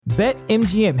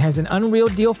BetMGM has an unreal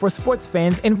deal for sports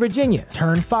fans in Virginia.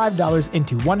 Turn $5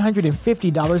 into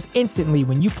 $150 instantly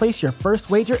when you place your first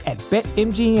wager at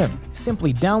BetMGM.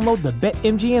 Simply download the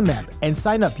BetMGM app and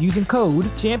sign up using code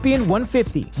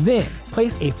Champion150. Then,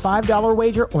 place a $5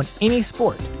 wager on any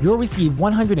sport. You'll receive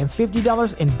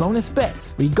 $150 in bonus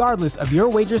bets, regardless of your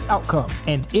wager's outcome.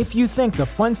 And if you think the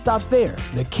fun stops there,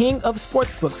 the King of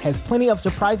Sportsbooks has plenty of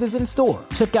surprises in store.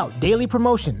 Check out daily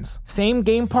promotions,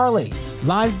 same-game parlays,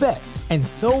 live bets, and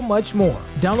so much more.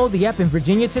 Download the app in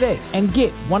Virginia today and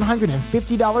get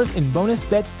 $150 in bonus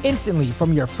bets instantly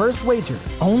from your first wager.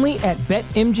 Only at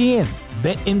BetMGM.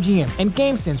 BetMGM and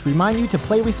GameSense remind you to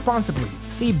play responsibly.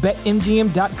 See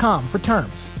BetMGM.com for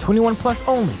terms. 21 plus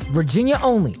only. Virginia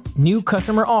only. New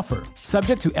customer offer.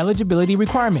 Subject to eligibility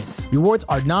requirements. Rewards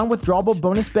are non-withdrawable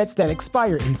bonus bets that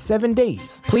expire in 7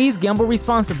 days. Please gamble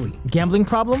responsibly. Gambling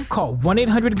problem? Call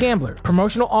 1-800-GAMBLER.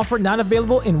 Promotional offer not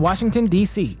available in Washington,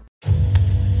 D.C.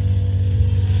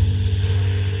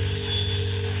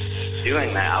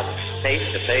 Doing that, I was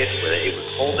face to face with it. It was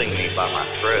holding me by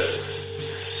my throat.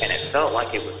 And it felt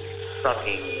like it was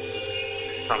sucking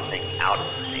something out of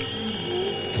me.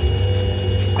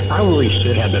 I probably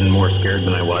should have been more scared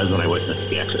than I was when I witnessed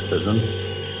the exorcism.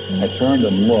 I turned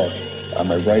and looked on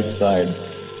my right side.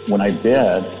 When I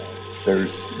did,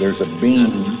 there's a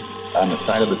beam on the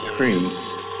side of the tree,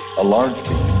 a large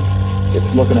beam.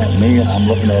 It's looking at me and I'm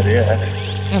looking at it.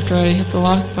 After I hit the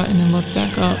lock button and looked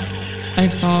back up, I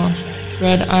saw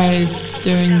red eyes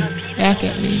staring back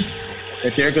at me.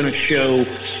 That they're going to show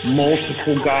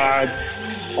multiple gods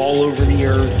all over the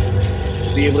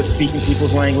earth, be able to speak in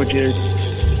people's languages,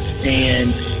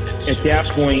 and at that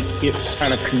point, it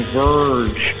kind of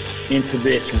converge into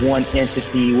this one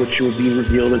entity, which will be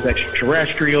revealed as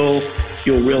extraterrestrial.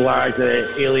 You'll realize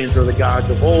that aliens are the gods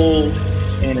of old,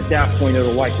 and at that point,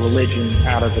 it'll wipe religion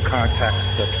out of the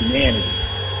context of humanity.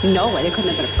 No way, they couldn't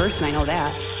have been a person, I know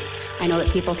that. I know that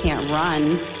people can't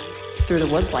run through the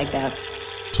woods like that.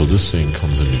 So this thing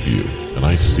comes into view, and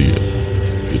I see it.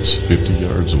 It's 50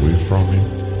 yards away from me.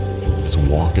 It's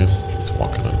walking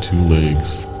on 2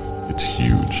 legs. It's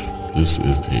huge. This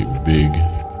is a big,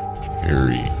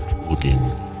 hairy-looking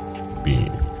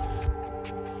being.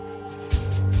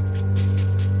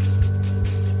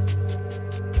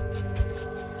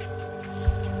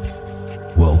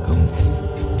 Welcome.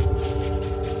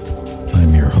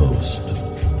 I'm your host,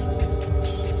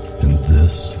 and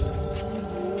this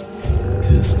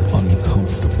is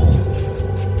Uncomfortable.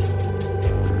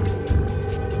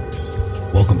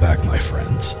 Welcome back, my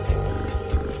friends.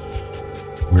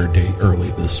 We're a day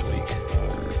early this week,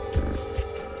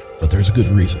 but there's a good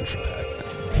reason for that.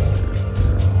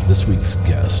 This week's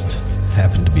guest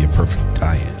happened to be a perfect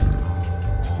tie-in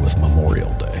with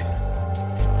Memorial Day.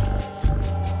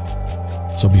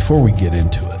 So before we get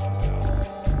into it,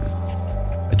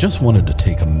 I just wanted to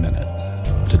take a minute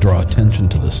to draw attention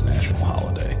to this national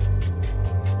holiday.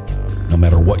 No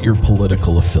matter what your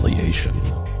political affiliation,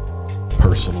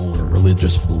 personal or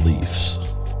religious beliefs,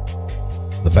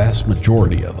 the vast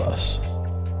majority of us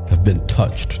have been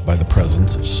touched by the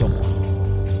presence of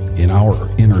someone in our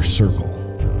inner circle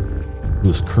who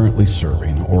is currently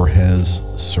serving or has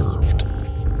served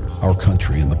our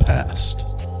country in the past.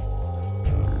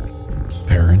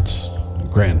 Parents,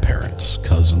 grandparents,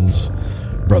 cousins,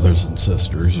 brothers and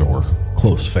sisters, or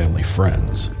close family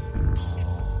friends.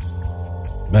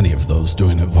 Many of those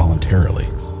doing it voluntarily.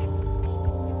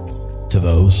 To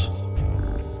those,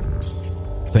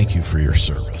 thank you for your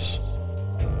service.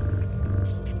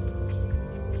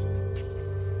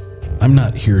 I'm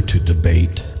not here to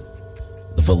debate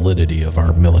the validity of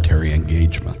our military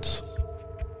engagements.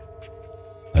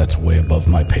 That's way above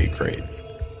my pay grade.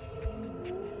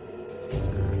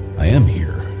 I am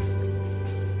here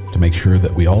to make sure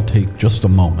that we all take just a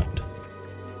moment,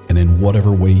 and in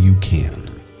whatever way you can,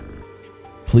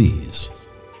 please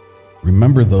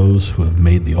remember those who have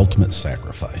made the ultimate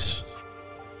sacrifice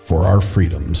for our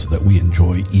freedoms that we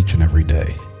enjoy each and every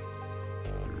day.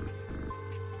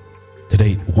 To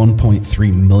date,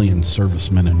 1.3 million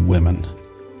servicemen and women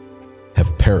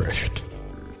have perished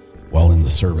while in the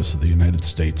service of the United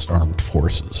States Armed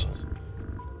Forces.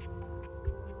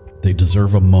 They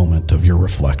deserve a moment of your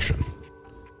reflection.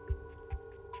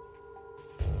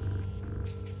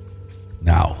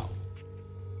 Now,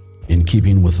 in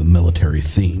keeping with the military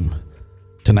theme,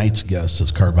 tonight's guest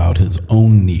has carved out his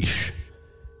own niche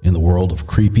in the world of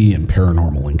creepy and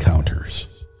paranormal encounters.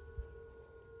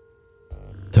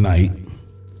 Tonight,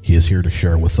 he is here to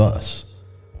share with us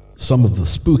some of the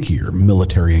spookier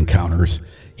military encounters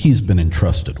he's been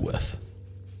entrusted with.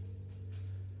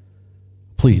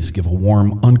 Please give a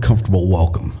warm, uncomfortable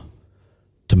welcome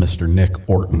to Mr. Nick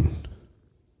Orton.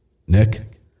 Nick,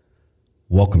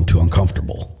 welcome to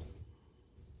Uncomfortable.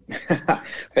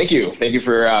 Thank you. Thank you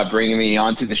for bringing me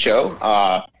onto the show.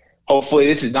 Hopefully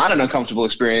this is not an uncomfortable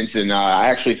experience, and I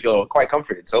actually feel quite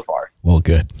comforted so far. Well,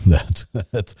 good.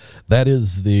 That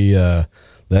is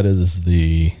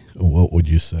the what would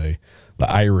you say?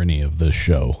 The irony of this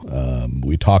show.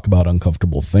 We talk about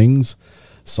uncomfortable things.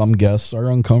 Some guests are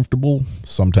uncomfortable.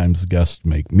 Sometimes the guests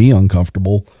make me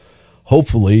uncomfortable.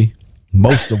 Hopefully,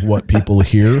 most of what people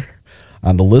hear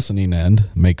on the listening end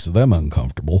makes them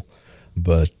uncomfortable.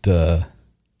 But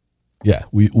yeah,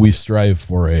 we strive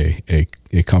for a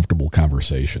comfortable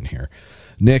conversation here.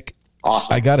 Nick,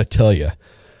 awesome. I got to tell you,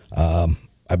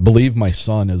 I believe my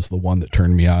son is the one that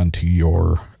turned me on to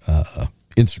your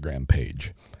Instagram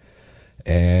page.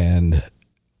 And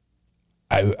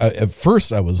I at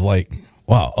first I was like,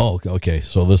 wow, okay,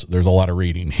 so there's a lot of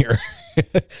reading here.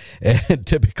 And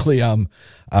typically I'm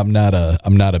not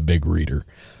a big reader,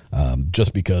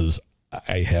 just because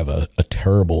I have a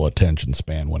terrible attention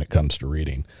span when it comes to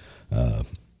reading.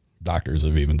 Doctors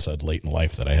have even said late in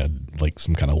life that I had like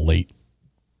some kind of late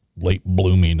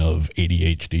blooming of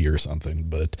ADHD or something.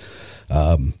 But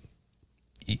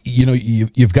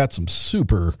you've got some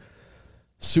super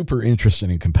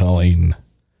interesting and compelling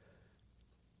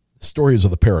stories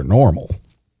of the paranormal,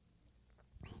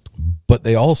 but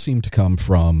they all seem to come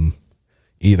from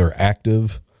either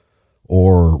active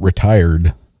or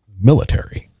retired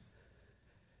military.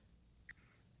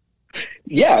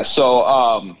 Yeah. So,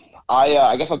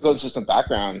 I guess I'll go into some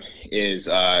background is,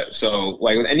 so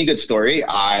like with any good story,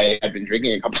 I had been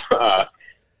drinking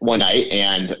one night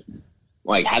and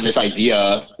like had this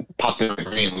idea pop in my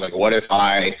brain. Like, what if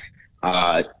I,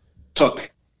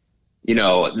 took,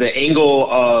 the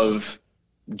angle of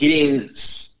getting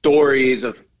stories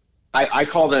of, I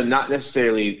call them not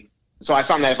necessarily, so I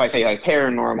found that if I say like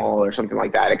paranormal or something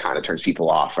like that, it kind of turns people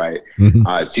off, right?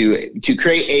 Mm-hmm. To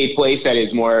create a place that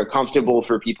is more comfortable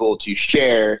for people to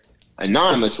share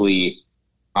anonymously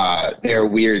their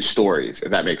weird stories,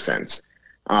 if that makes sense.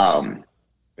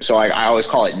 So I always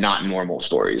call it not normal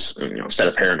stories, instead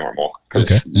of paranormal,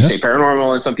 because you say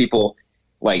paranormal and some people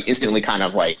like instantly kind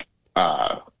of like,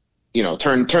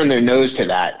 turn their nose to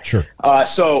that. Sure.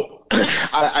 So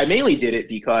I mainly did it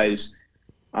because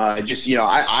I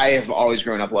have always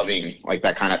grown up loving like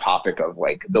that kind of topic of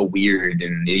like the weird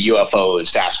and the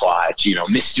UFOs, Sasquatch,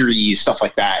 mysteries, stuff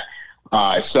like that.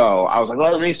 So I was like,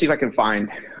 well, let me see if I can find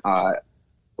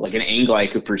like an angle I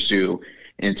could pursue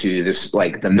into this,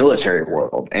 like the military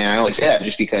world. And I always say that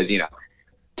just because,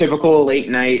 typical late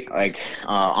night, like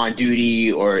on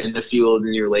duty or in the field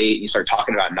and you're late, you start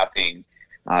talking about nothing.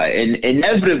 And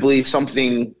inevitably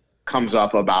something comes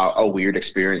up about a weird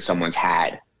experience someone's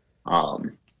had.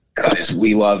 Because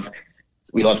we love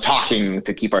talking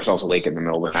to keep ourselves awake in the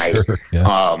middle of the night. Sure,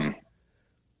 yeah.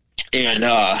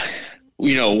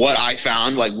 What I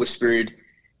found, like whispered,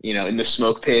 in the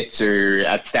smoke pits or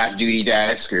at staff duty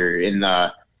desk or in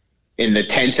the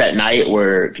tents at night,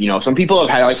 where some people have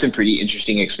had like some pretty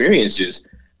interesting experiences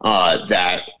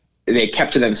that they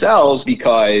kept to themselves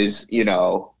because in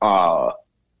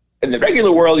the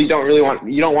regular world you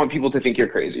don't want people to think you're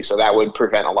crazy, so that would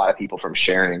prevent a lot of people from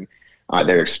sharing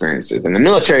their experiences. In the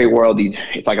military world,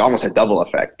 it's like almost a double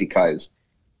effect because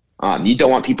you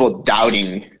don't want people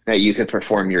doubting that you could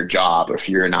perform your job if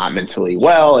you're not mentally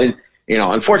well. And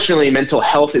unfortunately, mental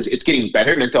health it's getting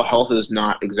better. Mental health is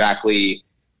not exactly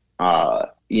an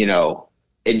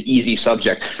easy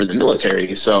subject for the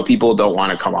military, so people don't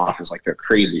want to come off as like they're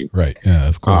crazy, right? Yeah,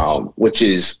 of course. Which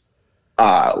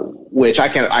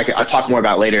I'll talk more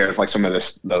about later, of like some of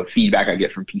the feedback I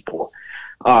get from people.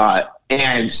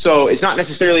 And so it's not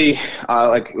necessarily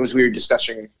like it was we were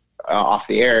discussing off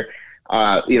the air.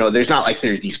 There's not like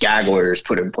there's these gag orders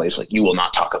put in place like you will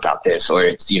not talk about this, or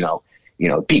it's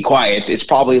be quiet. It's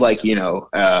probably like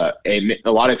a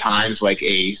lot of times like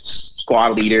a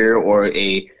squad leader or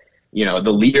the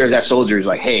leader of that soldier is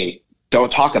like, hey,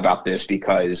 don't talk about this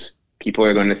because people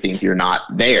are going to think you're not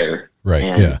there, right?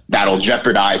 And that'll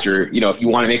jeopardize your if you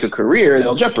want to make a career,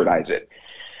 they'll jeopardize it.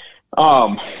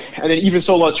 And then even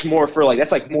so much more for like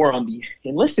that's like more on the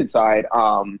enlisted side.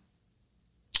 On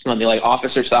the like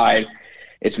officer side,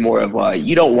 it's more of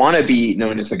you don't want to be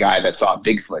known as the guy that saw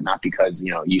Bigfoot, not because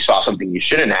you saw something you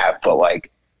shouldn't have, but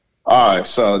like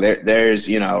so there's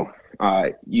you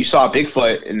saw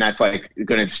Bigfoot and that's like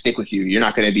going to stick with you. You're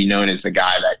not going to be known as the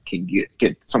guy that can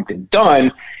get something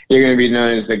done. You're going to be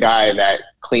known as the guy that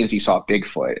claims he saw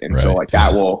Bigfoot, and so like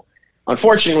that will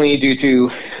unfortunately due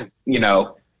to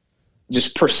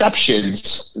just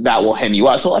perceptions that will hem you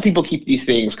out. So a lot of people keep these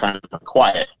things kind of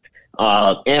quiet.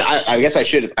 And I guess I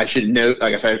should note,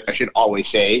 I guess I should always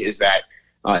say is that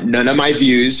none of my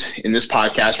views in this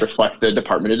podcast reflect the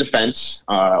Department of Defense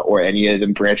or any of the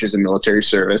branches of military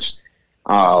service.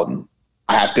 I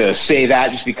have to say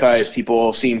that just because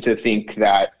people seem to think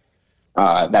that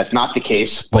that's not the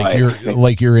case.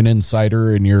 Like you're an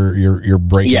insider and you're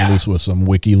breaking loose with some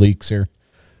WikiLeaks here.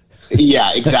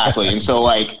 Yeah, exactly. And so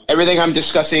like everything I'm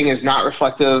discussing is not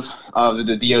reflective of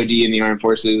the DoD and the armed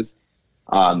forces.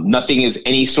 Nothing is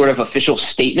any sort of official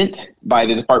statement by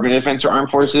the Department of Defense or armed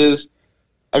forces.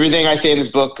 Everything I say in this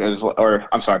book, in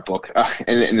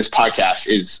this podcast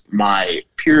is my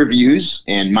pure views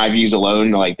and my views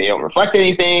alone. Like they don't reflect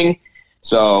anything.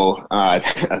 So,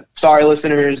 sorry,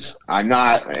 listeners, I'm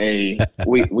not a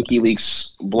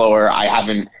WikiLeaks blower. I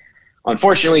haven't,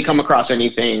 unfortunately, come across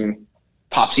anything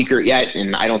top secret yet,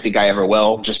 and I don't think I ever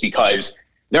will, just because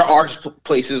there are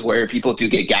places where people do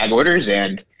get gag orders,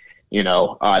 and,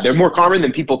 they're more common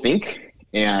than people think,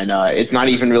 and it's not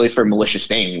even really for malicious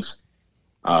things.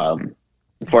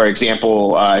 For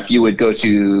example, if you would go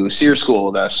to SEER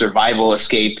school, the Survival,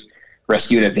 Escape,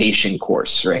 Rescue Innovation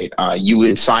course, right? You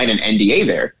would sign an NDA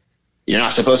there. You're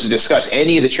not supposed to discuss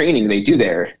any of the training they do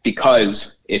there,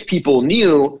 because if people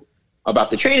knew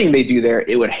about the training they do there,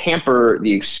 it would hamper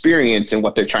the experience and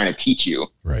what they're trying to teach you.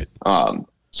 Right.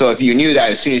 So if you knew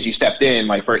that as soon as you stepped in,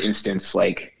 like for instance,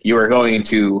 like you were going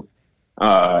to,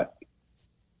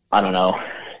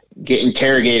 get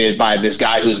interrogated by this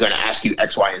guy who's going to ask you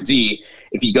X, Y, and Z.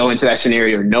 If you go into that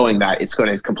scenario knowing that, it's going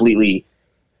to completely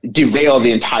derail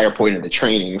the entire point of the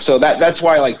training. So that's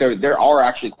why like there are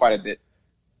actually quite a bit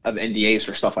of NDAs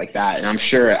for stuff like that. And I'm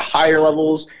sure at higher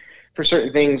levels for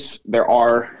certain things there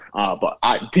are, but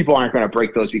people aren't going to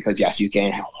break those because yes, you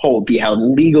can be held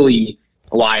legally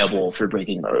liable for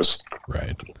breaking those.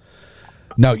 Right.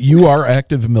 Now you are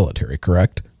active military,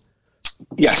 correct?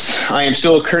 Yes, I am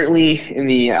still currently in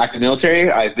the active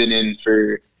military. I've been in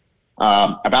for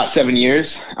about 7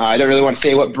 years. I don't really want to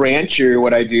say what branch or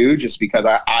what I do, just because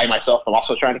I myself am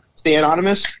also trying to stay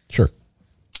anonymous. Sure.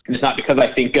 And it's not because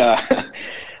I think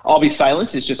I'll be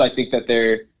silenced. It's just I think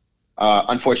that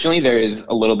unfortunately, there is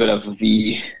a little bit of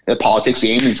the politics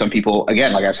game, and some people,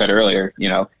 again, like I said earlier,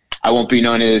 I won't be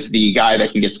known as the guy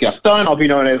that can get stuff done. I'll be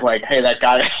known as like, hey, that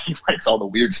guy he likes all the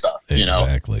weird stuff.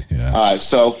 Exactly. Yeah.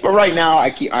 So, but right now,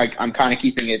 I'm kind of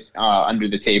keeping it under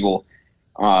the table,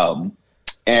 and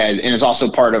it's also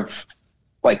part of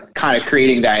like kind of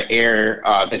creating that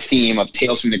the theme of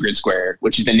Tales from the Grid Square,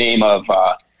 which is the name of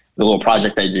the little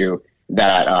project I do.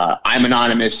 That I'm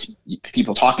anonymous.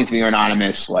 People talking to me are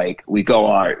anonymous. Like we go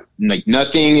like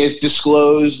nothing is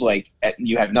disclosed. Like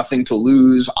you have nothing to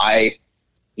lose.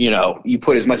 You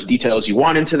put as much detail as you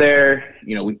want into there.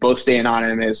 We both stay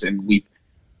anonymous, and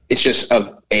it's just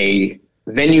a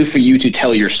venue for you to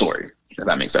tell your story. If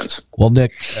that makes sense. Well,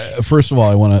 Nick, first of all,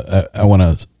 I want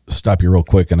to stop you real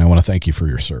quick, and I want to thank you for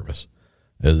your service.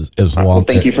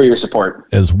 Thank you for your support,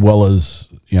 as well as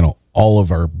all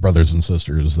of our brothers and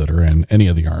sisters that are in any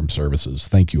of the armed services.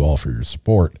 Thank you all for your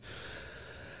support.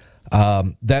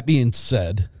 That being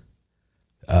said,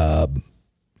 I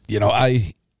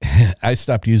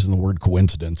stopped using the word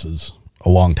coincidences a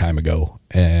long time ago.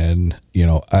 And,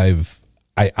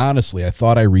 I honestly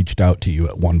thought I reached out to you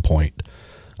at one point,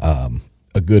 a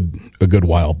good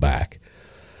while back.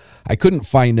 I couldn't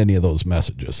find any of those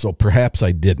messages, so perhaps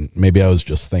I didn't. Maybe I was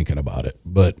just thinking about it.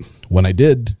 But when I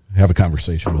did have a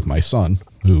conversation with my son,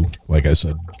 who, like I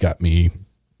said, got me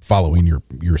following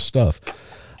your stuff,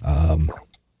 and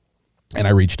I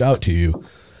reached out to you,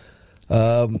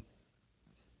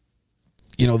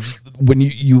 when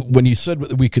you said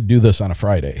that we could do this on a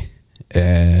Friday,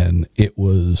 and it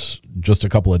was just a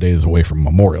couple of days away from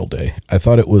Memorial Day, I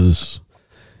thought it was,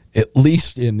 at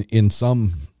least in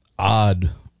some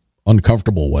odd,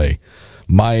 uncomfortable way,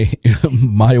 my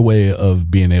way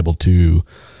of being able to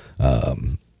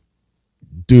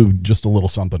do just a little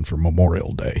something for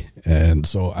Memorial Day. And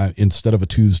so instead of a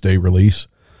Tuesday release,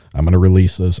 I'm going to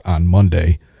release this on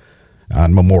Monday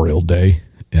on Memorial Day,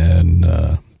 and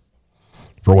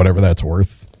for whatever that's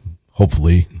worth,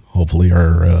 hopefully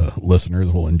our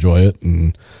listeners will enjoy it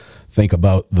and think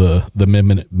about the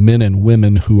men and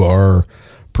women who are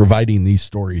providing these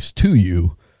stories to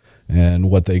you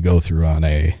and what they go through on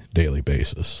a daily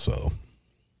basis. So,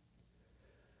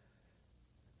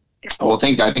 well, I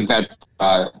think that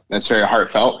that's very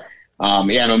heartfelt.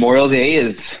 Memorial Day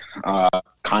is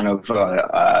kind of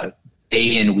a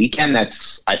day and weekend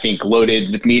that's, I think,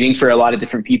 loaded with meaning for a lot of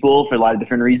different people for a lot of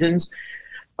different reasons.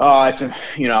 I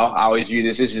always view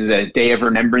this is a day of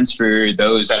remembrance for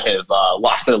those that have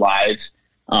lost their lives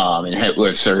and who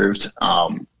have served.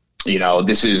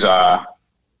 this is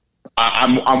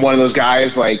I'm one of those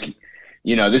guys, like,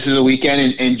 this is a weekend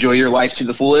and enjoy your life to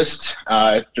the fullest,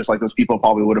 just like those people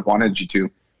probably would have wanted you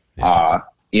to.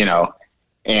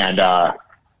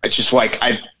 It's just like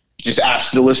I just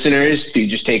ask the listeners to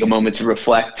just take a moment to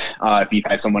reflect if you've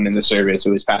had someone in the service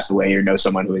who has passed away or know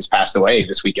someone who has passed away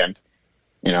this weekend.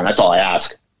 That's all I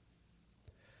ask.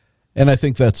 And I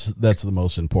think that's the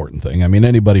most important thing. I mean,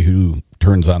 anybody who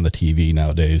turns on the TV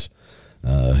nowadays,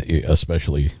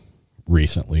 especially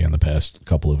recently in the past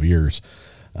couple of years,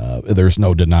 there's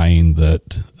no denying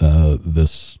that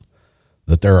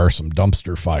that there are some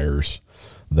dumpster fires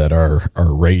that are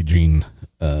raging,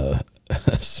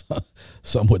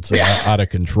 some would say out of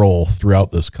control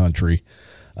throughout this country,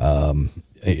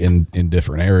 in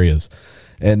different areas.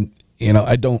 And,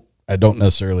 I don't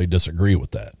necessarily disagree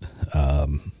with that.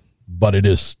 But it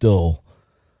is still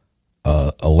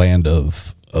a land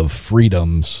of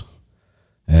freedoms.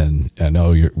 And I know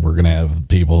we're going to have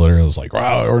people that are like,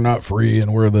 wow, we're not free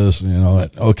and we're this,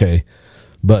 okay.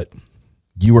 But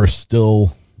you are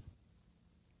still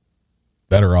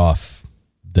better off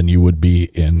than you would be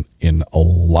in a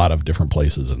lot of different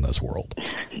places in this world.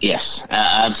 Yes,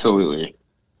 absolutely.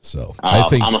 So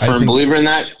I'm a firm believer in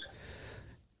that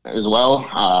as well.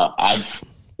 I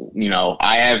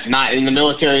have not in the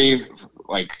military,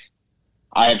 like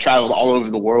I have traveled all over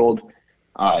the world,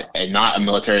 and not a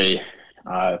military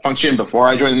function before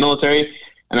I joined the military.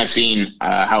 And I've seen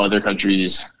how other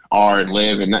countries are and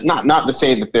live, and not to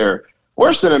say that they're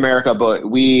worse than America,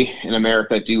 but we in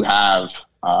America do have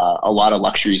a lot of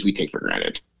luxuries we take for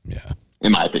granted. Yeah.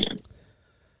 In my opinion.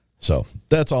 So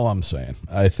that's all I'm saying.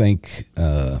 I think,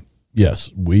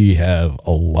 yes, we have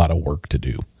a lot of work to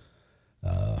do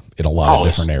in a lot of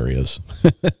different areas.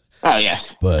 Oh,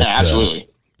 yes. But, yeah, absolutely.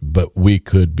 But we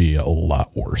could be a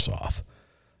lot worse off.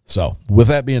 So with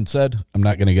that being said, I'm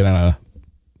not going to get on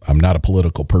I'm not a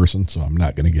political person, so I'm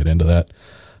not going to get into that.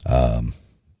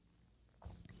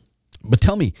 But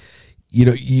tell me,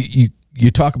 you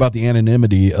talk about the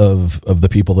anonymity of the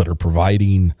people that are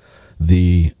providing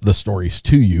the stories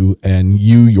to you, and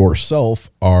you yourself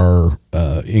are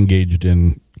engaged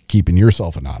in keeping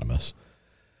yourself anonymous.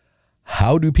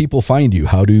 How do people find you?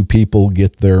 How do people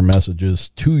get their messages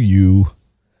to you?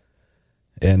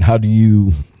 And how do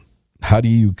you,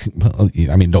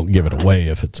 I mean, don't give it away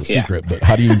if it's a secret, but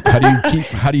how do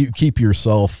you keep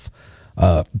yourself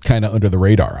kind of under the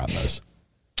radar on this?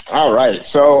 All right.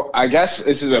 So I guess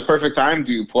this is a perfect time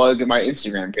to plug my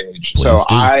Instagram page. Please so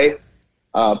do. I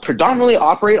predominantly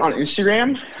operate on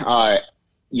Instagram,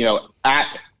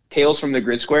 at Tales from the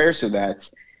Grid Square. So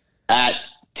that's at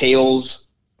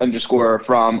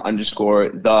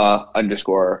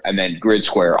Tales_from_the_ and then Grid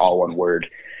Square, all one word.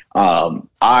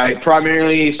 I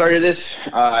primarily started this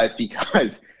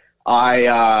because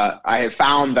I have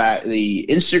found that the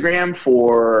Instagram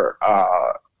for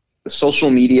social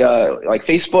media, like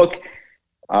Facebook,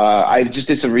 I just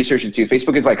did some research into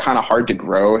Facebook is like kind of hard to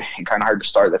grow and kind of hard to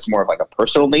start. That's more of like a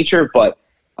personal nature. But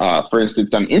for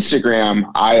instance, on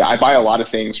Instagram, I buy a lot of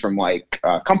things from like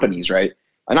companies, right?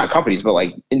 Not companies, but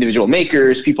like individual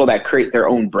makers, people that create their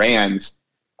own brands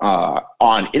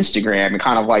on Instagram and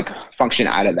kind of like function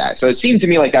out of that. So it seemed to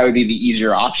me like that would be the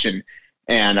easier option.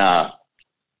 And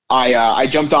I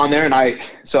jumped on there, and I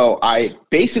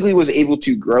basically was able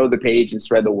to grow the page and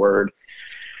spread the word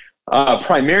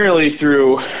primarily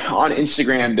through on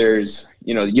Instagram. There's,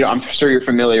 I'm sure you're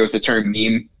familiar with the term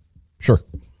meme. Sure.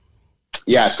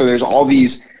 Yeah. So there's all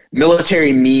these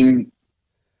military meme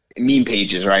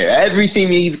pages, right?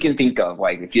 Everything you can think of.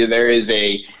 Like there is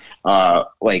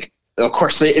of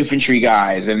course the infantry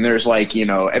guys, and there's like,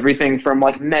 everything from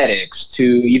like medics to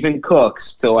even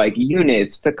cooks to like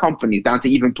units to companies down to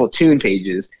even platoon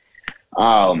pages.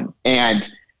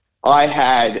 And I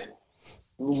had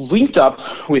linked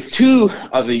up with two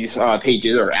of these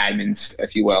pages, or admins,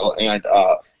 if you will. And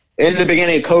in the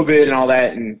beginning of COVID and all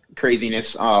that and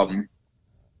craziness,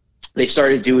 they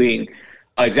started doing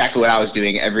exactly what I was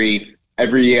doing every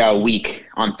week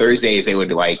on Thursdays. They would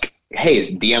be like, hey,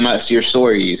 DM us your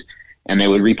stories. And they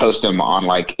would repost them on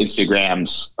like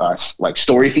Instagram's like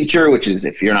story feature, which is,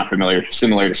 if you're not familiar,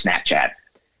 similar to Snapchat.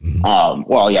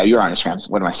 Mm-hmm. Well, yeah, you're on Instagram.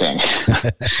 What am I saying?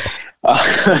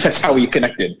 That's how we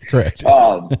connected. Correct.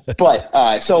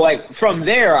 But so like from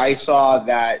there, I saw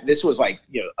that this was like,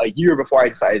 a year before I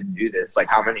decided to do this, like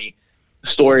how many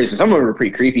stories, and some of them were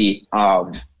pretty creepy.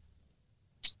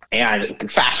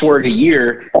 And fast forward a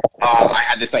year, I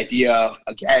had this idea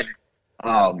again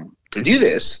to do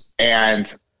this.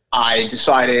 And I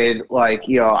decided, like,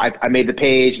 I made the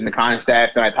page and the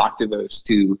concept, and I talked to those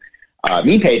two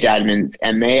meme page admins,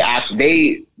 and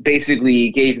they basically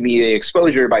gave me the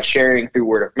exposure by sharing through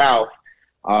word of mouth.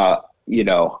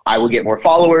 I would get more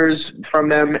followers from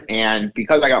them, and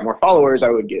because I got more followers, I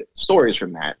would get stories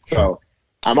from that. So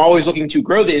I'm always looking to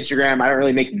grow the Instagram. I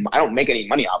don't make any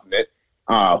money off of it,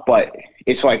 but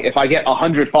it's like if I get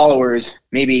 100 followers,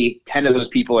 maybe 10 of those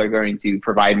people are going to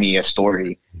provide me a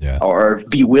story, or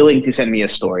be willing to send me a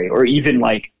story, or even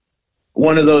like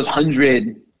one of those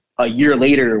 100 a year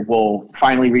later will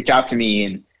finally reach out to me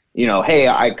and, hey,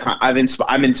 I'm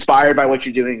inspired by what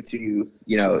you're doing to,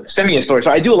 send me a story.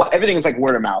 So I do everything is like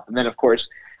word of mouth. And then of course,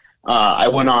 I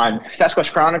went on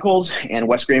Sasquatch Chronicles, and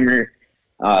Wes Kramer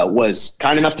was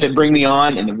kind enough to bring me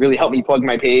on and really helped me plug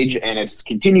my page, and it's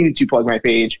continued to plug my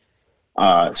page.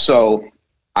 So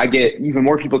I get even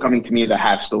more people coming to me that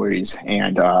have stories.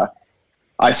 And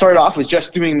I started off with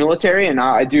just doing military, and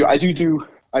now I do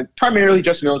primarily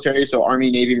just military. So Army,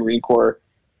 Navy, Marine Corps,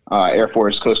 Air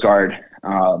Force, Coast Guard,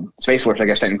 Space Force, I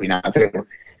guess technically now too.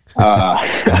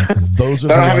 Those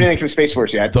are I don't have anything from Space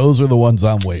Force yet. Those are the ones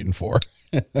I'm waiting for.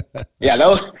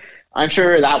 Yeah, I'm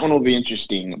sure that one will be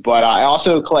interesting. But I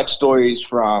also collect stories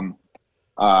from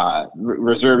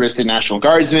reservists and National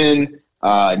Guardsmen,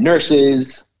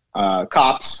 nurses,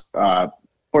 cops,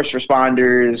 first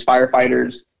responders,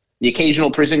 firefighters, the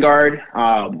occasional prison guard.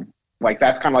 Like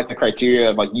that's kind of like the criteria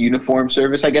of like uniform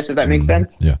service, I guess, if that makes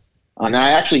sense. Yeah. And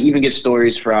I actually even get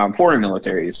stories from foreign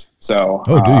militaries. So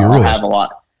do you really? I have a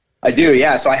lot. I do,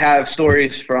 yeah. So I have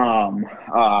stories from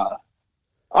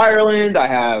Ireland. I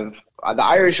have the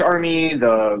Irish Army,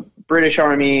 the British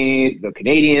Army, the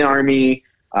Canadian Army,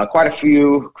 quite a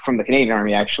few from the Canadian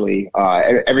Army, actually.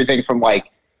 Everything from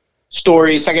like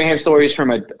stories, secondhand stories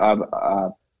from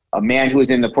a man who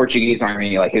was in the Portuguese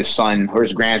Army, like his son or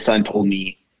his grandson told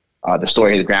me the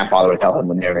story his grandfather would tell him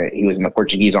when he was in the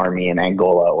Portuguese Army in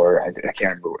Angola, or I can't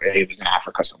remember, he was in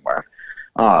Africa somewhere.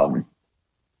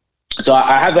 So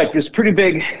I have like this pretty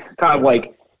big kind of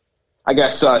like, I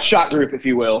guess, shot group, if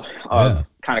you will, of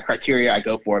kind of criteria I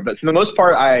go for. But for the most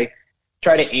part, I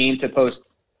try to aim to post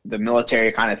the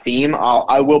military kind of theme.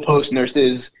 I will post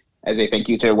nurses as a thank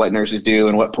you to what nurses do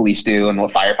and what police do and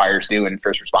what firefighters do and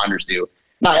first responders do.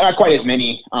 Not quite as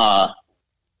many.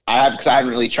 Because I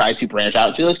haven't really tried to branch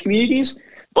out to those communities.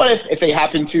 But if they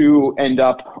happen to end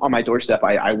up on my doorstep,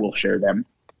 I will share them.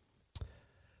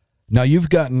 Now, you've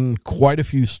gotten quite a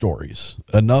few stories,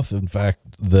 enough, in fact,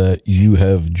 that you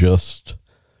have just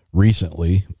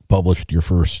recently published your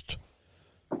first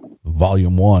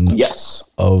volume 1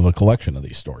 of a collection of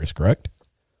these stories, correct?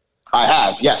 I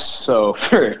have, yes. So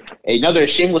for another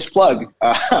shameless plug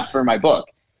for my book,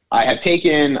 I have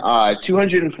taken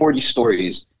 240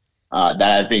 stories that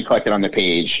have been collected on the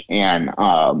page. And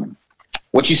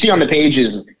what you see on the page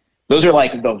is those are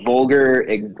like the vulgar,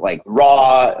 like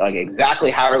raw, like exactly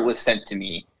how it was sent to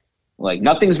me. Like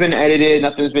nothing's been edited,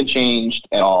 nothing's been changed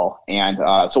at all. And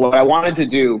so what I wanted to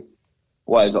do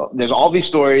was there's all these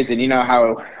stories, and you know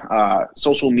how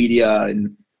social media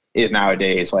is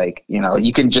nowadays. Like,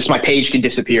 you can just, my page can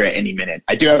disappear at any minute.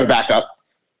 I do have a backup,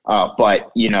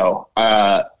 but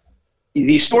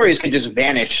these stories can just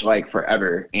vanish like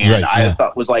forever. And I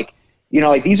thought was like,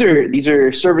 like these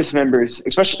are service members,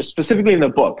 especially specifically in the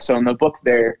book. So in the book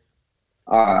there,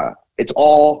 it's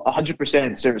all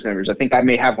 100% service members. I think I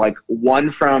may have like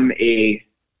one from a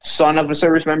son of a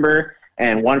service member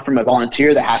and one from a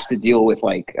volunteer that has to deal with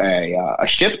like a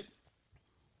ship,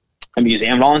 a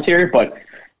museum volunteer. But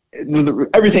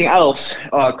everything else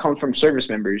comes from service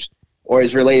members or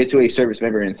is related to a service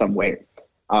member in some way.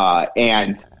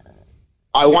 And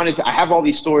I have all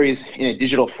these stories in a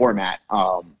digital format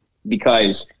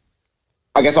because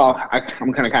I guess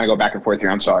I'm going to kind of go back and forth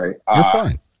here. I'm sorry. You're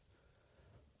fine.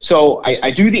 So I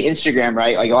do the Instagram,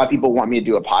 right? Like a lot of people want me to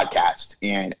do a podcast.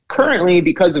 And currently,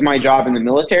 because of my job in the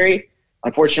military,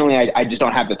 unfortunately, I just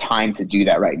don't have the time to do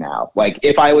that right now. Like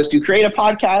if I was to create a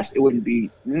podcast, it wouldn't be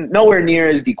nowhere near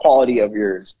as the quality of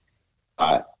yours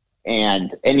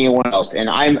and anyone else. And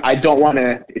I don't want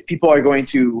to, if people are going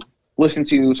to listen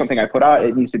to something I put out,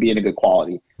 it needs to be in a good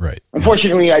quality. Right.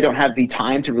 Unfortunately, I don't have the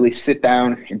time to really sit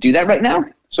down and do that right now.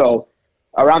 So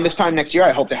around this time next year,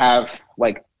 I hope to have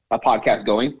like a podcast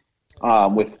going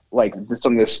with like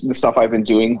some of this stuff I've been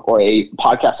doing, or a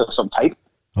podcast of some type.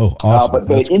 Oh, awesome.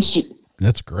 But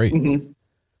that's great. Mm-hmm.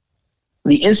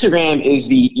 The Instagram is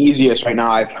the easiest right now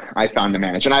I've found to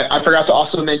manage. And I forgot to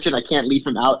also mention, I can't leave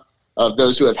him out of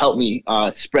those who have helped me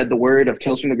spread the word of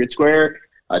Tales from the Grid Square.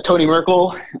 Tony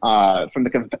Merkel from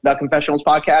the Confessionals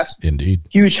podcast. Indeed.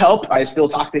 Huge help. I still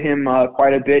talk to him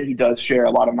quite a bit. He does share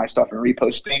a lot of my stuff and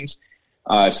repost things.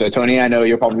 So Tony, I know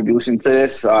you'll probably be listening to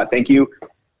this. Thank you.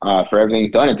 for everything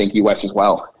you've done, and thank you, Wes, as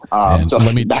well. So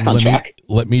back on track.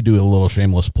 Let me do a little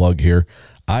shameless plug here.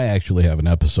 I actually have an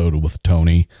episode with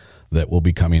Tony that will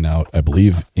be coming out, I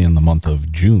believe, in the month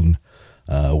of June,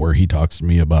 where he talks to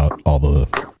me about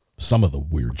some of the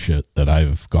weird shit that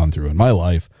I've gone through in my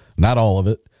life. Not all of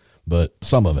it, but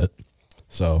some of it.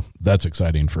 So that's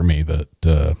exciting for me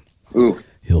that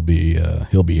he'll be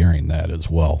airing that as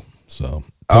well. So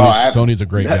Tony's a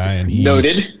great guy, and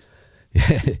noted.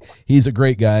 He's a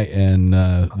great guy, and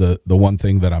the one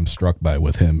thing that I'm struck by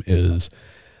with him is,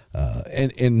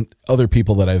 and other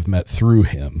people that I've met through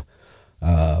him,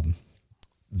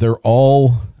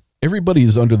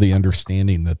 everybody's under the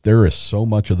understanding that there is so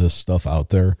much of this stuff out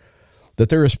there that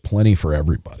there is plenty for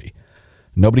everybody.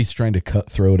 Nobody's trying to cut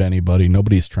throat anybody.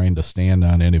 Nobody's trying to stand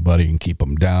on anybody and keep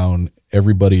them down.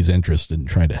 Everybody's interested in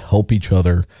trying to help each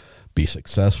other be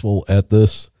successful at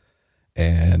this.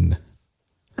 And,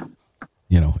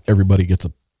 everybody gets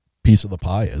a piece of the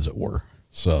pie, as it were.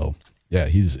 So, yeah,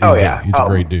 he's a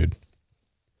great dude.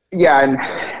 Yeah, and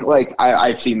like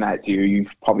I've seen that too.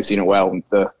 You've probably seen it well.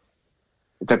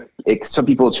 Some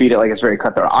people treat it like it's very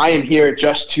cutthroat. I am here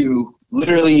just to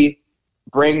literally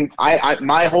bring.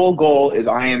 My whole goal is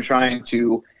I am trying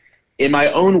to, in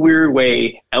my own weird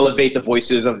way, elevate the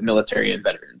voices of military and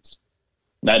veterans.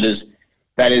 That is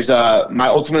my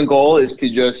ultimate goal, is to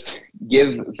just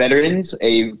give veterans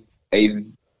a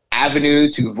avenue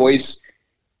to voice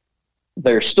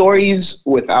their stories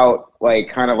without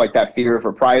that fear of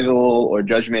reprisal or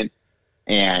judgment,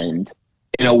 and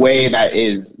in a way that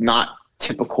is not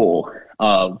typical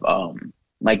of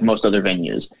most other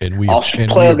venues. And we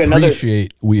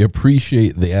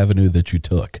appreciate the avenue that you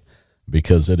took,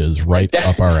 because it is right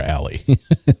up our alley.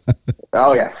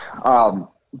 Oh yes.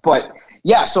 But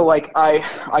yeah, so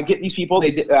I get these people,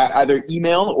 they either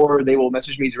email or they will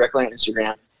message me directly on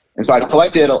Instagram. And so I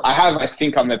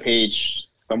think on the page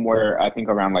somewhere, I think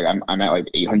around I'm at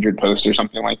 800 posts or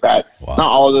something like that. Wow. Not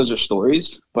all of those are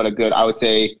stories, but I would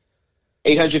say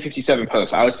 857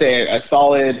 posts. I would say a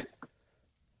solid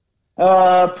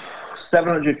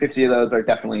 750 of those are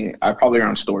probably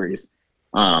around stories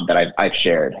that I've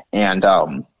shared. And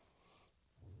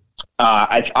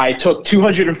I took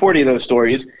 240 of those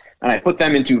stories and I put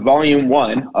them into volume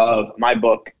 1 of my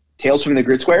book, Tales from the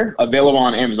Grid Square, available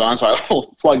on Amazon. So I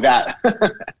will plug that.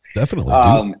 Definitely.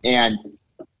 And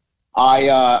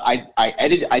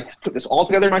I put this all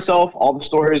together myself. All the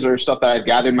stories are stuff that I've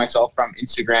gathered myself from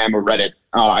Instagram or Reddit.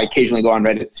 I occasionally go on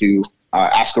Reddit to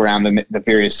ask around the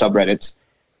various subreddits.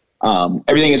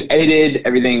 Everything is edited.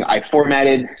 Everything I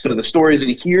formatted. So the stories in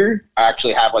here, I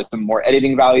actually have some more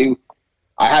editing value.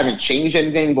 I haven't changed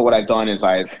anything, but what I've done is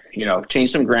I've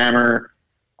changed some grammar,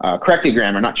 corrected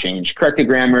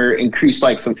grammar, increased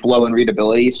some flow and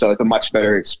readability, so it's a much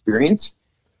better experience.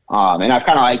 And I've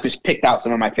kind of just picked out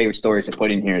some of my favorite stories to put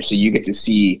in here, so you get to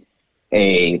see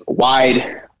a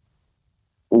wide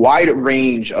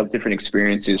range of different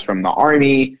experiences from the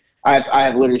Army. I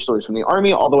have literally stories from the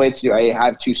Army all the way to, I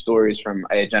have 2 stories from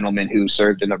a gentleman who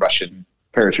served in the Russian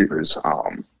paratroopers.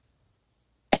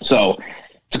 So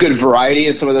it's a good variety,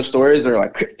 and some of those stories are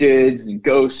cryptids and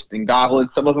ghosts and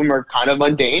goblins. Some of them are kind of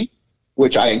mundane,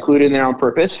 which I included in there on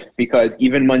purpose, because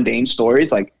even mundane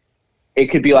stories, it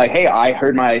could be hey, I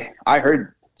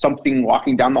heard something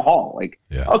walking down the hall.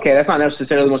 Okay, that's not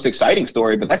necessarily the most exciting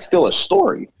story, but that's still a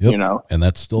story, And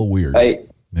that's still weird.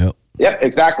 Yep,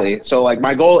 exactly. So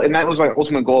my goal, and that was my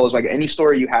ultimate goal, is any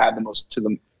story you have, the most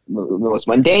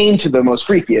mundane to the most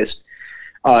freakiest,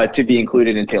 to be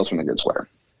included in Tales from the Grid Square.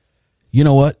 You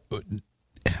know what?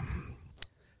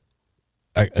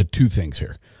 2 things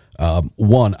here.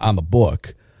 One, on the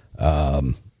book,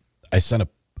 I sent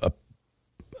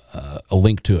a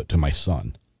link to it to my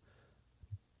son,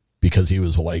 because he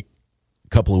was a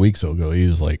couple of weeks ago, he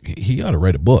was he ought to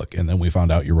write a book. And then we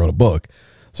found out you wrote a book.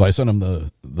 So I sent him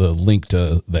the link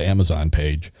to the Amazon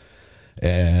page,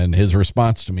 and his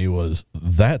response to me was,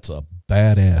 "That's a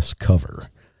badass cover."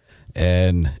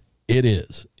 And it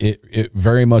is. It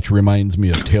very much reminds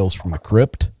me of Tales from the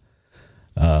Crypt.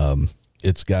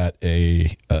 It's got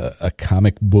a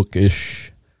comic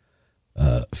bookish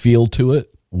feel to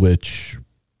it, which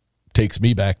takes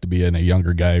me back to being a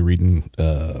younger guy reading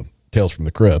Tales from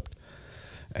the Crypt,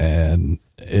 and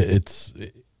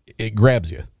it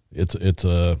grabs you. It's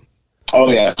a oh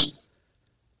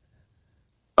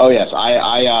yes,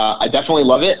 I definitely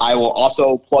love it. I will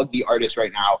also plug the artist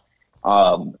right now.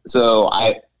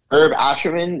 Herb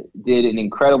Asherman did an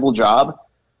incredible job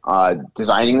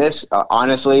designing this.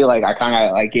 Honestly, I kind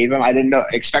of gave him, I didn't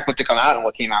expect what to come out, and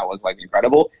what came out was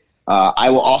incredible. I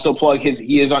will also plug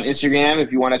he is on Instagram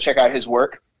if you want to check out his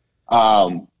work.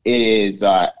 It is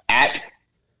at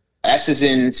S is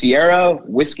in Sierra,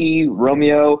 Whiskey,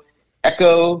 Romeo,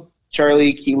 Echo,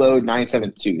 Charlie, Kilo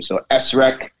 972. So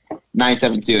SREC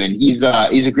 972, and he's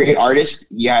a great artist.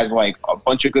 He has like a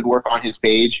bunch of good work on his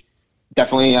page.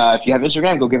 Definitely, if you have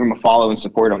Instagram, go give him a follow and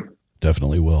support him.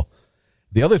 Definitely will.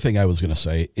 The other thing I was going to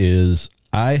say is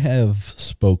I have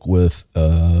spoke with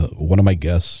one of my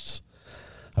guests.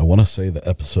 I want to say the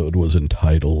episode was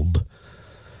entitled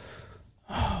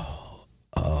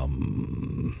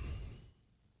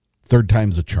Third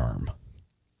Time's a Charm.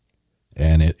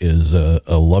 And it is a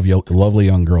lovely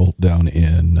young girl down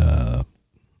in,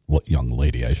 young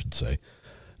lady, I should say,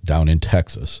 down in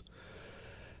Texas.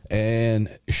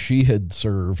 And she had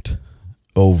served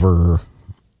over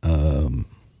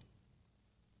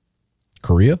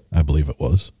Korea, I believe it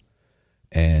was.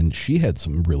 And she had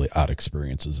some really odd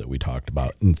experiences that we talked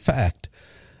about. In fact,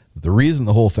 the reason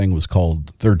the whole thing was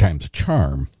called Third Time's a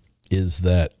Charm is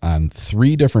that on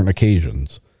 3 different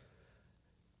occasions,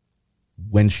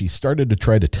 when she started to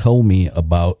try to tell me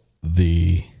about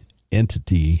the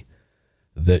entity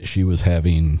that she was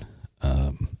having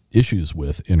issues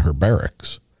with in her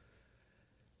barracks,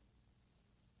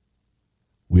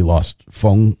 we lost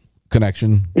phone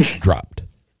connection, dropped.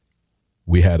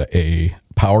 We had a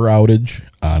power outage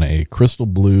on a crystal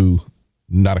blue,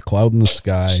 not a cloud in the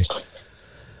sky,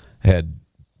 had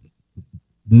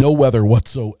no weather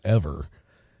whatsoever,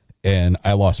 and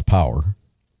I lost power.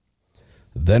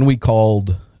 Then we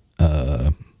called,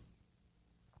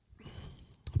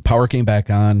 power came back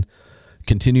on,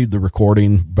 continued the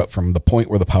recording, but from the point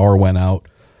where the power went out,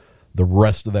 the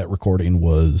rest of that recording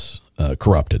was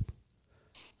corrupted.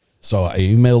 So I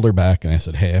emailed her back and I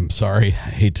said, hey, I'm sorry. I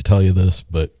hate to tell you this,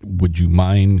 but would you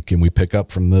mind? Can we pick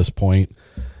up from this point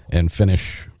and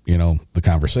finish, the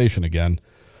conversation again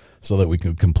so that we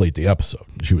could complete the episode?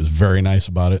 She was very nice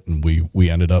about it. And we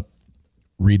ended up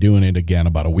redoing it again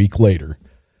about a week later.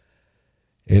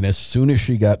 And as soon as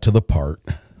she got to the part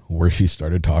where she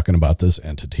started talking about this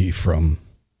entity from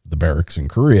the barracks in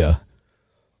Korea,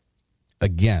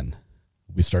 again,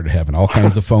 we started having all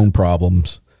kinds of phone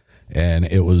problems. And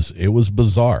it was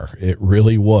bizarre. It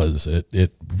really was.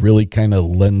 It really kind of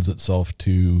lends itself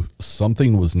to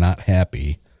something was not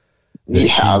happy.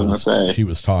 She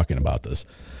was talking about this.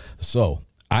 So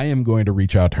I am going to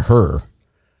reach out to her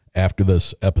after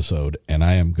this episode, and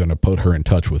I am going to put her in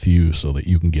touch with you so that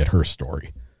you can get her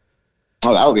story.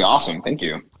 Oh, that would be awesome. Thank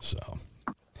you. So,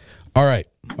 all right,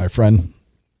 my friend,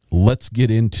 let's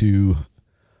get into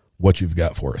what you've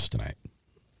got for us tonight.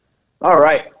 All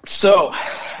right. So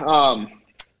I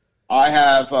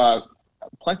have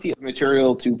plenty of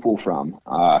material to pull from.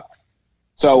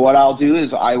 So what I'll do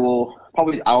is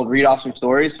I'll read off some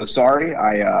stories. So sorry,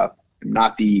 I am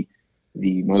not the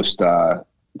most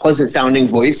pleasant sounding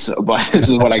voice, but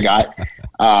this is what I got.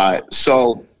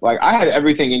 So like I had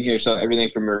everything in here. So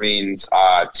everything from Marines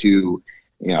to,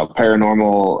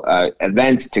 paranormal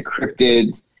events to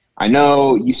cryptids. I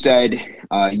know you said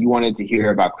you wanted to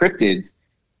hear about cryptids.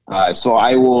 So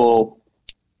I will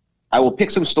pick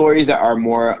some stories that are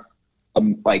more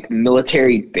like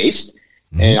military based.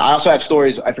 Mm-hmm. And I also have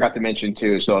stories I forgot to mention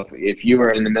too. So if you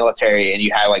were in the military and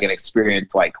you had like an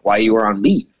experience like while you were on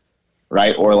leave,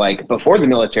 right? Or like before the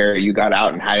military, you got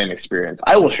out and had an experience.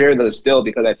 I will share those still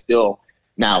because that's still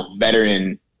now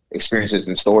veteran experiences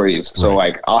and stories. Right. So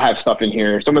like I'll have stuff in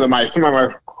here. Some of my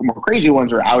more crazy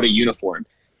ones are out of uniform.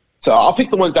 So I'll pick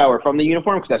the ones that were from the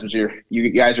uniform because that's what you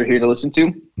guys are here to listen to.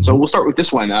 Mm-hmm. So we'll start with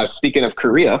this one. Speaking of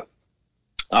Korea,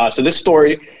 so this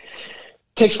story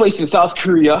takes place in South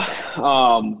Korea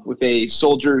with a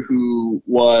soldier who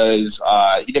was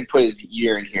he didn't put his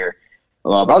year in here,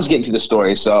 but I'll just get into the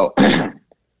story. So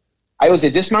I was a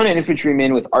dismounted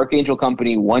infantryman with Archangel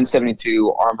Company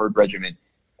 172 Armored Regiment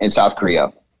in South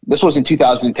Korea. This was in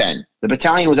 2010. The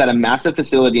battalion was at a massive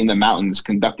facility in the mountains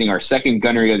conducting our second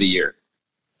gunnery of the year.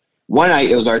 One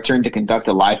night, it was our turn to conduct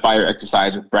a live fire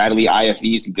exercise with Bradley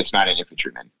IFVs and dismounted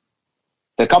infantrymen.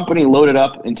 The company loaded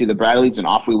up into the Bradleys and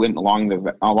off we went along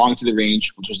to the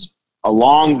range, which was a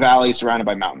long valley surrounded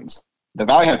by mountains. The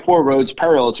valley had 4 roads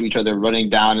parallel to each other running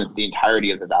down the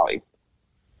entirety of the valley.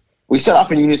 We set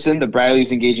off in unison, the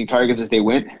Bradleys engaging targets as they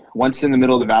went. Once in the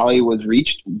middle of the valley was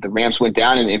reached, the ramps went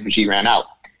down and the infantry ran out.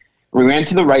 We ran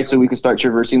to the right so we could start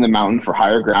traversing the mountain for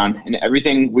higher ground, and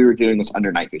everything we were doing was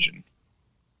under night vision.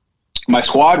 My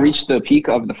squad reached the peak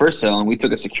of the first hill, and we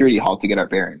took a security halt to get our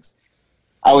bearings.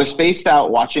 I was spaced out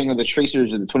watching the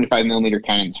tracers of the 25mm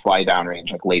cannons fly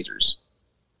downrange like lasers.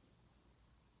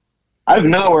 Out of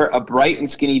nowhere, a bright and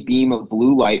skinny beam of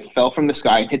blue light fell from the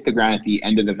sky and hit the ground at the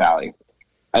end of the valley.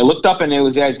 I looked up and it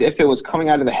was as if it was coming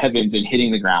out of the heavens and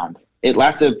hitting the ground. It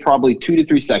lasted probably 2 to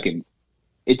 3 seconds.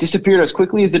 It disappeared as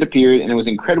quickly as it appeared, and it was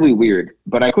incredibly weird,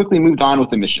 but I quickly moved on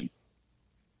with the mission.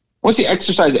 Once the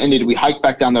exercise ended, we hiked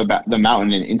back down the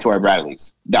mountain and into our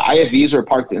Bradleys. The IFVs were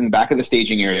parked in the back of the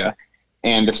staging area,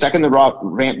 and the second the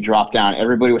ramp dropped down,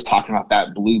 everybody was talking about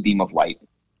that blue beam of light.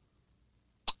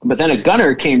 But then a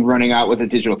gunner came running out with a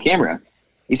digital camera.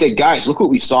 He said, "Guys, look what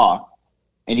we saw."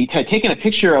 And he had taken a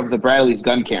picture of the Bradley's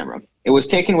gun camera. It was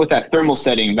taken with that thermal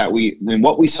setting and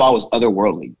what we saw was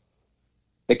otherworldly.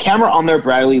 The camera on their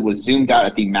Bradley was zoomed out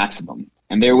at the maximum,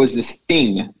 and there was this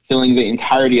thing filling the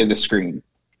entirety of the screen.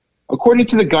 According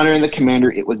to the gunner and the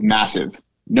commander, it was massive.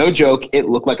 No joke, it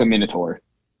looked like a minotaur.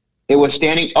 It was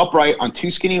standing upright on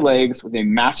 2 skinny legs with a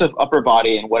massive upper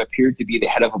body and what appeared to be the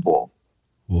head of a bull.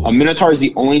 Whoa. A minotaur is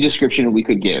the only description we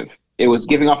could give. It was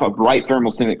giving off a bright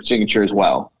thermal signature as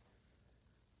well.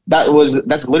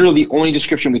 That's literally the only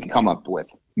description we could come up with.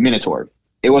 Minotaur.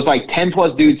 It was like 10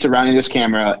 plus dudes surrounding this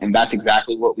camera, and that's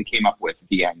exactly what we came up with at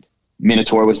the end.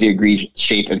 Minotaur was the agreed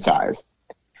shape and size.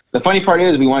 The funny part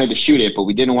is we wanted to shoot it, but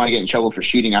we didn't want to get in trouble for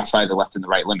shooting outside the left and the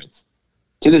right limits.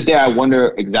 To this day, I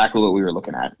wonder exactly what we were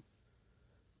looking at.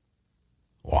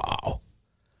 Wow.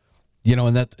 You know,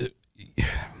 and that...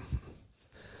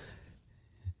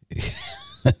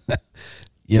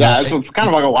 It's kind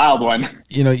of like a wild one.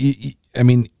 You know, I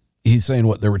mean, he's saying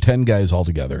there were 10 guys all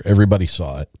together. Everybody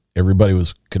saw it. Everybody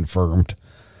was confirmed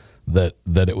that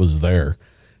it was there.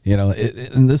 You know,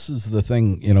 and this is the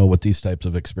thing, you know, with these types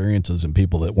of experiences and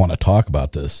people that want to talk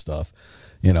about this stuff,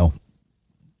 you know,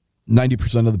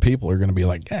 90% of the people are going to be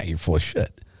like, yeah, you're full of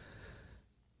shit.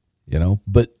 You know,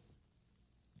 but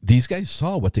these guys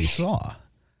saw what they saw,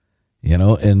 you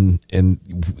know, and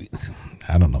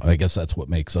I don't know, I guess that's what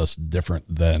makes us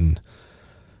different than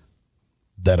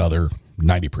that other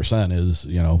 90% is,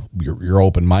 you know, you're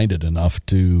open-minded enough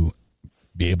to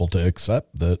be able to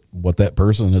accept that what that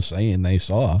person is saying they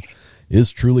saw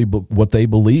is truly what they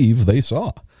believe they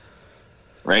saw.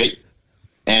 Right.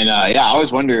 And I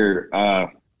always wonder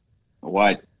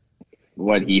what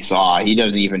he saw. He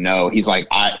doesn't even know. He's like,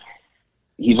 I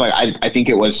think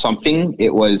it was something.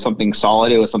 It was something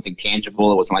solid. It was something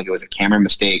tangible. It wasn't like it was a camera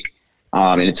mistake.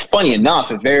 And it's funny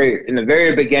enough, in the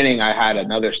very beginning, I had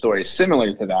another story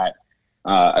similar to that,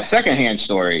 a secondhand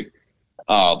story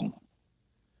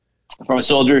from a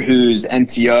soldier whose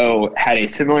NCO had a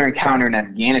similar encounter in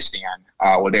Afghanistan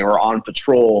where they were on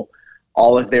patrol.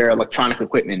 All of their electronic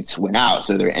equipment went out.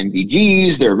 So their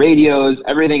NVGs, their radios,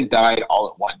 everything died all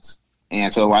at once.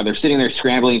 And so while they're sitting there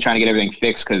scrambling, trying to get everything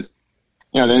fixed, because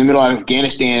they're in the middle of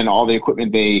Afghanistan, all the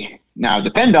equipment they now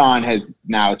depend on has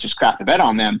now just crapped the bed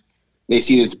on them. They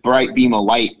see this bright beam of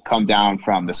light come down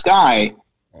from the sky,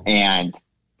 and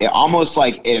it almost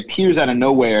like it appears out of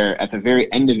nowhere. At the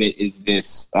very end of it is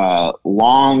this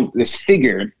this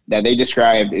figure that they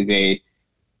described as a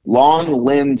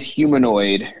long-limbed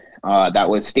humanoid that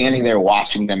was standing there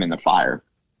watching them in the fire.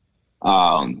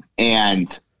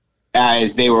 And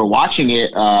as they were watching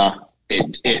it,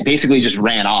 it basically just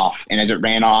ran off. And as it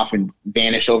ran off and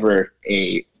vanished over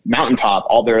a mountaintop,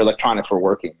 all their electronics were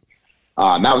working.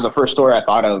 That was the first story I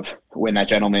thought of when that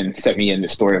gentleman sent me in the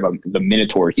story about the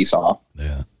Minotaur he saw.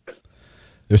 Yeah.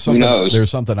 There's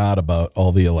something odd about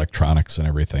all the electronics and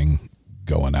everything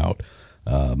going out.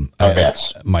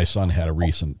 My son had a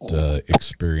recent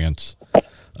experience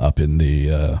up in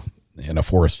a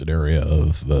forested area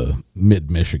of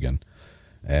mid-Michigan.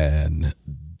 And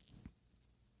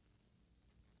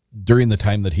during the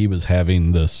time that he was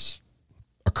having this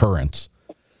occurrence,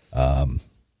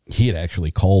 he had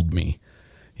actually called me.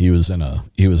 He was in a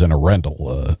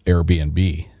rental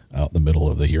Airbnb out in the middle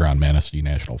of the Huron-Manistee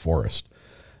National Forest,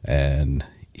 and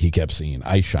he kept seeing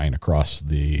eye shine across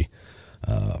the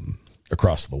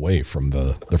way from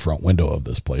the front window of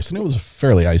this place, and it was a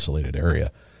fairly isolated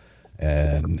area.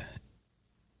 And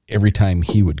every time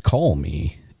he would call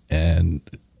me, and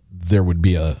there would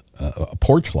be a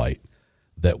porch light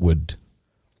that would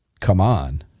come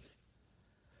on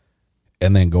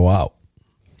and then go out.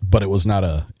 But it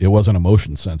wasn't a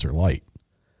motion sensor light.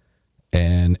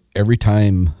 And every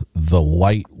time the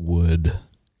light would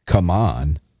come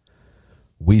on,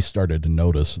 we started to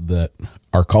notice that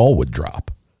our call would drop.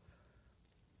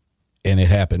 And it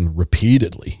happened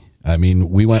repeatedly. I mean,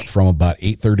 we went from about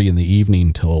 8:30 in the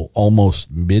evening till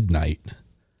almost midnight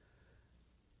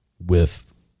with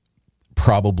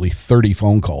probably 30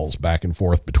 phone calls back and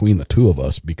forth between the two of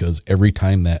us, because every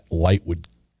time that light would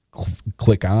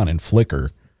click on and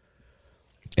flicker,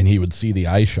 and he would see the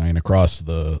eye shine across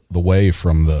the way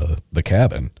from the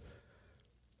cabin,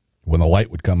 when the light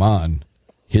would come on,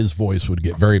 his voice would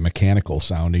get very mechanical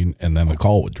sounding, and then the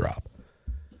call would drop.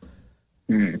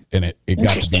 And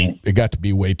it got to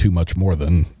be way too much more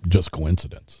than just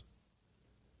coincidence.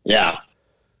 Yeah,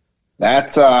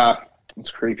 that's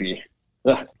creepy.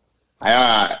 Ugh.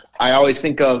 I always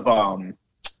think of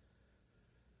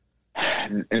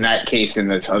in that case, in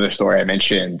this other story I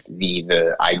mentioned,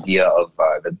 the idea of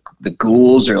the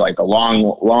ghouls, or like the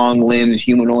long limbed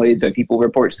humanoids that people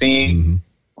report seeing.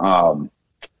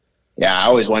 Yeah, I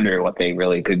always wonder what they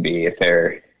really could be, if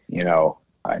they're,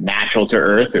 natural to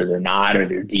Earth, or they're not, or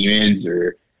they're demons,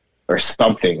 or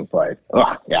something. But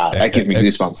that gives me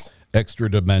goosebumps. Extra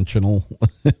dimensional.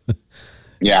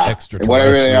 Yeah,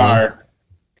 whatever they are.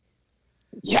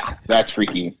 Yeah, that's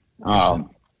freaky.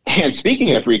 And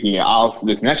speaking of freaky,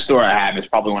 this next story I have is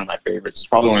probably one of my favorites. It's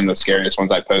probably one of the scariest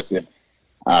ones I posted.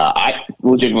 I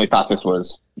legitimately thought this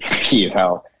was freaky as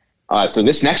hell. So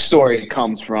this next story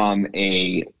comes from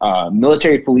a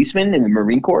military policeman in the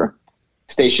Marine Corps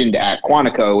stationed at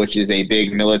Quantico, which is a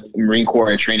big Marine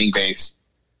Corps training base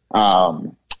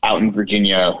out in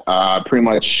Virginia. Pretty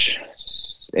much,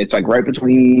 it's like right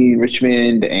between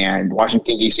Richmond and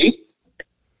Washington, D.C.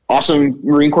 Awesome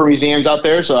Marine Corps museums out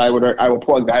there, so I will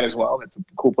plug that as well. That's a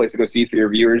cool place to go see for your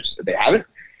viewers if they haven't.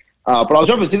 But I'll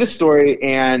jump into this story,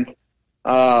 and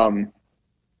I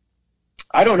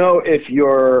don't know if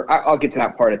I'll get to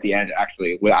that part at the end,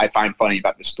 actually, what I find funny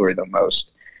about this story the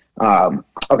most.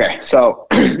 Okay, so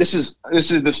this is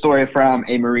the story from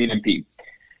a Marine MP.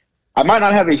 I might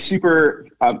not have a super.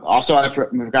 Also, I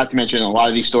forgot to mention, a lot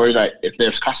of these stories, if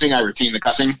there's cussing, I retain the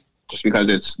cussing just because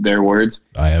it's their words.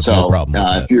 I have no problem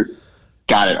with that.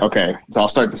 Got it. Okay, so I'll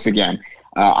start this again.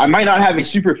 I might not have a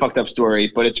super fucked up story,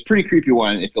 but it's a pretty creepy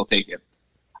one if you'll take it.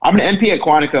 I'm an MP at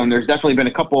Quantico, and there's definitely been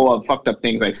a couple of fucked up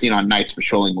things I've seen on nights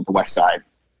patrolling with the West Side.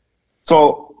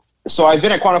 So I've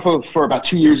been at Quantico for about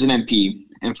 2 years in MP.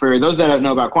 And for those that don't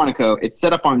know about Quantico, it's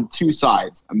set up on two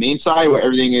sides. A main side where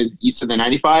everything is east of the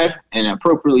 95, and an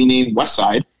appropriately named west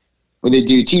side where they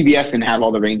do TBS and have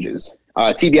all the ranges.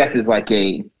 TBS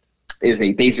is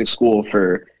a basic school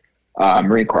for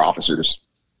Marine Corps officers.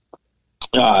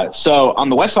 So on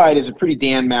the west side is a pretty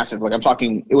damn massive, like I'm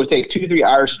talking, it would take 2 to 3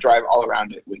 hours to drive all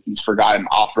around it with these forgotten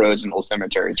off-roads and old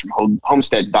cemeteries from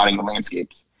homesteads dotting the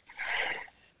landscapes.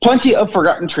 Plenty of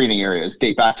forgotten training areas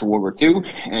date back to World War II,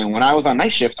 and when I was on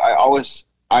night shift, I always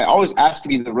asked to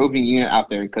be the roving unit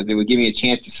out there because it would give me a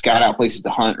chance to scout out places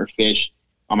to hunt or fish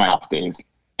on my off days.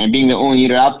 And being the only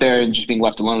unit out there and just being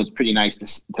left alone was pretty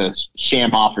nice to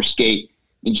sham off or skate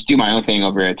and just do my own thing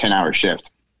over a 10-hour shift.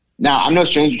 Now, I'm no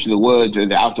stranger to the woods or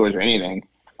the outdoors or anything.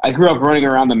 I grew up running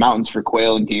around the mountains for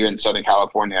quail and deer in Southern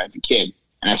California as a kid,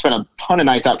 and I spent a ton of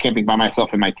nights out camping by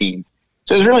myself in my teens.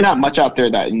 So there's really not much out there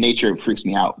that in nature freaks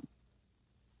me out.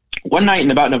 One night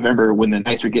in about November, when the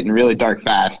nights were getting really dark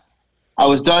fast, I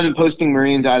was done posting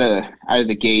Marines out of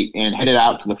the gate and headed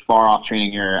out to the far off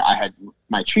training area. I had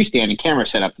my tree stand and camera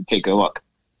set up to take a look.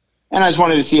 And I just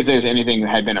wanted to see if there was anything that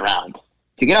had been around.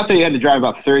 To get out there, you had to drive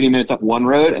about 30 minutes up one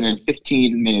road and then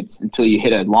 15 minutes until you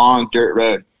hit a long dirt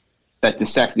road that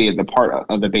dissects the part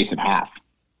of the base in half.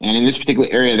 And in this particular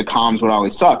area, the comms would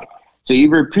always suck. So you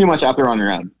were pretty much out there on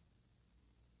your own.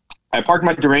 I parked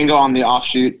my Durango on the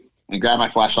offshoot and grabbed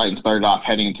my flashlight and started off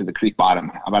heading into the creek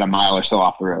bottom, about a mile or so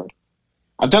off the road.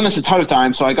 I've done this a ton of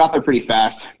times, so I got there pretty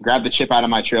fast, grabbed the chip out of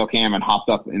my trail cam, and hopped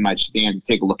up in my stand to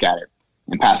take a look at it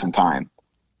and pass some time.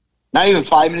 Not even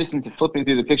 5 minutes into flipping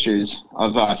through the pictures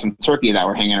of some turkey that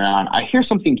were hanging around, I hear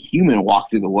something human walk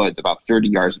through the woods about 30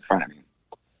 yards in front of me.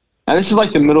 Now, this is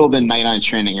like the middle of the night on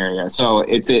training area, so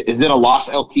is it a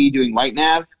lost LT doing light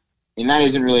nav? And that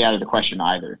isn't really out of the question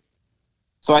either.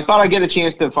 So I thought I'd get a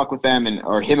chance to fuck with them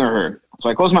or him or her. So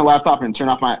I closed my laptop and turn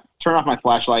off my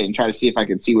flashlight and try to see if I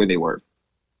could see where they were.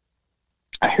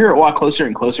 I hear it walk closer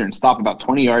and closer and stop about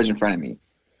 20 yards in front of me.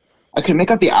 I could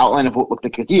make out the outline of what looked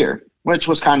like a deer, which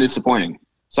was kind of disappointing.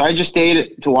 So I just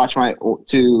stayed to watch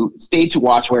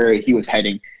where he was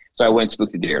heading. So I went and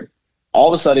spooked the deer.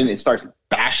 All of a sudden, it starts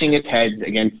bashing its heads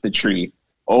against the tree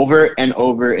over and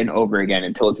over and over again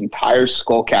until its entire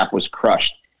skull cap was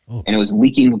crushed. And it was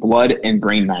leaking blood and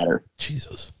brain matter.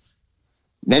 Jesus.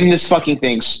 Then this fucking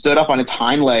thing stood up on its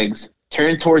hind legs,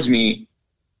 turned towards me,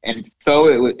 and though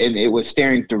it was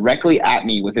staring directly at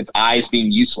me with its eyes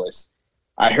being useless,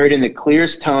 I heard in the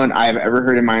clearest tone I have ever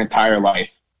heard in my entire life,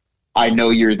 "I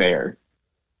know you're there."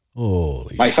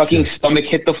 Holy my fucking stomach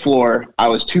hit the floor. I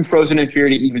was too frozen in fear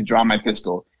to even draw my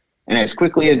pistol. And as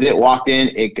quickly as it walked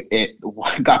in, it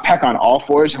got back on all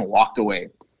fours and walked away.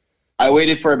 I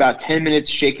waited for about 10 minutes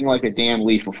shaking like a damn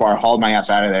leaf before I hauled my ass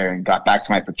out of there and got back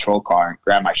to my patrol car and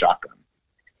grabbed my shotgun.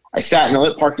 I sat in the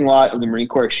lit parking lot of the Marine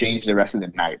Corps Exchange the rest of the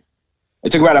night.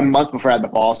 It took about a month before I had the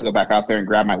balls to go back out there and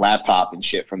grab my laptop and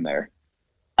shit from there.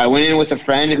 I went in with a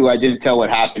friend who I didn't tell what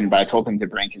happened, but I told him to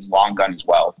bring his long gun as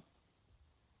well.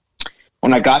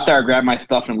 When I got there, I grabbed my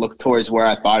stuff and looked towards where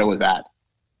I thought it was at,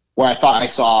 where I thought I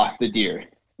saw the deer.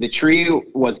 The tree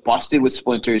was busted with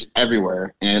splinters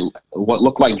everywhere, and what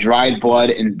looked like dried blood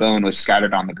and bone was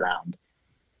scattered on the ground.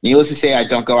 Needless to say, I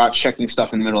don't go out checking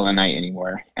stuff in the middle of the night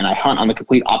anymore, and I hunt on the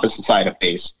complete opposite side of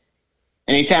face.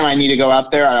 Anytime I need to go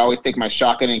out there, I always take my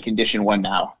shotgun and condition one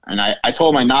now. And I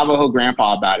told my Navajo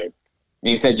grandpa about it, and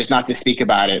he said just not to speak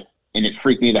about it, and it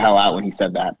freaked me the hell out when he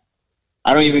said that.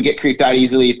 I don't even get creeped out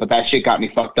easily, but that shit got me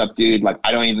fucked up, dude. Like,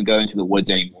 I don't even go into the woods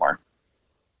anymore.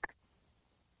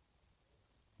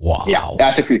 Wow. Yeah,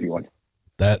 that's a creepy one.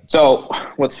 So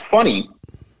what's funny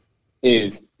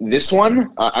is this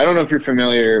one, I don't know if you're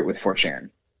familiar with 4chan.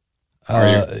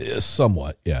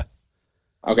 Somewhat, yeah.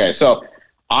 Okay, so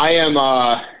I am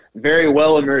very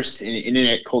well immersed in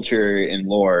internet culture and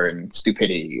lore and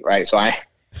stupidity, right? So I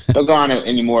don't go on it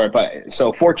anymore. But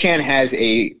so 4chan has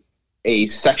a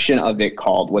section of it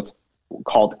called what's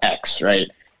called X, right?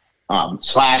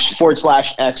 //X/.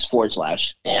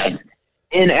 And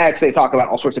in X, they talk about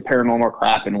all sorts of paranormal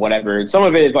crap and whatever. And some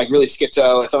of it is like really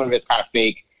schizo, and some of it's kind of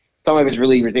fake. Some of it's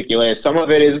really ridiculous. Some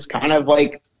of it is kind of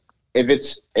like, if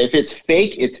it's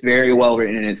fake, it's very well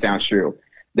written and it sounds true.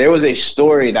 There was a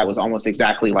story that was almost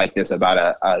exactly like this about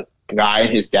a guy and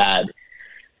his dad.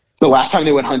 The last time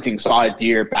they went hunting, saw a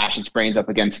deer bash its brains up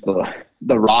against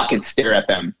the rock and stare at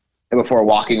them before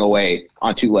walking away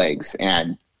on two legs.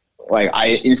 And like,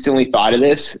 I instantly thought of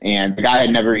this, and the guy had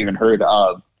never even heard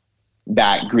of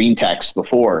that green text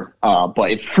before, but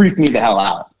it freaked me the hell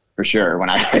out for sure when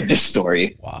I read this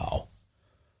story. Wow,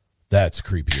 that's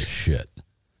creepy as shit.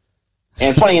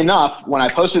 And funny enough, when I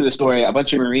posted the story, a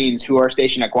bunch of Marines who are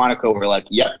stationed at Quantico were like,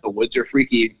 "Yep, the woods are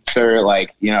freaky, sir.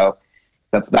 Like, you know,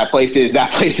 that place is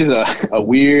a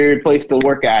weird place to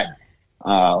work at.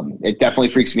 It definitely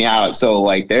freaks me out. So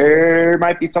like, there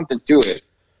might be something to it.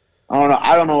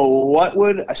 I don't know what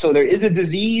would. So there is a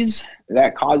disease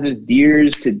that causes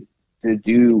deers to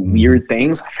do weird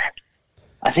things.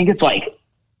 I think it's like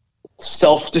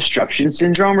self-destruction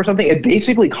syndrome or something. It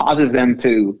basically causes them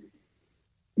to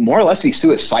more or less be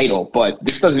suicidal, but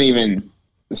this doesn't even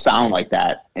sound like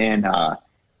that. And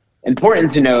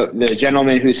important to note, the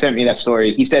gentleman who sent me that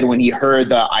story, he said when he heard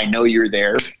the "I know you're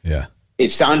there," yeah,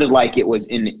 it sounded like it was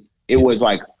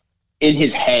like in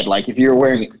his head, like if you're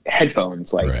wearing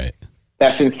headphones, like right.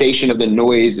 That sensation of the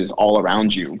noise is all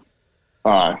around you.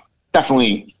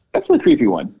 Definitely creepy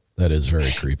one. That is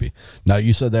very creepy. Now,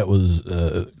 you said that was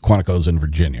Quantico's in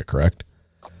Virginia, correct?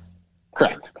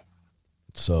 Correct.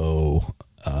 So,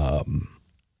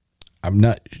 I'm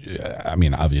not, I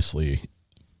mean, obviously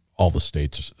all the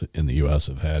states in the U.S.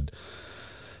 have had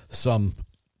some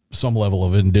level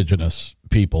of indigenous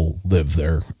people live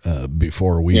there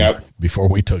before we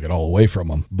took it all away from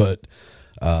them. But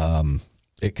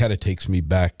it kind of takes me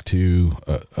back to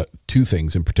two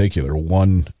things in particular.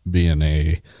 One being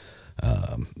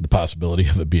the possibility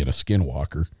of it being a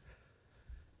skinwalker.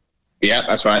 Yeah,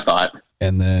 that's what I thought.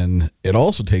 And then it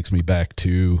also takes me back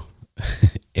to,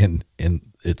 and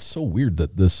it's so weird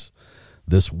that this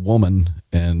woman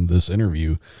and this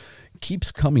interview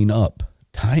keeps coming up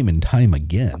time and time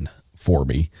again for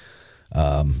me.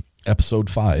 Episode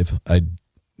 5, I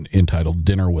entitled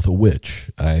 "Dinner with a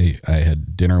Witch." I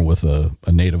had dinner with a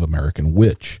Native American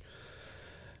witch,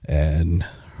 and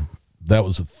that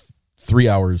was 3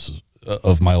 hours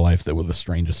of my life that were the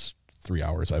strangest 3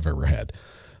 hours I've ever had.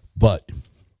 But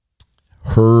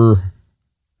her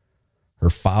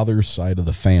father's side of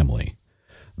the family,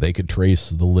 they could trace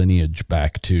the lineage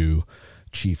back to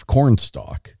Chief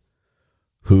Cornstalk,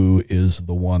 who is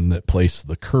the one that placed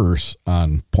the curse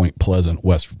on Point Pleasant,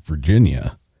 West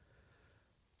Virginia,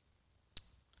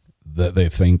 that they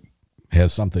think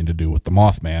has something to do with the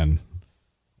Mothman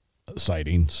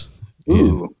sightings.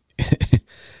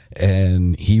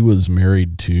 And he was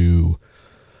married to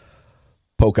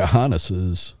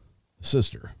Pocahontas's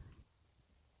sister.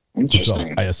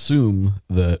 Interesting. So I assume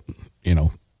that, you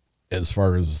know, as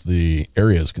far as the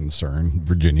area is concerned,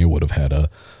 Virginia would have had a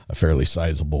fairly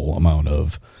sizable amount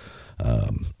of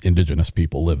indigenous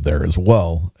people live there as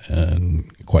well,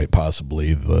 and quite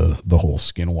possibly the whole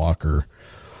skinwalker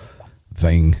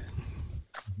thing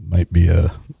might be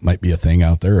a thing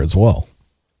out there as well.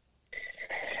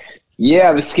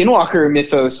 Yeah, the skinwalker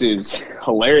mythos is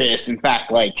hilarious. In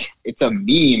fact, like, it's a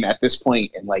meme at this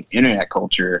point in like internet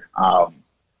culture. I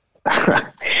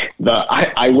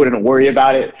wouldn't worry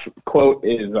about it quote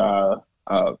is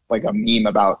like a meme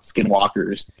about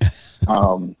skinwalkers,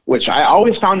 which I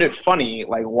always found it funny.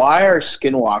 Like, why are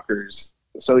skinwalkers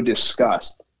so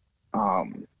discussed?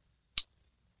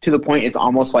 To the point, it's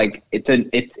almost like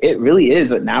it really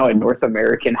is now a North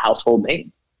American household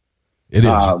name. It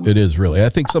is. It is really. I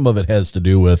think some of it has to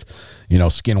do with,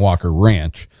 Skinwalker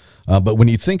Ranch. But when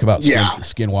you think about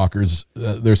skinwalkers,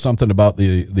 there's something about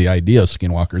the idea of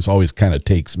skinwalkers always kind of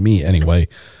takes me anyway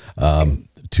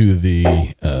to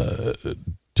the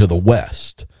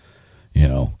west,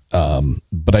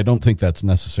 But I don't think that's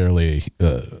necessarily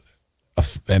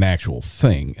an actual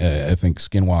thing. I think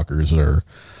skinwalkers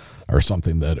are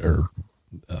something that are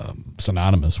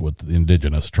synonymous with the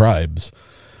indigenous tribes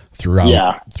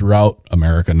throughout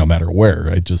America, no matter where.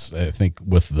 I think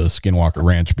with the Skinwalker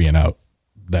Ranch being out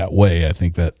that way, I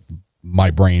think that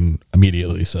my brain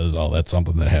immediately says, oh, that's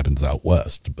something that happens out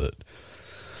west, but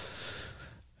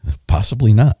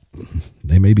possibly not.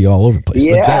 They may be all over the place,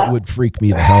 but that would freak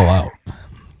me the hell out.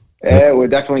 It would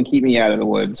definitely keep me out of the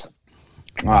woods.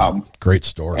 Great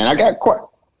story. And I got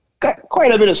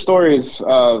quite a bit of stories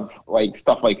of like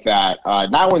stuff like that.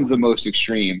 That one's the most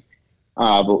extreme.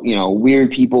 But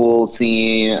weird people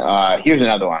seeing. Here's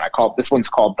another one. This one's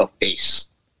called The Face.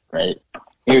 Right.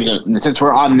 Since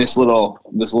we're on this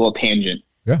little tangent.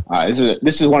 Yeah.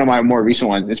 This is one of my more recent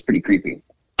ones. It's pretty creepy.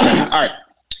 All right.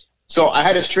 So I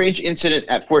had a strange incident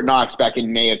at Fort Knox back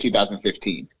in May of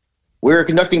 2015. We were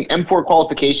conducting M4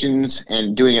 qualifications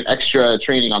and doing an extra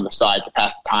training on the side to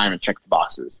pass the time and check the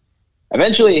boxes.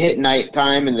 Eventually it hit night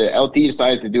time and the LT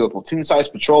decided to do a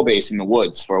platoon-sized patrol base in the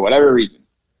woods for whatever reason.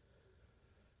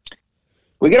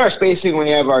 We get our spacing when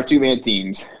we have our two-man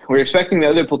teams. We're expecting the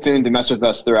other platoon to mess with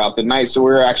us throughout the night, so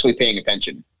we're actually paying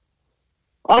attention.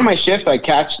 On my shift, I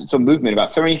catch some movement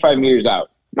about 75 meters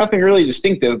out. Nothing really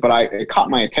distinctive, but it caught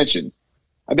my attention.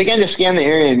 I began to scan the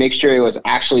area and make sure it was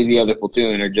actually the other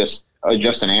platoon or just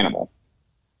an animal.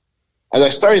 As I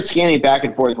started scanning back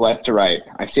and forth left to right,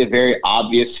 I see a very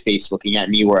obvious face looking at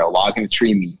me where a log and a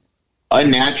tree meet.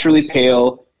 Unnaturally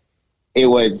pale. It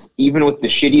was, even with the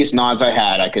shittiest nods I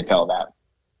had, I could tell that.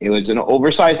 It was an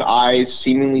oversized eyes,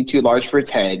 seemingly too large for its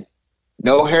head.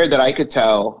 No hair that I could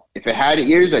tell. If it had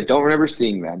ears, I don't remember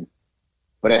seeing them.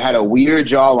 But it had a weird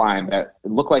jawline that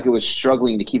looked like it was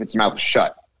struggling to keep its mouth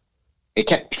shut. It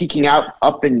kept peeking out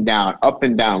up and down,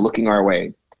 looking our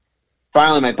way.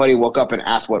 Finally, my buddy woke up and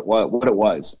asked what it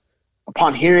was.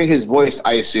 Upon hearing his voice,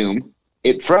 I assume,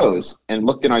 it froze and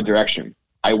looked in our direction.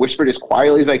 I whispered as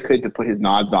quietly as I could to put his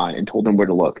nods on and told him where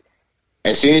to look.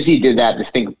 As soon as he did that, this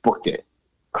thing booked it,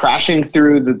 crashing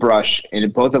through the brush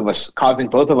and causing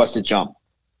both of us to jump.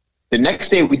 The next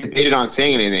day, we debated on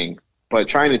saying anything, but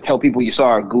trying to tell people you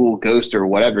saw a ghoul, ghost, or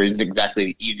whatever isn't exactly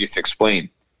the easiest to explain.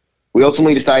 We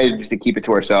ultimately decided just to keep it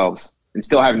to ourselves and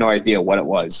still have no idea what it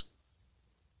was.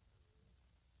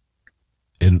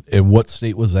 In what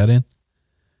state was that in?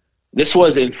 This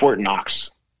was in Fort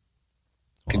Knox,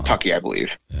 Kentucky, I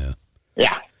believe.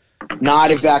 Yeah.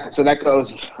 Not exactly. So that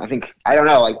goes, I don't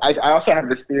know. Like I also have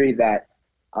this theory that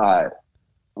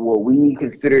what we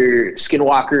consider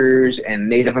skinwalkers and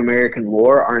Native American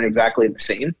lore aren't exactly the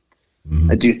same.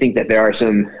 Mm-hmm. I do think that there are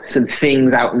some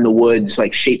things out in the woods,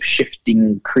 like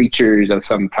shape-shifting creatures of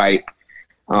some type,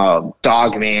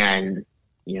 dogman,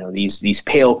 these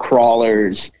pale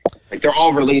crawlers. Like they're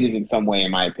all related in some way,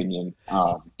 in my opinion.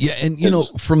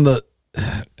 From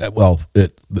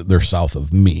they're south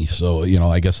of me, so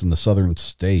I guess in the southern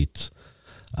states,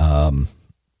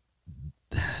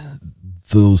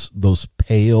 those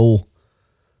pale,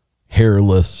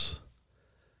 hairless,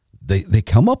 they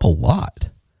come up a lot.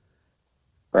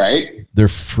 Right? They're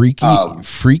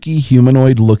freaky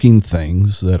humanoid looking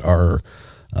things that are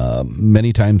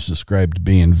many times described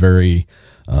being very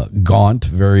gaunt,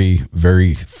 very,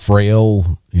 very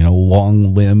frail,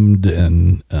 long limbed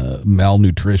and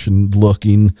malnutrition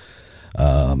looking.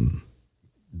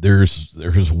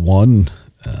 There's one,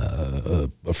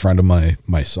 a friend of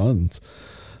my son's,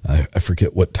 I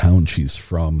forget what town she's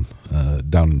from,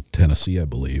 down in Tennessee, I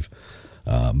believe.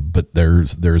 But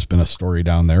there's been a story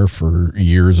down there for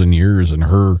years and years, and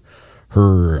her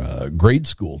grade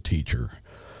school teacher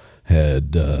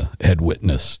had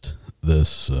witnessed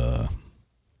this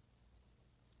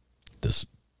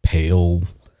pale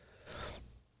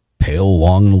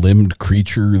long-limbed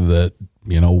creature that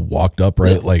walked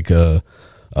upright like a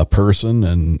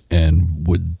person and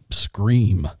would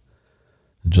scream,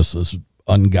 just this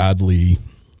ungodly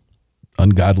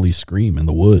scream in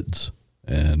the woods.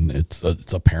 And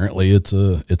it's apparently it's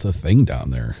a thing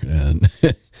down there. And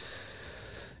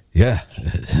yeah,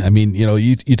 I mean,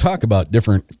 you talk about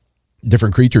different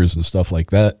creatures and stuff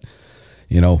like that.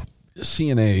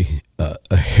 seeing a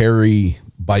hairy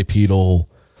bipedal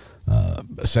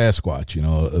Sasquatch,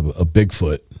 a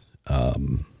Bigfoot,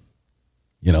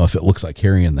 if it looks like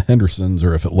Harry and the Hendersons,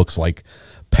 or if it looks like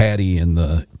Patty in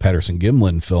the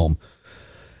Patterson-Gimlin film,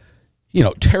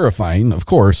 terrifying, of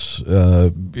course.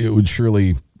 It would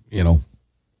surely,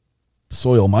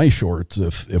 soil my shorts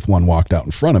if one walked out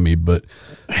in front of me, but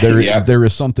there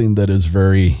is something that is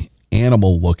very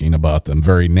animal looking about them,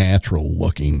 very natural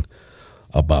looking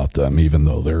about them, even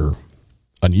though they're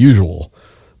unusual.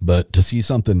 But to see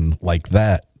something like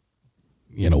that,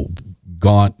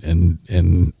 gaunt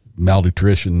and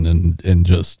malnutrition and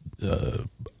just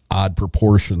odd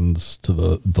proportions to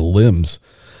the limbs,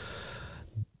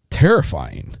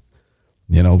 terrifying,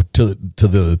 to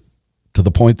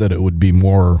the point that it would be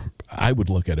more, I would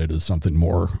look at it as something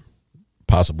more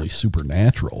possibly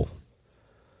supernatural.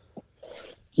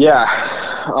 Yeah.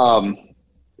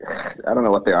 I don't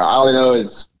know what they are. All I know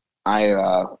is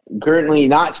I currently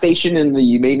not stationed in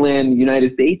the mainland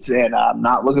United States, and I'm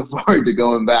not looking forward to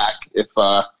going back if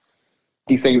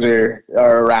these things are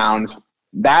around.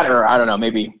 That, or I don't know,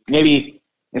 maybe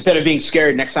instead of being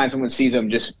scared, next time someone sees them,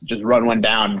 just run one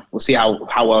down. We'll see how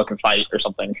well it can fight or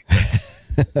something.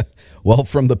 Well,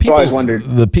 from the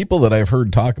people that I've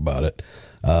heard talk about it,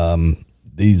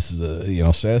 these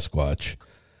Sasquatch,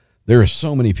 there are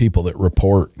so many people that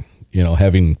report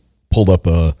having pulled up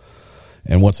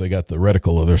and once they got the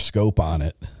reticle of their scope on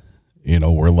it,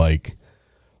 we're like,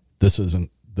 this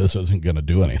isn't going to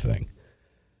do anything.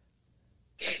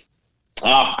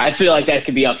 I feel like that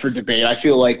could be up for debate. I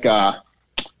feel like,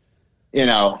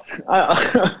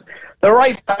 the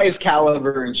right size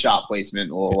caliber and shot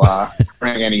placement will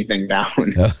bring anything down.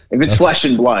 If it's flesh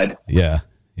and blood. Yeah.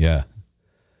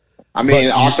 I mean,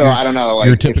 but also, I don't know. Like,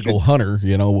 your typical hunter,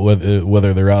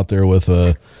 whether they're out there with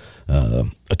a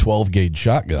 12 gauge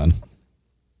shotgun,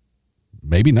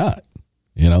 maybe not.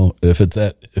 If it's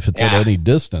at any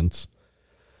distance.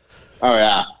 Oh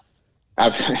yeah.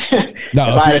 If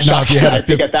you had a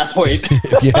 50, at that point,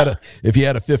 if you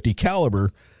had a 50 caliber,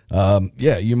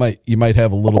 you might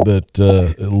have a little bit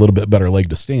better leg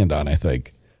to stand on, I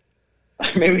think.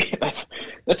 Maybe that's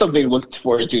something to look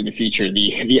forward to in the future.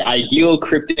 The ideal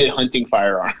cryptid hunting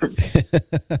firearm.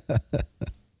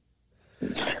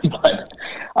 But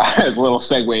a little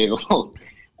segue,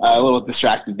 a little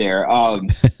distracted there.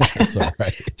 That's all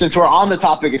right. Since we're on the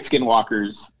topic of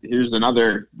skinwalkers, here's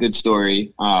another good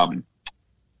story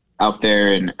out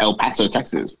there in El Paso,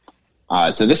 Texas.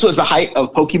 So this was the height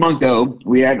of Pokemon Go.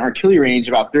 We had an artillery range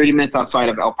about 30 minutes outside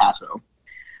of El Paso.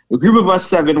 A group of us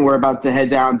 7 were about to head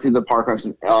down to the park.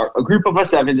 A group of us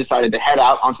 7 decided to head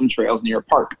out on some trails near a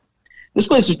park. This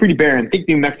place was pretty barren. Think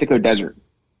New Mexico desert.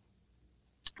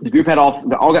 The group had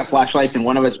all got flashlights, and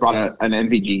one of us brought an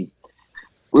NVG.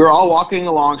 We were all walking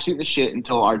along, shooting the shit,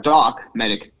 until our doc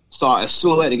medic saw a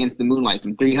silhouette against the moonlight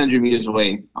some 300 meters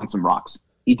away on some rocks.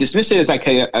 He dismissed it as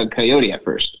a coyote at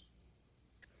first.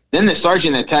 Then the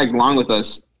sergeant that tagged along with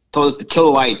us told us to kill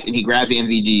the lights, and he grabs the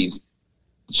NVGs.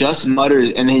 Just mutters,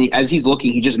 and then as he's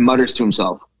looking, he just mutters to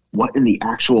himself, "What in the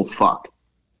actual fuck?"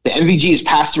 The NVG is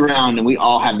passed around, and we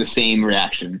all have the same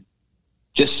reaction.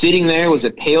 Just sitting there was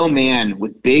a pale man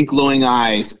with big glowing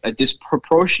eyes, a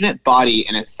disproportionate body,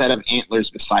 and a set of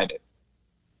antlers beside it.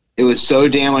 It was so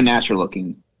damn unnatural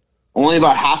looking. Only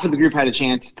about half of the group had a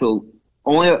chance until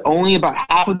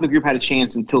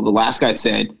the last guy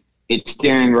said, "It's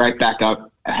staring right back up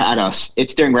at us.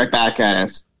 It's staring right back at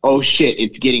us. Oh shit,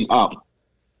 it's getting up."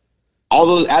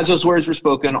 As those words were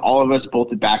spoken, all of us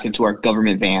bolted back into our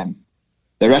government van.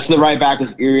 The rest of the ride back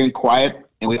was eerie and quiet,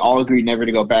 and we all agreed never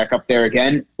to go back up there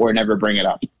again or never bring it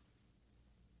up.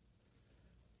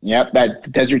 Yep, that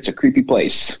desert's a creepy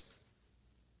place.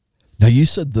 Now, you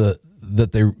said that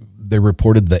they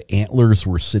reported the antlers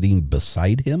were sitting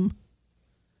beside him?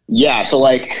 Yeah, so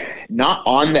not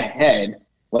on the head,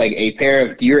 like a pair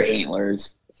of deer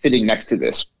antlers sitting next to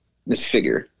this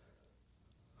figure.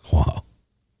 Wow.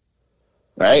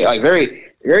 Right? Like very,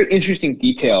 very interesting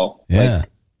detail. Yeah.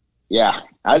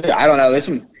 I don't know. There's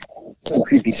some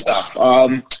creepy stuff.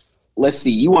 Let's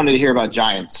see. You wanted to hear about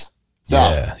giants. So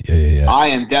yeah. I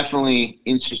am definitely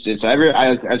interested. So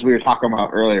as we were talking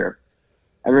about earlier,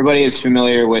 everybody is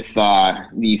familiar with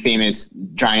the famous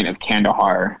giant of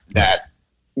Kandahar that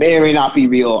may or may not be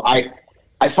real. I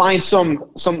find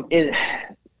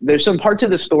there's some parts of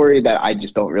the story that I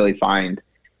just don't really find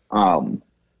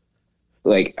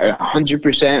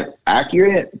 100%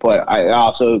 accurate, but I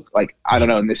also I don't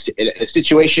know, in a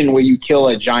situation where you kill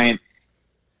a giant,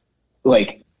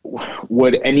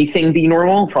 would anything be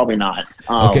normal? Probably not.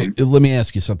 Okay, let me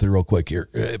ask you something real quick here.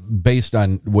 Based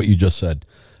on what you just said,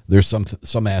 there's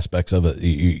some aspects of it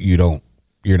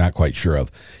you're not quite sure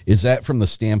of. Is that from the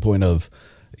standpoint of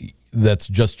that's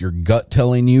just your gut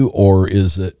telling you, or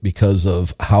is it because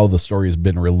of how the story has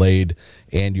been relayed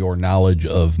and your knowledge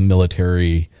of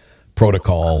military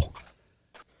protocol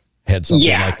had something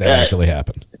like that actually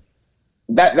happen?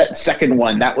 That second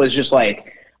one, that was just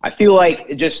like, I feel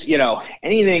like just,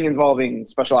 anything involving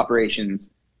special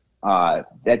operations,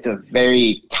 that's a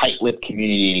very tight-lipped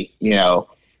community.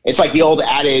 It's like the old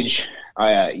adage,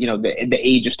 the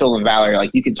age of stolen valor. Like,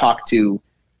 you can talk to,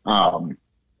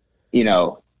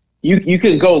 you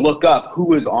can go look up who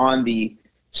was on the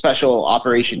special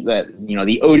operations, that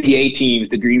the ODA teams,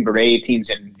 the Green Beret teams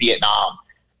in Vietnam.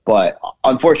 But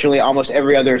unfortunately, almost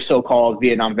every other so-called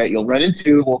Vietnam vet you'll run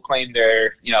into will claim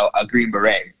they're, a Green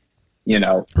Beret.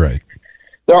 Right.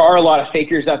 There are a lot of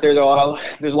fakers out there.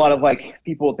 There's a lot of like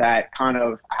people that kind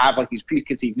of have like these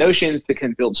preconceived notions that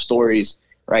can build stories,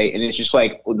 right? And it's just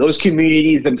like those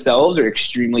communities themselves are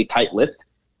extremely tight-lipped.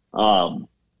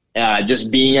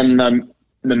 Just being in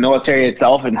the military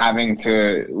itself and having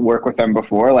to work with them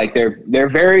before, like they're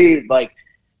very like,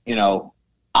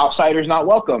 outsiders not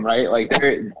welcome, right? Like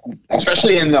they're,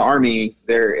 especially in the Army,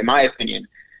 they're, in my opinion,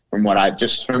 from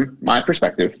my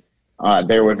perspective,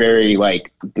 they were very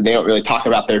like, they don't really talk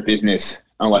about their business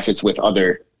unless it's with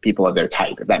other people of their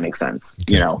type, if that makes sense,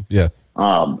 Yeah.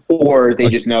 Or they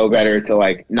just know better to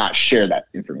like not share that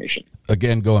information.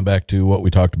 Again, going back to what we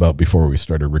talked about before we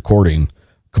started recording,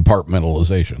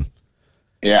 compartmentalization.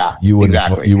 Yeah, you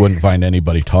wouldn't find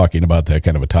anybody talking about that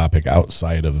kind of a topic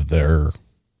outside of their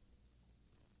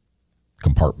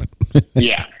compartment.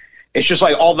 Yeah, it's just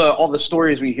like all the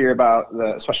stories we hear about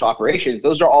the special operations,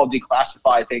 those are all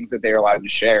declassified things that they're allowed to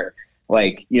share,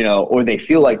 like, or they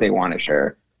feel like they want to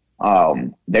share.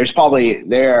 There's probably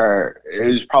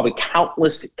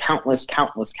countless,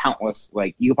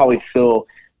 like you probably fill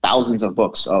thousands of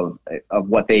books of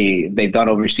what they've done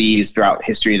overseas throughout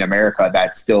history in America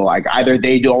that's still like either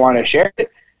they don't want to share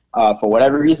it for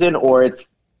whatever reason, or it's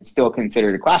still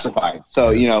considered classified.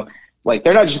 So, like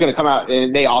they're not just going to come out,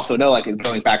 and they also know, like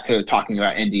going back to talking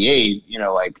about NDAs,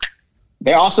 like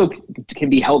they also can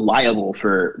be held liable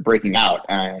for breaking out.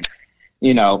 And,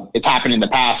 it's happened in the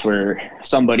past where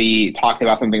somebody talked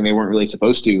about something they weren't really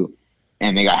supposed to,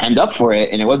 and they got hemmed up for it.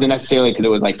 And it wasn't necessarily because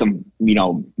it was like some,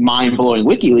 mind-blowing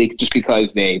WikiLeaks, just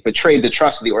because they betrayed the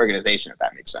trust of the organization, if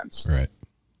that makes sense. Right.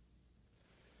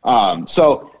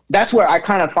 So that's where I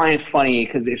kind of find funny,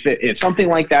 because if something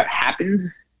like that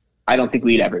happened, I don't think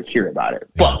we'd ever hear about it.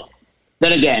 Yeah. But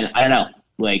then again, I don't know,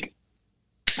 like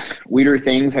weirder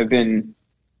things have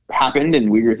happened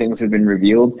and weirder things have been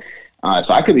revealed.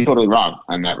 So I could be totally wrong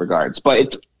on that regards,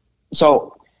 but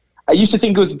so I used to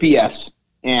think it was BS.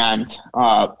 And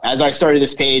as I started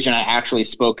this page and I actually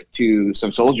spoke to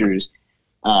some soldiers,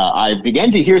 I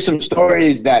began to hear some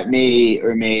stories that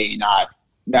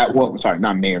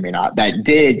that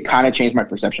did kind of change my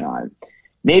perception on it.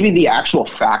 Maybe the actual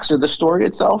facts of the story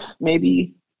itself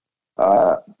may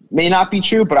not be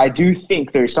true, but I do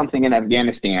think there's something in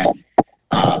Afghanistan.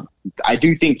 I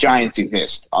do think giants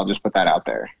exist. I'll just put that out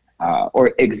there,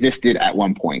 or existed at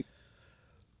one point.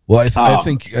 Well, I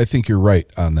think you're right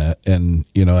on that, and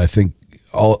I think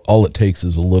all it takes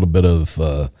is a little bit of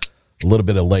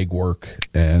legwork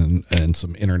and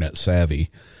some internet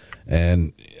savvy.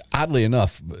 And oddly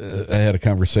enough, I had a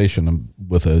conversation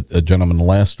with a gentleman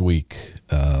last week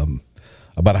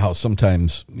about how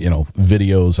sometimes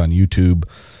videos on YouTube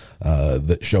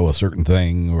that show a certain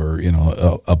thing, or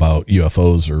about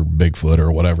UFOs or Bigfoot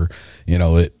or whatever,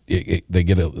 they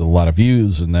get a lot of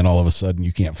views, and then all of a sudden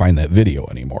you can't find that video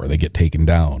anymore. They get taken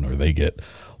down, or they get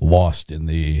lost in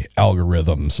the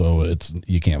algorithm, so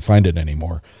you can't find it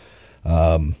anymore.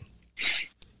 I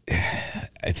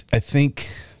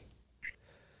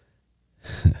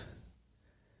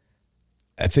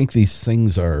think these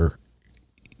things are,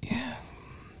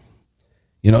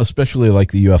 especially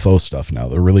like the UFO stuff now,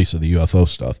 the release of the UFO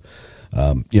stuff.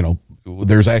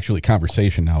 There's actually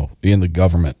conversation now in the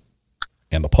government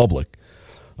and the public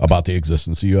about the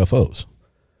existence of UFOs.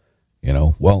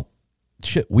 Well,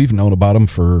 shit, we've known about them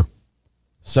for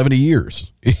 70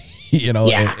 years,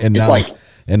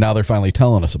 and now they're finally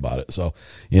telling us about it. So,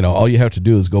 all you have to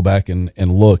do is go back and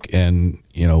look, and,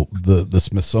 the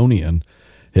Smithsonian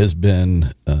has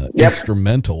been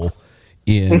instrumental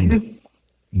in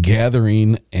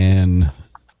gathering and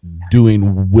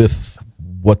doing with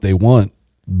what they want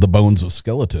the bones of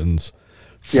skeletons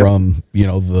from,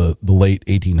 the late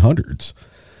 1800s.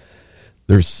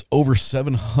 There's over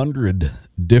 700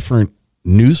 different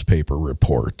newspaper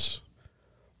reports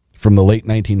from the late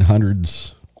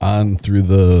 1900s on through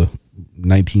the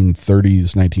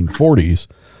 1930s, 1940s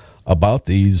about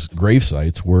these grave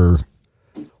sites where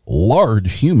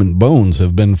large human bones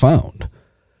have been found.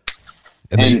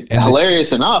 And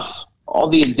hilarious enough, all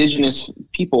the indigenous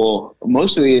people,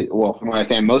 most of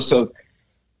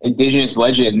indigenous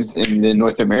legends in the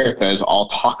North Americas all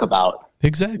talk about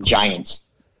giants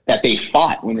that they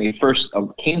fought when they first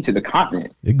came to the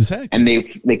continent. Exactly. And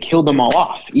they killed them all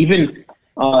off. Even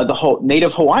the whole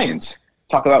native Hawaiians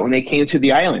talk about when they came to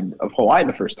the island of Hawaii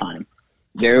the first time.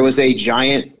 There was a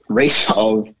giant race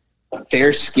of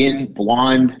fair-skinned,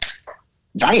 blonde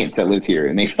giants that lived here,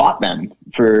 and they fought them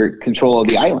for control of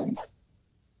the islands.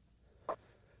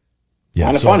 Yeah,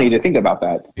 kind of funny to think about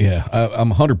that. Yeah,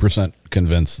 I'm 100%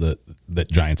 convinced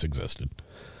that giants existed.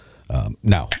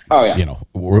 Now,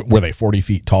 were they 40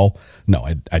 feet tall? No,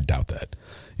 I doubt that.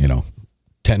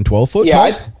 10, 12 foot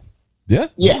tall?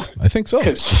 Yeah, I think so.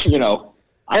 Because,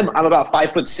 I'm about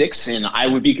 5'6", and I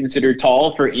would be considered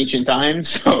tall for ancient times.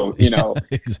 So,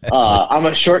 exactly. I'm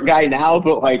a short guy now,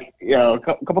 but a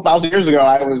couple thousand years ago,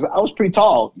 I was pretty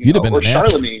tall. You'd have been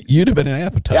Charlemagne. You'd have been an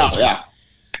appetizer. Yeah.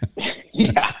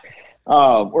 Yeah.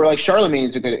 Or like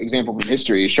Charlemagne's a good example from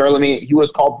history. Charlemagne, he was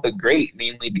called the Great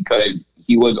mainly because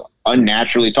he was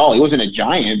unnaturally tall. He wasn't a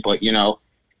giant, but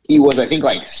he was, I think,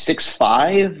 like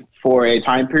 6'5" for a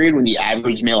time period when the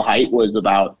average male height was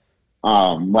about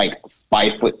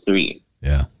 5'3".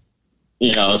 Yeah.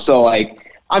 So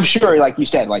I'm sure, like you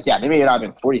said, they may not have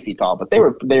been 40 feet tall, but they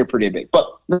were pretty big.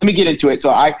 But let me get into it. So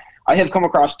I have come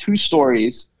across two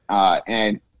stories,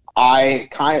 and I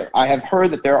have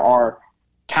heard that there are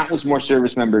countless more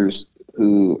service members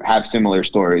who have similar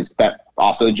stories that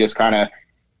also just kind of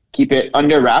keep it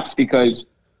under wraps, because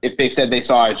if they said they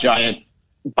saw a giant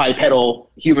bipedal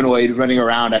humanoid running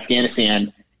around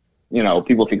Afghanistan,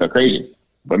 people think they're crazy,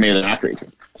 but maybe they're not crazy.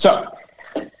 So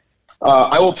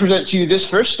I will present to you this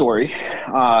first story,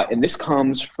 and this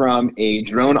comes from a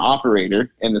drone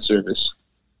operator in the service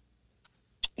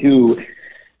who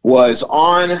was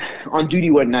on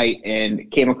duty one night and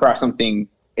came across something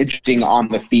interesting on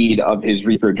the feed of his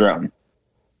Reaper drone.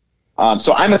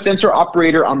 So I'm a sensor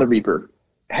operator on the Reaper.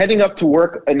 Heading up to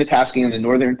work in the tasking in the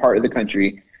northern part of the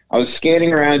country, I was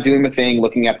scanning around, doing the thing,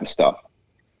 looking at the stuff.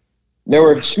 There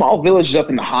were small villages up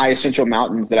in the high central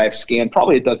mountains that I've scanned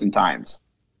probably a dozen times.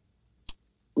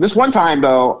 This one time,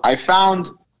 though, I found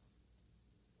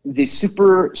these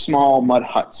super small mud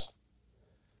huts.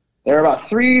 They're about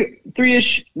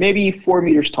three-ish, maybe 4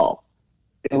 meters tall.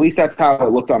 At least that's how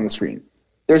it looked on the screen.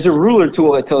 There's a ruler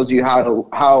tool that tells you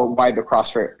how wide the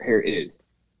crosshair is.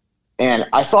 And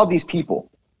I saw these people,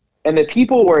 and the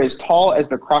people were as tall as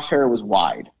the crosshair was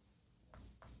wide.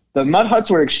 The mud huts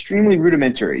were extremely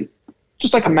rudimentary,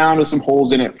 just like a mound with some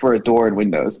holes in it for a door and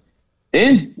windows.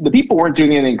 And the people weren't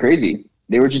doing anything crazy.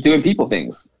 They were just doing people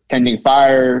things, tending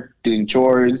fire, doing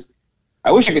chores.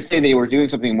 I wish I could say they were doing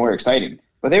something more exciting,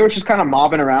 but they were just kind of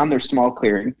mobbing around their small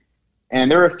clearing. And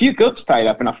there were a few goats tied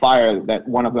up in a fire that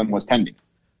one of them was tending.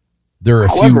 There are a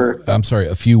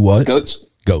few what? Goats.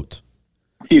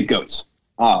 A few goats.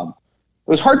 It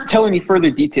was hard to tell any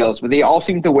further details, but they all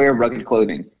seemed to wear rugged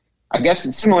clothing. I guess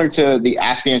it's similar to the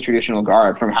Afghan traditional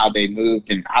garb from how they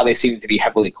moved and how they seemed to be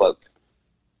heavily cloaked.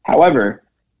 However,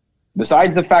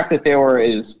 besides the fact that they were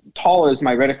as tall as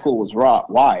my reticle was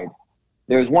wide,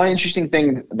 there was one interesting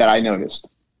thing that I noticed.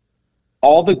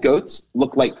 All the goats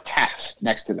looked like cats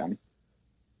next to them.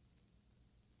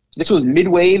 This was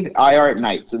mid-wave IR at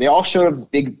night, so they all showed up as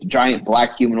big, giant,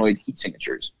 black humanoid heat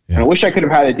signatures. Yeah. And I wish I could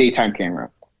have had a daytime camera.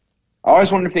 I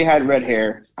always wondered if they had red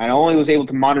hair. I only was able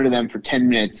to monitor them for 10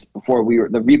 minutes before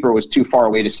the Reaper was too far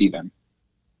away to see them.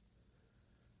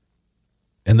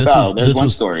 And this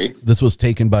was story. This was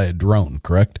taken by a drone,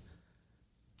 correct?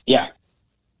 Yeah.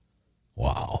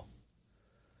 Wow.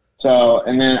 So,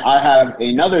 and then I have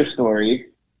another story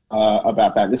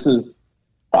about that. This is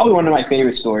probably one of my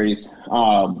favorite stories.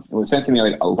 It was sent to me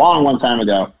a long time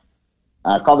ago.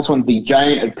 I call this one the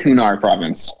Giant of Kunar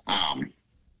Province.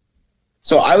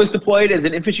 So I was deployed as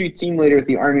an infantry team leader with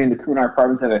the Army in the Kunar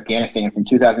Province of Afghanistan from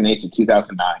 2008 to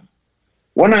 2009.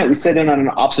 One night we set in on an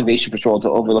observation patrol to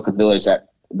overlook a village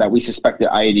that we suspected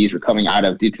IEDs were coming out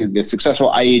of due to the successful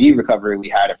IED recovery we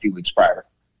had a few weeks prior.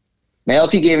 My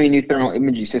LT gave me a new thermal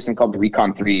imaging system called the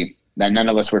Recon 3 that none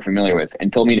of us were familiar with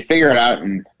and told me to figure it out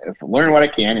and learn what I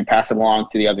can and pass it along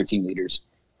to the other team leaders.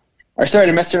 I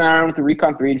started messing around with the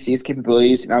Recon 3 to see its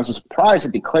capabilities, and I was surprised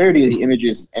at the clarity of the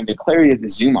images and the clarity of the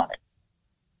zoom on it.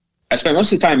 I spent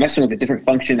most of the time messing with the different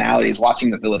functionalities,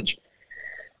 watching the village.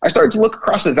 I started to look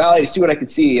across the valley to see what I could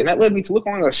see, and that led me to look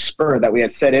along a spur that we had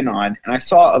set in on, and I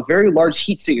saw a very large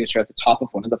heat signature at the top of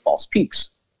one of the false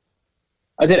peaks.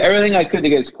 I did everything I could to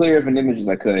get as clear of an image as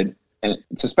I could, and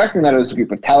suspecting that it was a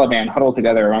group of Taliban huddled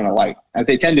together around a light, as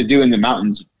they tend to do in the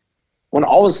mountains, when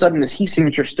all of a sudden this heat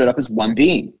signature stood up as one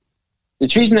being. The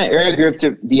trees in that area grew up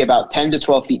to be about 10 to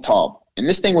 12 feet tall, and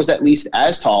this thing was at least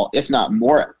as tall, if not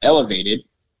more elevated,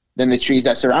 than the trees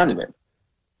that surrounded it.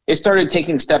 It started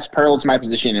taking steps parallel to my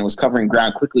position and was covering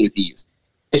ground quickly with ease.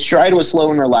 Its stride was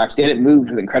slow and relaxed, yet it moved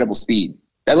with incredible speed.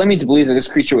 That led me to believe that this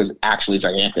creature was actually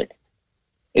gigantic.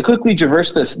 It quickly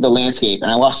traversed the landscape, and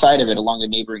I lost sight of it along a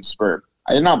neighboring spur.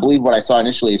 I did not believe what I saw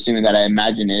initially, assuming that I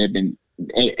imagined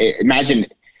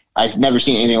I've never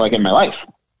seen anything like it in my life.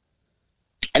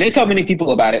 I didn't tell many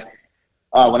people about it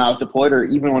when I was deployed or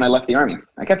even when I left the Army.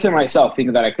 I kept it to myself,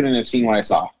 thinking that I couldn't have seen what I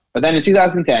saw. But then in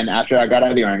 2010, after I got out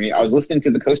of the Army, I was listening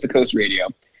to the coast-to-coast radio,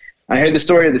 and I heard the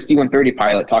story of the C-130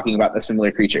 pilot talking about the similar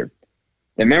creature.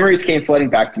 The memories came flooding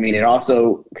back to me, and it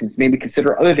also made me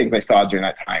consider other things I saw during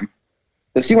that time.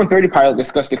 The C-130 pilot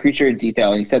discussed the creature in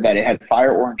detail, and he said that it had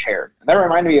fire orange hair. And that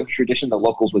reminded me of a tradition the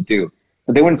locals would do,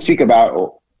 but they wouldn't speak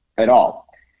about at all.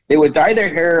 They would dye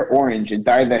their hair orange and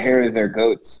dye the hair of their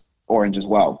goats orange as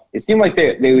well. It seemed like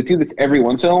they would do this every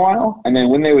once in a while, and then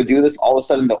when they would do this, all of a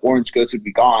sudden the orange goats would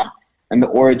be gone, and the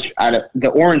orange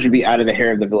would be out of the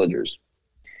hair of the villagers.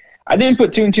 I didn't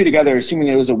put two and two together, assuming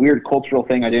it was a weird cultural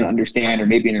thing I didn't understand, or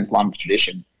maybe an Islamic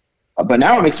tradition. But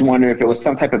now it makes me wonder if it was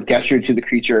some type of gesture to the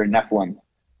creature in Nephilim,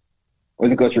 or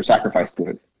the goats were sacrificed to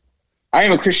it. I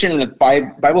am a Christian, and the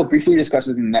Bible briefly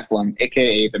discusses the Nephilim,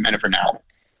 a.k.a. the men of renown.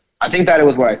 I think that it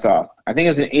was what I saw. I think it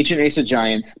was an ancient race of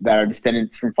giants that are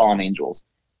descendants from fallen angels.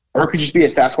 Or it could just be a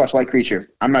Sasquatch-like creature.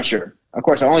 I'm not sure. Of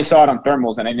course, I only saw it on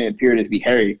thermals, and it didn't appear to be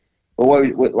hairy. But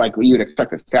what you would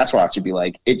expect a Sasquatch to be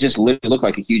like, it just literally looked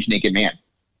like a huge naked man.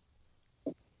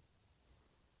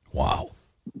 Wow.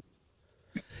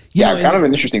 Kind of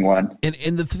an interesting one. And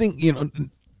the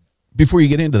thing, before you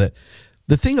get into that,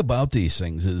 the thing about these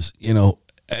things is,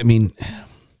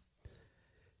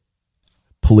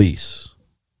 police,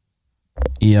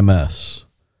 EMS,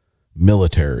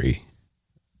 military,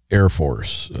 Air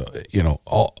Force,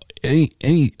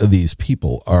 any of these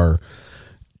people are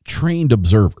trained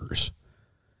observers.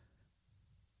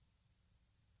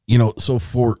 So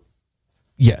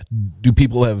do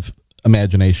people have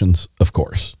imaginations? Of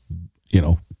course.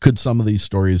 Could some of these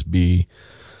stories be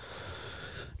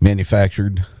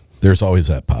manufactured? There's always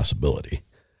that possibility.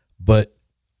 But,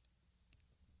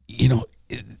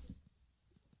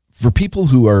 for people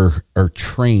who are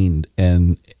trained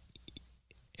and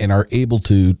are able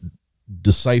to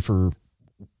decipher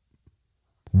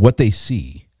what they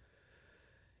see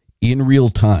in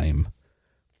real time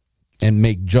and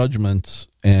make judgments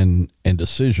and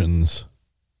decisions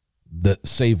that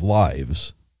save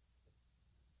lives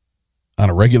on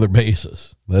a regular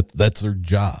basis, that's their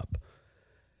job.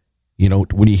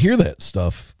 When you hear that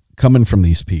stuff coming from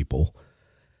these people,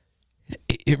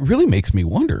 it really makes me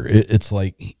wonder. It's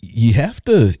like you have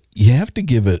to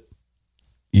give it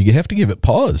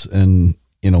pause and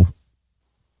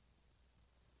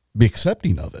be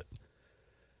accepting of it.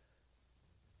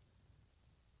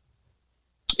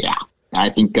 Yeah, I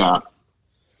think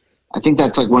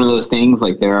that's like one of those things.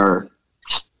 Like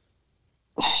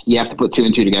you have to put two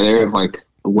and two together of like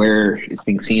where it's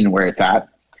being seen and where it's at.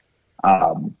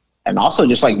 And also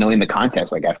just like knowing the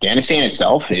context, like Afghanistan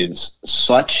itself is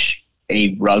such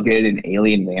a rugged and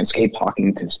alien landscape.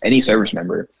 Talking to any service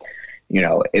member, a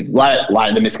lot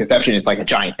of the misconception, it's like a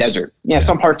giant desert. Yeah,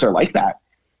 some parts are like that,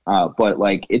 but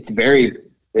like it's very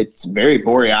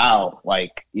boreal,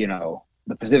 like the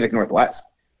Pacific Northwest.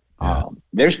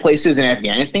 There's places in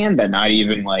Afghanistan that not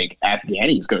even like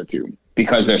Afghanis go to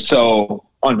because they're so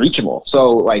unreachable.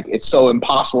 So like it's so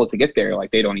impossible to get there.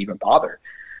 Like they don't even bother.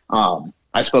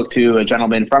 I spoke to a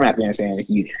gentleman from Afghanistan.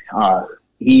 He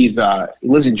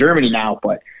lives in Germany now,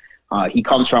 but he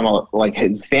comes from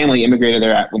his family immigrated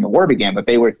there when the war began. But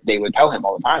they would tell him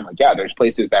all the time, like, yeah, there's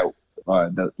places that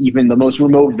even the most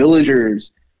remote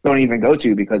villagers don't even go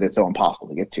to because it's so impossible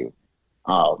to get to.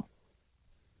 And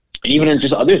even in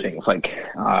just other things like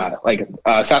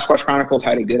Sasquatch Chronicles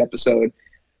had a good episode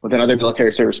with another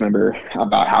military service member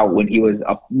about how when he was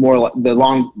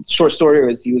short story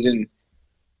was he was in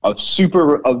a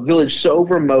village so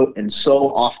remote and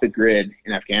so off the grid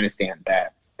in Afghanistan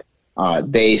that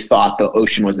they thought the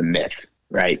ocean was a myth,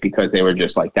 right? Because they were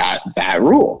just like that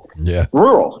rural,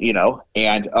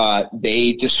 and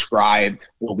they described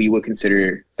what we would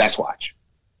consider Sasquatch,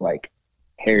 like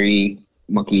hairy,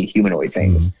 monkey, humanoid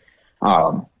things.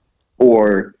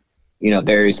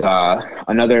 There's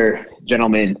another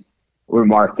gentleman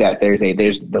remarked that there's a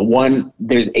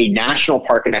national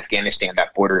park in Afghanistan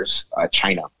that borders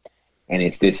China, and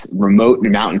it's this remote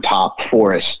mountaintop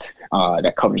forest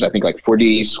that covers, I think, like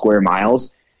 40 square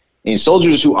miles. And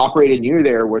soldiers who operated near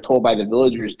there were told by the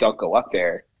villagers, don't go up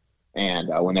there. And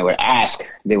when they would ask,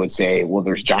 they would say, well,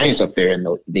 there's giants up there, and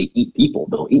they eat people.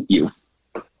 They'll eat you.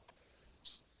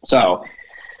 So,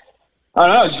 I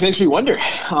don't know. It just makes me wonder.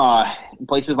 In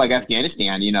places like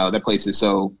Afghanistan, you know, that place is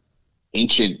so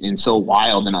ancient and so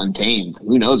wild and untamed.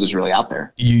 Who knows what's really out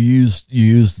there? You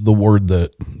used the word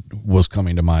that was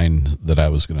coming to mind that I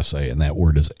was going to say, and that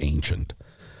word is ancient.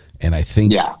 And I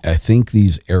think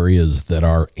these areas that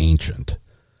are ancient,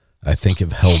 I think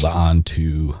have held on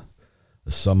to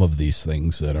some of these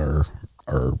things that are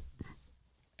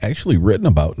actually written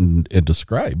about and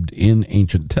described in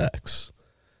ancient texts.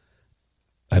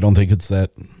 I don't think it's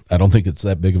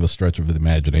that big of a stretch of the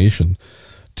imagination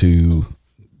to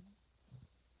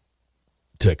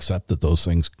accept that those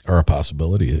things are a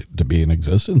possibility to be in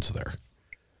existence there.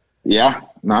 Yeah,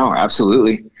 no,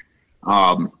 absolutely.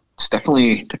 It's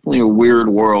definitely a weird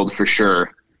world for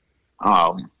sure.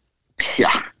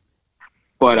 Yeah.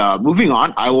 But moving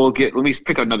on, let me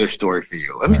pick another story for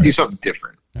you. Let me do something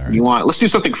different. Right. Let's do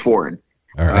something foreign.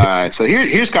 All right. So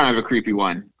here's kind of a creepy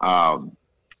one.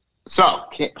 So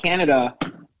Canada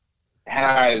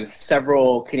has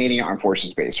several Canadian Armed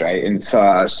Forces base, right? And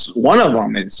so one of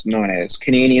them is known as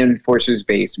Canadian Forces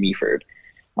Base Meaford.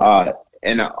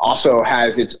 And it also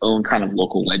has its own kind of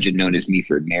local legend known as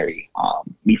Meaford Mary.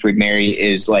 Meaford Mary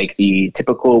is like the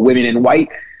typical women in white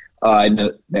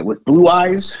that with blue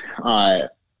eyes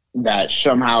that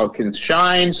somehow can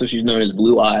shine, so she's known as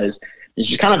Blue Eyes. And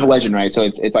she's kind of a legend, right? So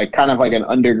it's like kind of like an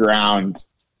underground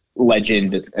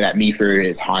legend that Meaford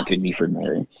is haunted Meaford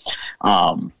Mary.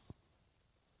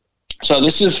 So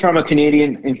this is from a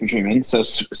Canadian infantryman. So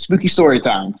spooky story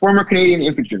time. Former Canadian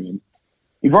infantryman.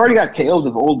 You've already got tales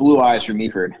of old blue eyes from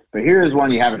Meaford, but here is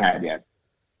one you haven't had yet.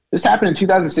 This happened in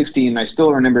 2016, and I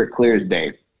still remember it clear as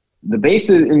day. The base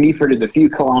in Meaford is a few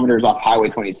kilometers off Highway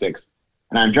 26,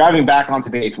 and I'm driving back onto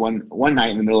base one night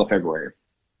in the middle of February.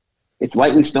 It's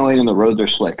lightly snowing and the roads are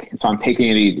slick, and so I'm taking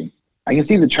it easy. I can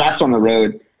see the tracks on the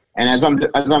road, and as I'm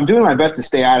doing my best to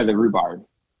stay out of the rhubarb,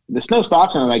 the snow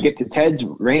stops and I get to Ted's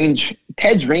Range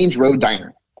Road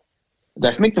Diner. As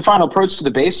I make the final approach to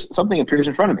the base, something appears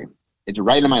in front of me. It's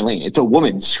right in my lane. It's a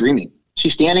woman screaming.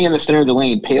 She's standing in the center of the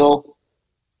lane, pale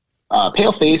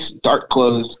face, dark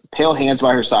clothes, pale hands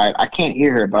by her side. I can't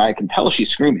hear her, but I can tell she's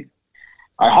screaming.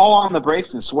 I haul on the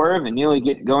brakes and swerve and nearly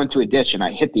go into a ditch, and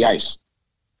I hit the ice.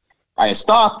 I had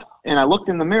stopped, and I looked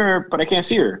in the mirror, but I can't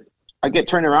see her. I get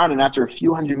turned around, and after a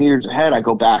few hundred meters ahead, I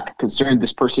go back, concerned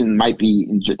this person might be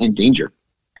in danger.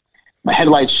 My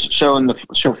headlights show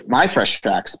my fresh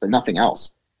tracks, but nothing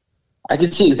else. I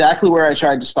can see exactly where I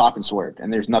tried to stop and swerve,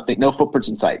 and there's nothing, no footprints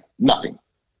in sight, nothing.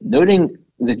 Noting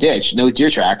the ditch, no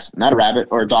deer tracks, not a rabbit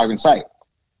or a dog in sight.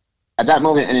 At that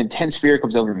moment, an intense fear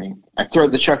comes over me. I throw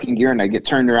the truck in gear, and I get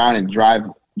turned around and drive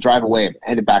away,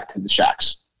 headed back to the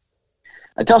shacks.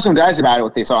 I tell some guys about it,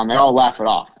 what they saw, and they all laugh it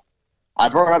off. I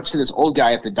brought it up to this old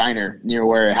guy at the diner near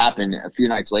where it happened a few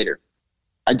nights later.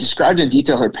 I described in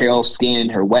detail her pale skin,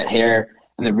 her wet hair,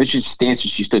 and the rigid stance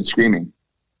as she stood screaming.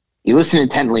 He listened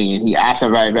intently, and he asked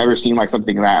if I had ever seen like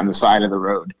something like that on the side of the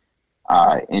road.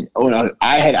 I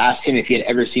had asked him if he had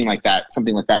ever seen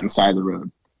something like that on the side of the road.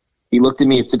 He looked at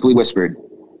me and simply whispered,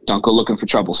 "Don't go looking for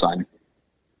trouble, son."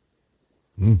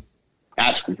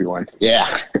 That's a creepy one.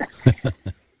 Yeah.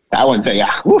 That one's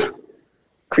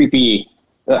creepy.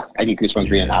 I get goosebumps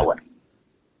reading that one.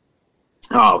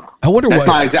 Oh, I wonder that's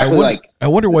why. Not exactly I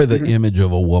wonder why the image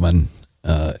of a woman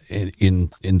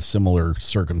in similar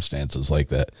circumstances like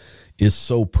that is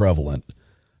so prevalent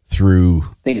through.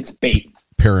 I think it's bait.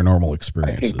 Paranormal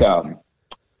experiences. I think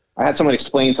I had someone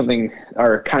explain something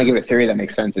or kind of give a theory that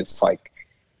makes sense. It's like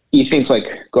he thinks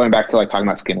going back to talking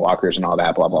about skinwalkers and all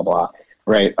that, blah blah blah.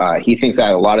 Right? He thinks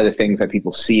that a lot of the things that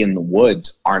people see in the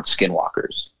woods aren't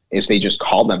skinwalkers. Is they just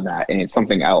call them that, and it's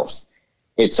something else.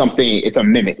 It's a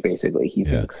mimic, basically. He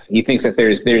thinks that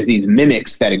there's these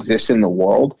mimics that exist in the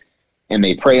world, and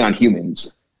they prey on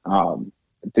humans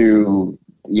through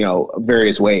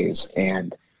various ways,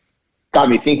 and got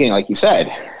me thinking, like you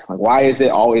said, why is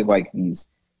it always like these?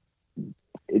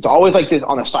 It's always like this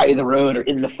on the side of the road or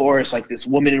in the forest, like this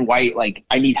woman in white, like,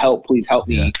 I need help, please help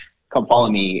me, come follow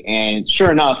me. And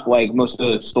sure enough, most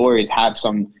of the stories have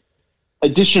some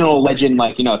additional legend,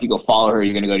 if you go follow her,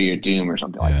 you're going to go to your doom or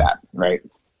something like that, right?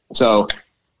 So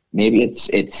maybe it's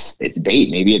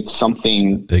bait. Maybe it's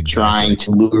something trying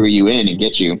to lure you in and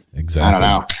get you. Exactly. I don't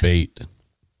know. Bait.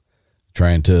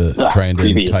 Trying to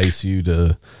entice you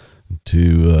to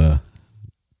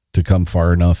come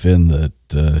far enough in that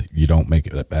you don't make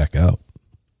it back out.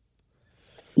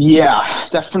 Yeah,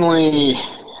 definitely.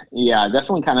 Yeah,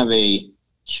 definitely kind of a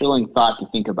chilling thought to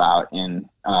think about. And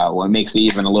what makes it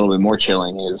even a little bit more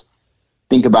chilling is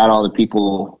think about all the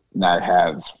people that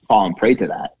have fallen prey to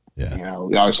that. Yeah. You know,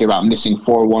 we always hear about missing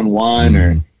 411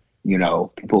 or, you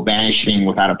know, people vanishing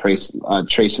without a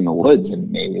trace in the woods. And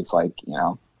maybe it's like, you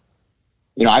know,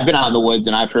 I've been out in the woods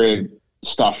and I've heard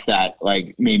stuff that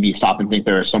like made me stop and think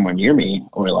there was someone near me,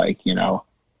 or like, you know,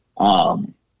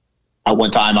 at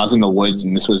one time I was in the woods,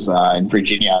 and this was in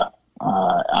Virginia,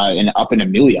 up in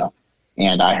Amelia,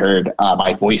 and I heard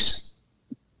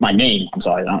my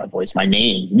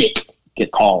name, Nick,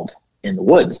 get called in the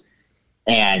woods.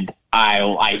 And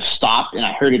I stopped and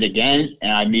I heard it again,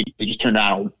 and I immediately just turned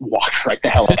around and walked right the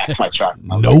hell back to my truck.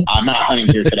 Nope. Like, I'm not hunting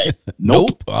here today.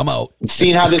 Nope. I'm out.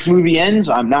 Seeing how this movie ends,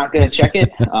 I'm not going to check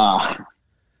it.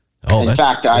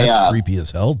 That's creepy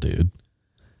as hell, dude.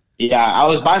 Yeah, I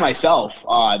was by myself.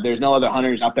 There's no other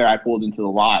hunters out there. I pulled into the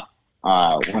lot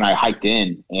when I hiked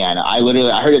in, and I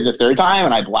heard it the third time,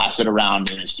 and I blasted around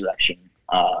in this direction,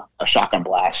 a shotgun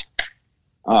blast,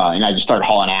 and I just started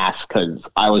hauling ass because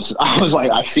I was like,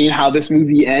 I've seen how this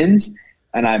movie ends,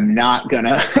 and I'm not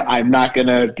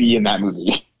gonna be in that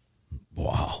movie.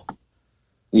 Wow.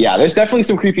 Yeah, there's definitely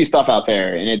some creepy stuff out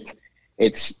there, and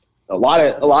it's a lot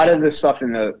of this stuff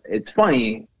it's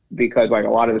funny because like a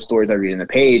lot of the stories I read in the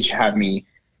page have me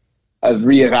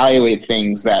reevaluate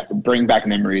things that bring back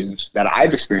memories that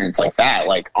I've experienced like that.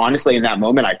 Like honestly, in that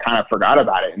moment, I kind of forgot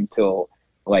about it until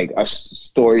like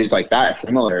stories like that,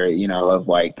 similar, you know, of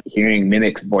like hearing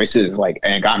mimic voices, like,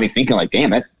 and it got me thinking like,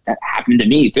 damn, that happened to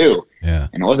me too. Yeah.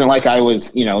 And it wasn't like I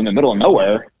was, you know, in the middle of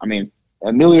nowhere. I mean,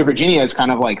 Amelia, Virginia is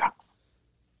kind of like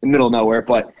the middle of nowhere,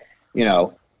 but you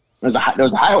know, there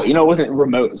was a highway, you know, it wasn't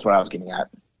remote is what I was getting at.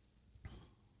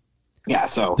 Yeah,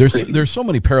 so there's so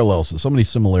many parallels and so many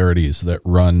similarities that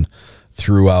run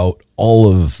throughout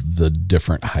all of the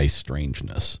different high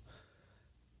strangeness.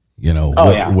 You know,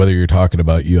 whether you're talking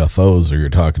about UFOs or you're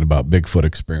talking about Bigfoot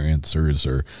experiencers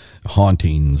or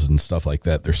hauntings and stuff like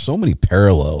that, there's so many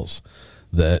parallels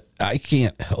that I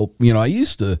can't help. You know,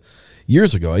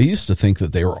 years ago, I used to think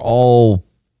that they were all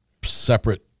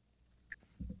separate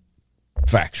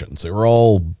factions. They were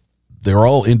all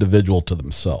individual to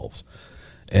themselves.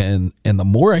 And the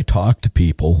more I talk to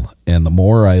people and the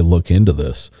more I look into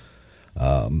this,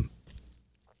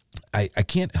 I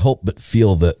can't help but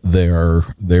feel that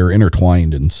they're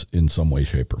intertwined in some way,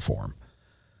 shape, or form.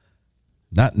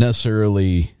 Not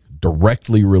necessarily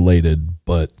directly related,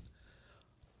 but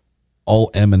all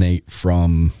emanate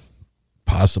from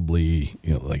possibly,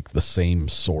 you know, like the same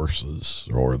sources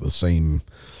or the same.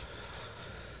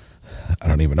 I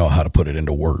don't even know how to put it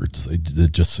into words.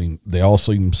 They all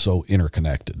seem so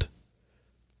interconnected.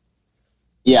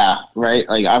 Yeah, right.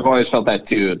 Like I've always felt that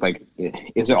too. It's like,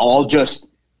 is it all just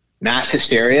mass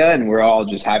hysteria and we're all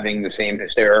just having the same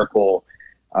hysterical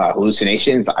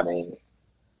hallucinations? I mean,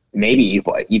 maybe,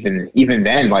 but even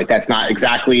then, like that's not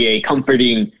exactly a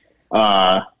comforting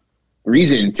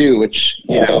reason too, which,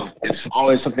 you know, it's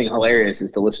always something hilarious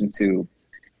is to listen to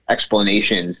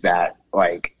explanations that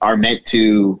like are meant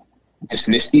to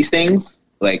dismiss these things.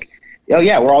 Like, oh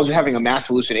yeah, we're all just having a mass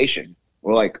hallucination.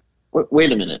 We're like,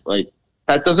 wait a minute, like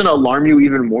that doesn't alarm you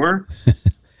even more?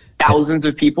 Thousands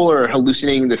of people are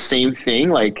hallucinating the same thing.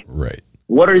 Like, right?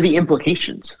 What are the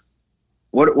implications?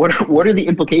 What are the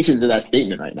implications of that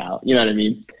statement right now? You know what I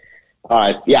mean?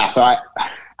 Yeah. So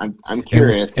I'm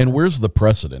curious. And where's the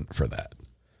precedent for that?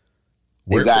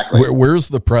 Exactly. Where's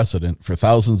the precedent for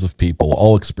thousands of people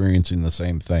all experiencing the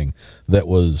same thing that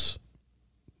was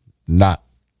not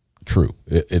true?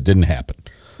 It didn't happen.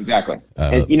 Exactly.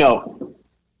 And, you know,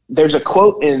 there's a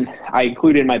quote I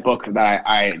included in my book that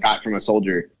I got from a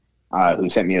soldier who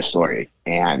sent me a story,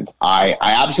 and I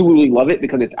absolutely love it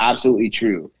because it's absolutely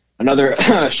true. Another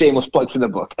shameless plug for the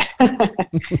book.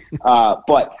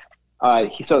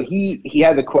 So he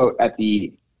had the quote at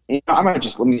the. Let me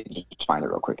just find it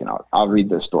real quick, and I'll read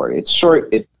the story. It's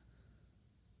short.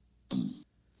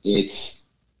 It's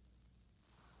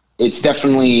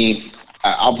definitely.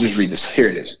 I'll just read this. Here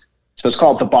it is. So it's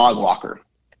called The Bog Walker.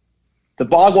 The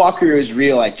Bog Walker is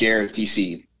real at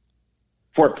JROTC,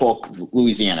 Fort Polk,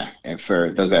 Louisiana, and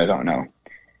for those that don't know.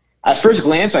 At first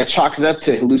glance, I chalked it up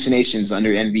to hallucinations under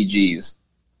NVGs.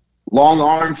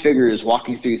 Long-armed figures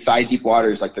walking through thigh-deep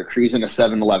waters like they're cruising a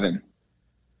 7-Eleven.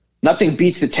 Nothing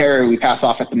beats the terror we pass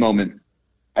off at the moment.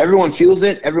 Everyone feels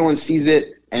it, everyone sees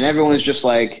it, and everyone's just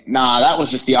like, nah, that was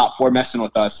just the Op 4 messing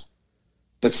with us.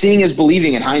 But seeing is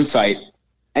believing in hindsight.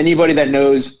 Anybody that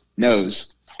knows,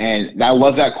 knows. And I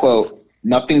love that quote.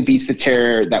 Nothing beats the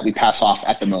terror that we pass off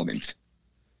at the moment.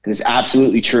 It's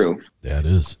absolutely true. Yeah, it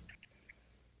is.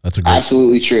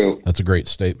 absolutely true. That's a great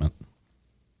statement.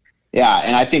 Yeah,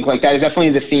 and I think like that is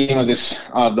definitely the theme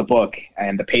of the book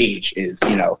and the page is,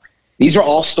 these are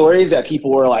all stories that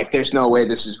people were like, there's no way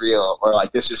this is real, or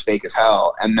like this is fake as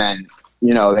hell. And then,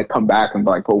 they come back and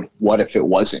be like, well, what if it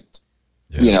wasn't?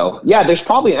 Yeah. There's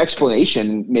probably an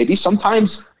explanation. Maybe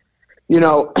sometimes,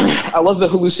 I love the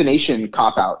hallucination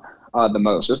cop out the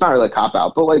most. It's not really a cop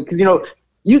out, but like, 'cause,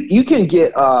 you can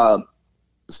get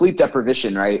sleep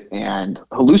deprivation, right, and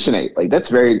hallucinate. Like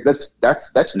that's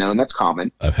known. That's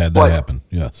common. I've had that happen.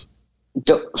 Yes.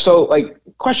 So, like,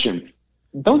 question: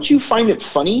 don't you find it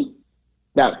funny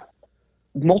that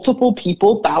multiple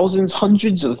people, thousands,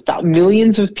 hundreds of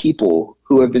millions of people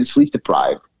who have been sleep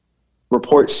deprived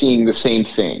report seeing the same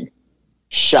thing,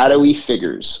 shadowy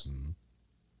figures,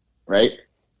 right? Yep.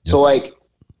 So, like,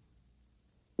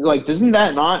 doesn't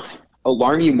that not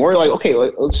alarm you more? Like, okay,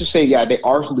 let's just say, yeah, they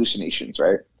are hallucinations,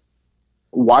 right?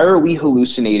 Why are we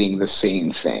hallucinating the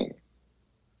same thing?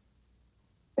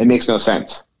 It makes no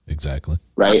sense. Exactly.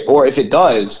 Right? Or if it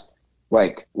does,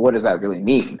 like, what does that really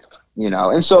mean?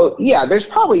 And so, yeah, there's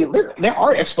probably, there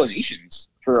are explanations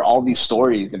for all these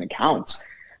stories and accounts.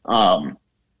 Some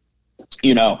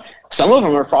of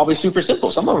them are probably super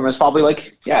simple. Some of them is probably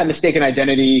like, yeah, mistaken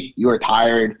identity, you were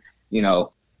tired, you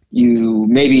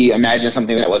maybe imagine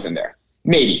something that wasn't there.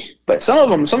 Maybe. But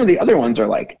some of the other ones are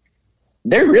like,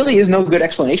 there really is no good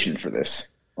explanation for this.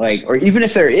 Like, or even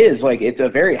if there is, like, it's a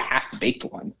very half-baked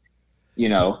one.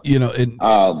 That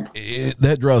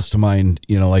draws to mind,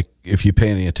 like if you pay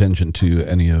any attention to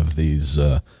any of these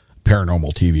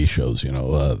paranormal TV shows,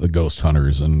 the Ghost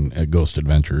Hunters and Ghost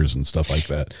Adventures and stuff like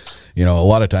that. A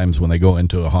lot of times when they go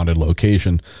into a haunted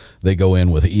location, they go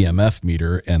in with an EMF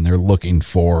meter and they're looking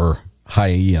for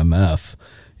high EMF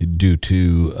due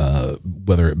to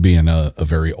whether it being a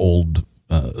very old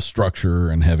structure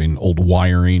and having old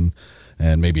wiring,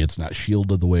 and maybe it's not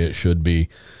shielded the way it should be,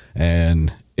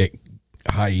 and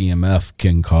high EMF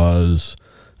can cause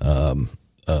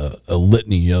a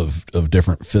litany of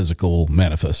different physical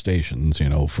manifestations,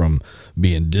 from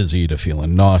being dizzy to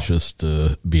feeling nauseous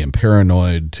to being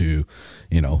paranoid to,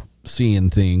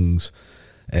 seeing things.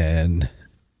 And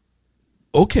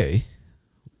okay,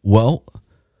 well,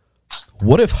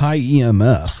 what if high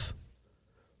EMF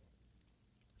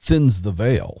thins the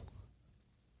veil?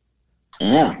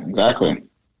 Yeah, exactly.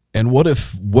 And what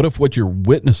if what you're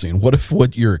witnessing, what if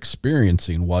what you're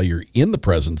experiencing while you're in the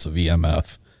presence of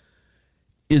EMF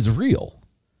is real?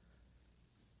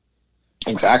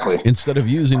 Exactly. Instead of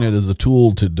using it as a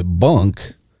tool to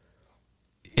debunk,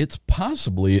 it's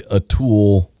possibly a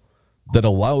tool that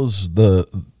allows that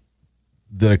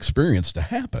experience to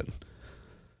happen.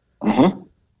 Mm-hmm.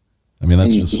 I mean,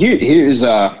 that's just...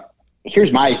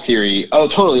 Here's my theory. Oh,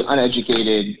 totally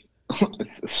uneducated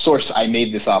source. I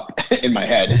made this up in my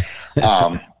head.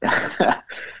 But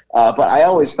I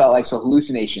always felt like, so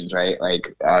hallucinations, right?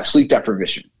 Like sleep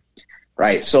deprivation,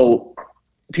 right? So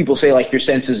people say like your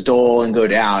senses dull and go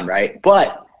down, right?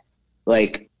 But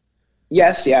like,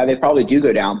 yes, yeah, they probably do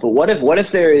go down. But what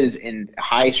if there is, in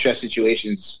high stress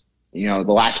situations, the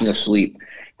lacking of sleep?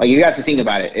 Like, you have to think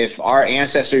about it. If our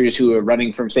ancestors who were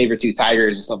running from saber-toothed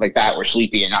tigers and stuff like that were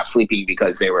sleepy and not sleeping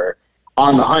because they were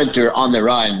on the hunt or on the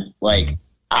run, like,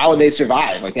 how would they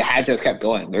survive? Like, they had to have kept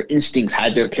going. Their instincts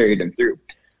had to have carried them through.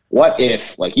 What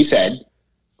if, like you said,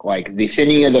 like the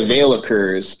thinning of the veil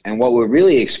occurs, and what we're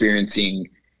really experiencing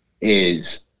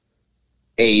is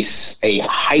a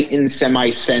heightened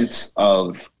sense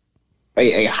of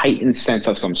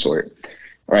some sort,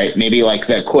 right? Maybe like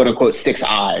the quote unquote sixth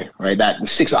eye, right? That the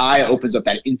sixth eye opens up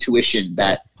that intuition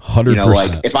that 100%.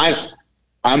 Like if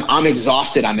I'm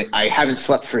exhausted, I haven't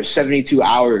slept for 72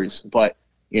 hours, but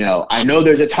I know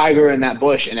there's a tiger in that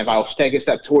bush, and if I take a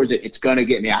step towards it, it's gonna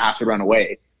get me. I have to run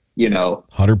away.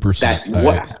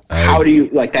 100%. How do you,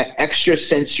 like, that extra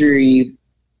sensory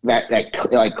that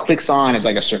like clicks on as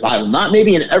like a survival? Not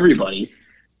maybe in everybody,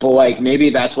 but like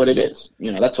maybe that's what it is.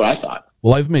 That's what I thought.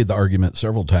 Well, I've made the argument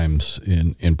several times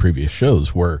in previous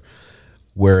shows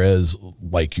whereas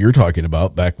like you're talking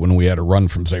about back when we had to run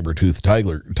from saber-toothed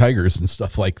tigers and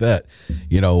stuff like that,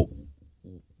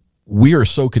 we are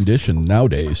so conditioned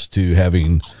nowadays to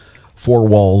having four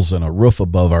walls and a roof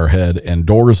above our head and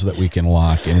doors that we can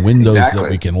lock and windows that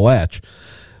we can latch.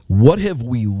 What have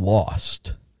we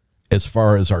lost as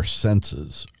far as our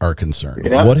senses are concerned?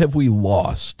 Yeah. What have we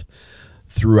lost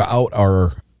throughout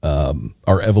our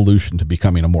evolution to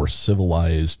becoming a more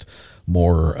civilized,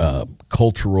 more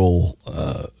cultural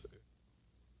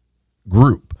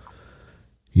group?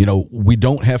 You know, we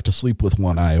don't have to sleep with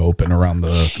one eye open around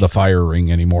the fire ring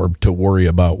anymore to worry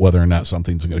about whether or not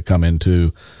something's going to come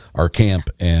into our camp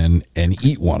and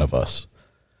eat one of us.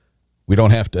 We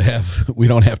don't have to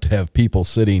have people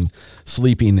sleeping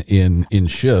in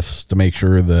shifts to make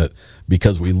sure that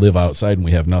because we live outside and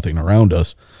we have nothing around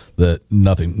us, that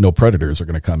no predators are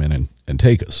going to come in and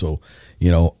take us. So,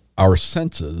 you know, our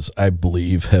senses, I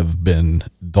believe, have been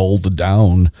dulled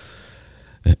down.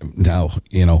 Now,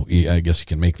 you know, I guess you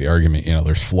can make the argument, you know,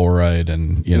 there's fluoride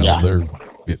and, you know,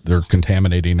 they're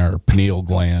contaminating our pineal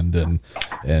gland and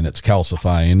it's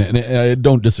calcifying. And I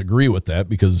don't disagree with that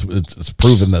because it's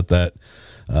proven that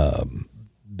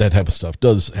type of stuff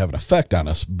does have an effect on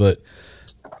us. But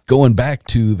going back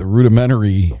to the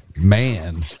rudimentary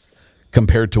man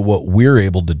compared to what we're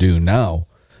able to do now,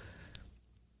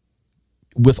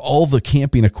 with all the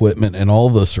camping equipment and all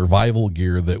the survival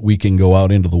gear that we can go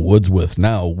out into the woods with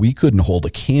now, we couldn't hold a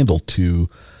candle to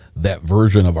that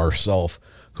version of ourself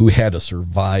who had to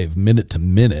survive minute to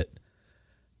minute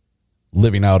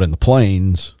living out in the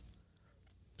plains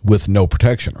with no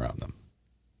protection around them.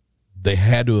 They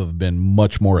had to have been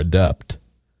much more adept,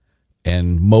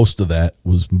 and most of that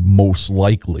was most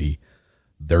likely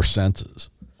their senses.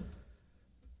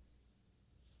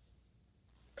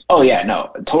 Oh yeah, no,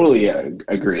 totally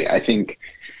agree. I think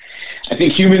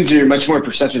humans are much more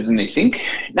perceptive than they think.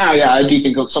 Now, yeah, I do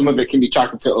think some of it can be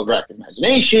chalked to overactive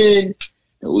imagination,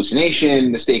 hallucination,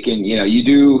 mistaken. You know,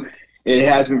 it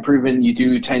has been proven you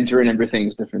do tend to remember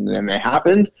things different than they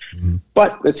happened,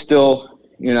 but it's still,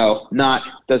 you know,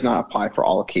 does not apply for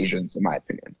all occasions, in my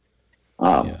opinion.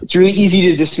 It's really easy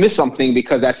to dismiss something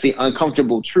because that's the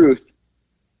uncomfortable truth.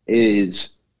 I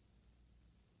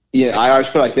always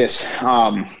put it like this.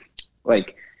 I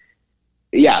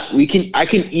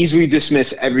can easily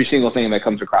dismiss every single thing that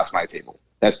comes across my table.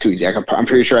 That's too easy. I'm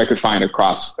pretty sure I could find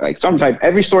across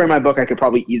every story in my book I could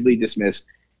probably easily dismiss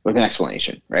with an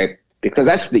explanation, right? Because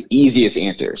that's the easiest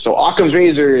answer. So Occam's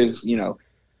razor is, you know,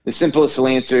 the simplest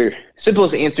answer.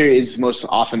 Simplest answer is most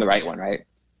often the right one, right?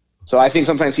 So I think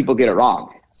sometimes people get it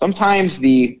wrong. Sometimes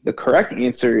the correct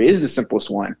answer is the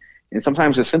simplest one, and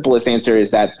sometimes the simplest answer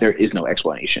is that there is no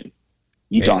explanation.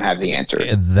 You don't have the answer.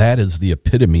 And that is the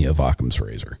epitome of Occam's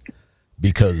razor,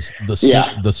 because the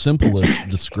simplest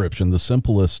description, the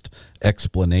simplest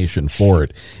explanation for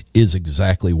it is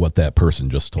exactly what that person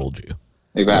just told you.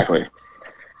 Exactly.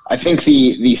 I think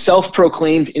the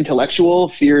self-proclaimed intellectual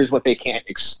fears what they can't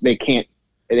explain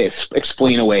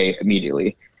away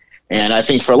immediately. And I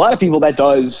think for a lot of people that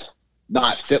does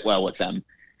not sit well with them.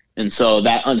 And so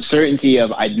that uncertainty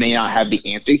of I may not have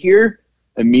the answer here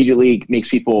immediately makes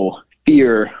people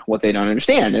fear what they don't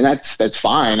understand. And that's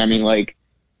fine. I mean, like,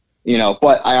 you know,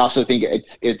 but I also think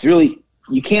it's really,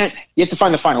 you have to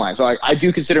find the fine line. So I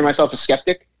do consider myself a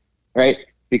skeptic, right?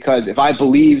 Because if I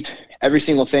believed every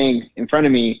single thing in front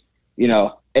of me, you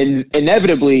know, and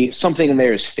inevitably something in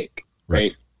there is fake,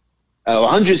 right?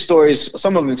 100 stories,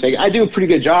 some of them fake. I do a pretty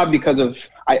good job because of,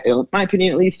 in my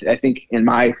opinion, at least, I think in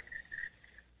my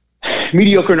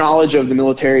mediocre knowledge of the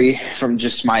military from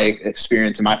just my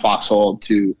experience in my foxhole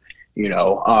to, you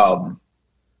know,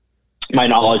 my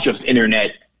knowledge of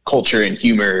internet culture and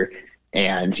humor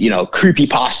and, you know,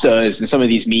 creepypastas and some of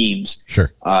these memes.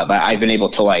 Sure. That I've been able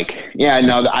to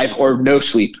or No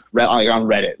Sleep on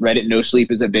Reddit. Reddit No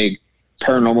Sleep is a big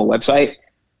paranormal website.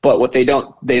 But what they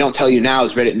don't tell you now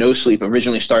is Reddit No Sleep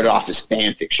originally started off as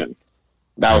fan fiction.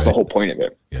 That was the whole point of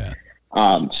it. Yeah.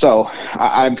 So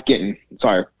I'm getting,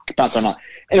 sorry, bounce on.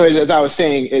 Anyways, as I was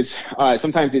saying is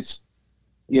sometimes it's,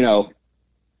 you know,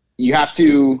 you have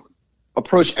to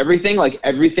approach everything like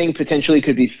everything potentially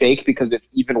could be fake, because if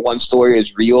even one story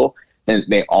is real, then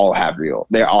they all have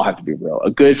to be real.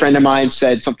 A good friend of mine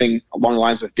said something along the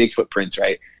lines of Bigfoot prints,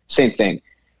 right? Same thing.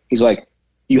 He's like,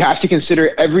 you have to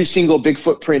consider every single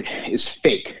Bigfoot print is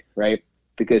fake, right?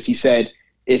 Because he said,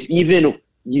 if even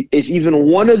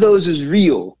one of those is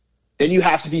real, then you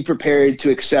have to be prepared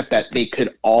to accept that they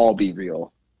could all be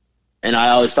real. And I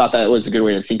always thought that was a good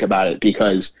way to think about it,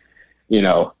 because, you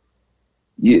know,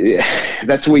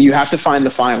 that's where you have to find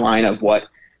the fine line of what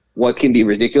can be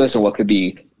ridiculous and what could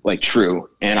be like true.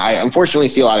 And I unfortunately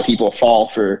see a lot of people fall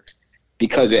for,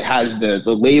 because it has the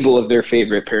label of their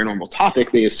favorite paranormal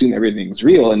topic, they assume everything's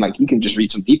real. And like, you can just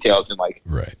read some details and like,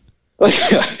 right.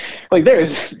 Like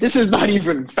this is not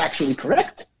even factually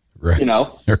correct. Right. You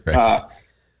know, right.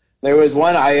 There was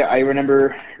one, I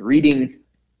remember reading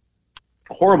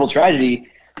a horrible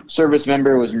tragedy. Service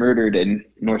member was murdered in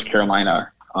North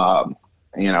Carolina.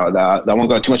 You know, I won't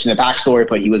go too much into the backstory,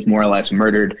 but he was more or less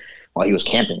murdered while he was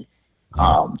camping.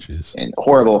 And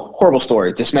horrible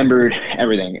story, dismembered,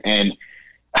 everything. And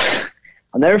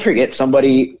I'll never forget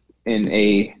somebody in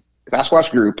a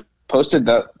Sasquatch group posted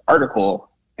the article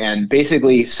and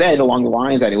basically said along the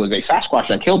lines that it was a Sasquatch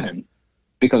that killed him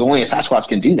because only a Sasquatch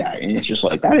can do that. And it's just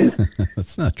like, that is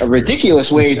that's not a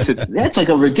ridiculous way to, that's like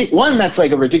a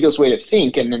ridiculous way to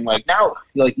think. And then like now,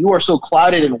 like you are so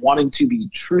clouded in wanting to be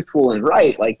truthful and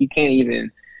right, like you can't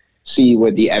even see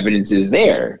what the evidence is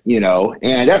there, you know?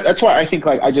 And that's why I think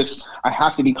like I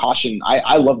have to be cautioned.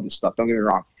 I love this stuff, don't get me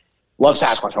wrong. Love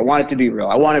Sasquatch. I want it to be real.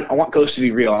 I want ghosts to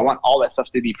be real. I want all that stuff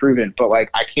to be proven, but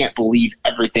like I can't believe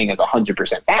everything is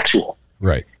 100% factual.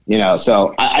 Right. You know,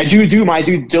 so I do my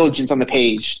due diligence on the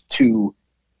page to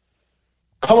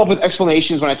come up with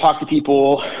explanations when I talk to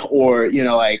people, or, you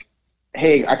know, like,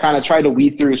 hey, I kind of try to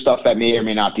weed through stuff that may or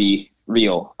may not be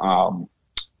real,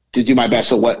 to do my best.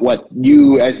 So what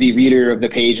you as the reader of the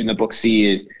page in the book see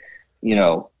is, you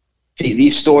know,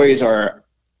 these stories are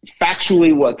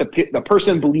factually what the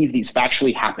person believed these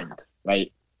factually happened,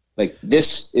 right? Like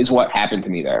this is what happened to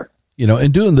me there. You know,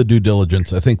 and doing the due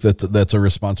diligence, I think that's a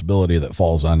responsibility that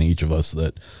falls on each of us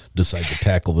that decide to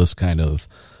tackle this kind of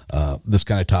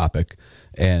topic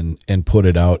and put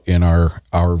it out in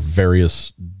our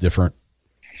various different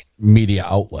media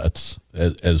outlets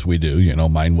as we do. You know,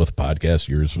 mine with podcast,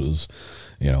 yours was,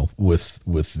 you know, with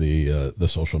the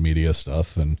social media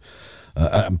stuff, and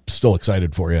I'm still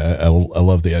excited for you. I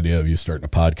love the idea of you starting a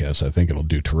podcast. I think it'll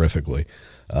do terrifically.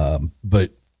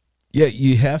 But yeah,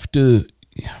 you have to.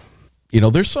 You know,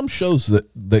 there's some shows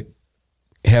that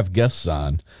have guests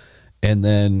on, and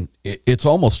then it's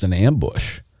almost an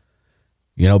ambush,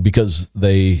 you know, because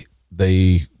they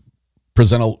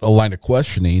present a line of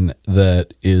questioning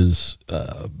that is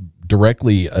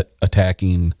directly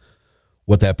attacking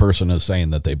what that person is saying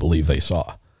that they believe they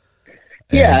saw.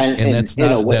 And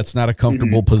that's not a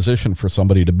comfortable position for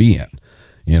somebody to be in,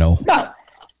 you know. No.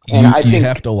 And I think you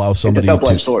have to allow somebody it's a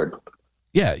double-edged sword.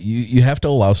 Yeah, you have to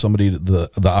allow somebody the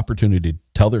opportunity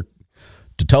to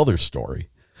tell their story.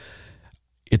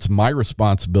 It's my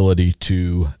responsibility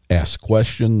to ask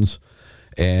questions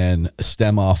and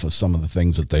stem off of some of the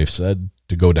things that they've said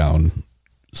to go down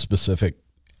specific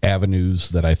avenues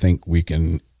that I think we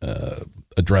can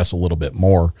address a little bit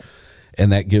more.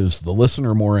 And that gives the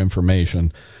listener more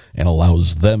information and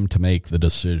allows them to make the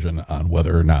decision on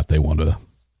whether or not they want to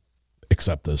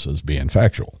accept this as being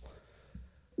factual.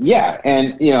 Yeah,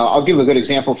 and you know, I'll give a good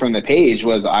example from the page.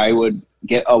 Was I would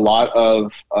get a lot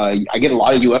of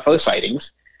UFO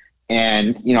sightings,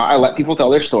 and you know, I let people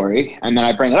tell their story, and then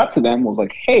I bring it up to them. Was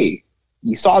like, hey,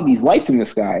 you saw these lights in the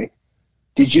sky.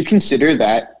 Did you consider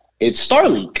that it's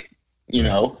Starlink? You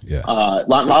know, yeah. Not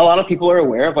a lot of people are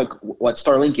aware of like what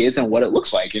Starlink is and what it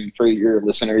looks like. And for your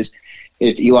listeners,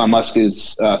 it's Elon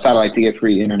Musk's satellite to get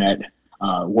free internet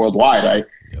worldwide, right?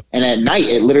 Yep. And at night,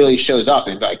 it literally shows up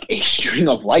as like a string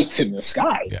of lights in the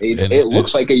sky. Yeah. It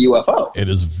looks like a UFO. It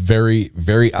is very,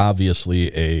 very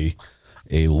obviously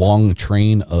a long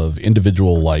train of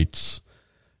individual lights,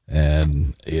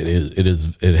 and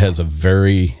it has a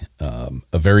very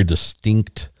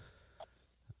distinct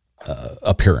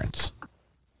appearance.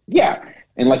 Yeah,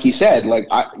 and like you said, like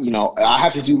I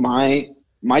have to do my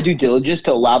due diligence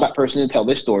to allow that person to tell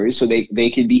their story so they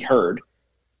can be heard.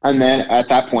 And then at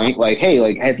that point, like, hey,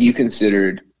 like, have you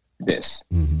considered this?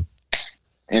 Mm-hmm.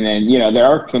 And then, you know, there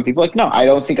are some people like, no, I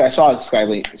don't think I saw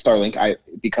Starlink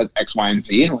because X, Y, and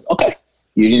Z. And like, okay,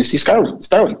 you didn't see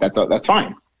Starlink. That's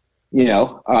fine. You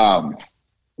know,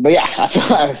 but yeah, I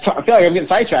feel like I'm getting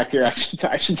sidetracked here. I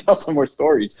should tell some more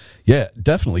stories. Yeah,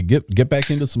 definitely get back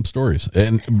into some stories.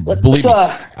 And believe me,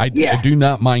 I do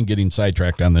not mind getting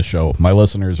sidetracked on this show. My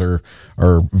listeners are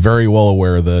very well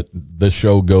aware that this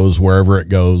show goes wherever it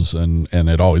goes, and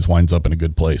it always winds up in a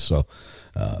good place. So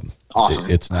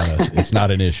awesome. It's not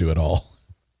an issue at all.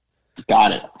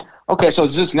 Got it. Okay, so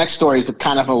this next story is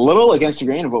kind of a little against the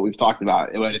grain of what we've talked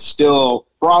about, but it's still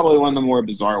probably one of the more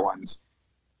bizarre ones.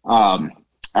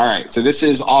 All right, so this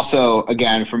is also,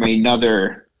 again, from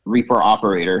another Reaper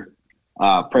operator,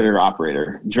 Predator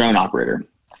operator, drone operator.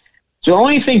 So the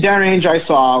only thing downrange I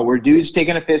saw were dudes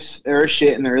taking a piss or a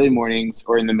shit in the early mornings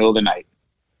or in the middle of the night.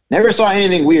 Never saw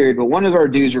anything weird, but one of our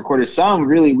dudes recorded some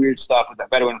really weird stuff with a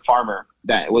Bedouin farmer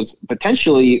that was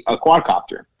potentially a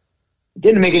quadcopter. It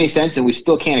didn't make any sense, and we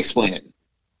still can't explain it.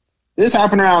 This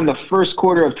happened around the first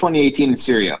quarter of 2018 in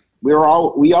Syria. We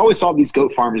always saw these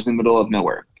goat farmers in the middle of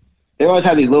nowhere. They always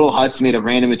had these little huts made of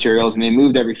random materials, and they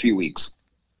moved every few weeks.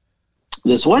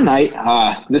 This one night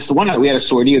we had a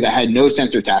sortie that had no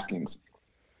sensor taskings.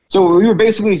 So we were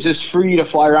basically just free to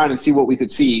fly around and see what we could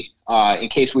see in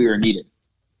case we were needed.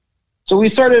 So we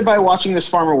started by watching this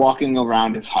farmer walking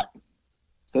around his hut.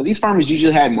 So these farmers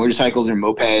usually had motorcycles or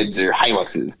mopeds or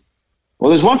Hiluxes.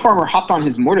 Well, this one farmer hopped on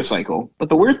his motorcycle, but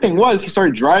the weird thing was he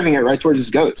started driving it right towards his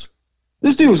goats.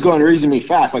 This dude was going reasonably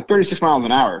fast, like 36 miles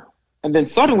an hour, and then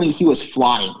suddenly he was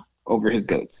flying over his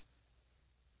goats.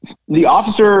 The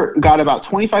officer got about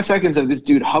 25 seconds of this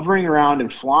dude hovering around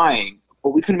and flying, but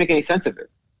we couldn't make any sense of it.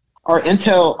 Our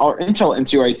intel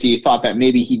NCOIC thought that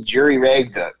maybe he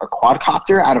jury-rigged a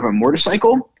quadcopter out of a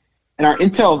motorcycle, and our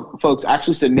intel folks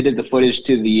actually submitted the footage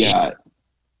to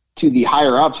the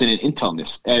higher-ups in an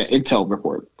intel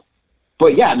report.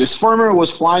 But yeah, this farmer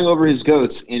was flying over his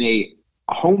goats in a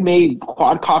homemade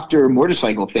quadcopter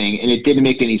motorcycle thing, and it didn't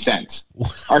make any sense.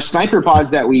 Our sniper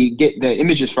pods that we get the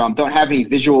images from don't have any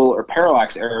visual or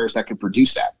parallax errors that could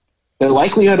produce that. The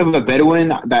likelihood of a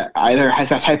Bedouin that either has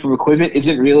that type of equipment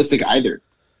isn't realistic either.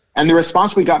 And the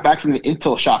response we got back from the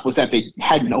intel shop was that they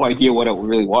had no idea what it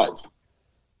really was.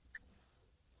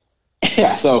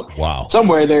 Yeah, so wow.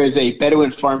 Somewhere there is a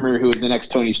Bedouin farmer who is the next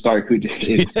Tony Stark who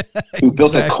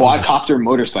built a quadcopter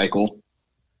motorcycle.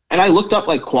 And I looked up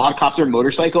like quadcopter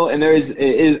motorcycle, and it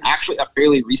is actually a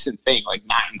fairly recent thing, like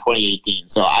not in 2018.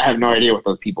 So I have no idea what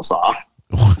those people saw.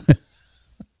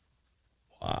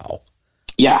 Wow.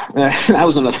 Yeah,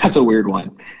 that's a weird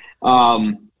one.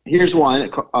 Here's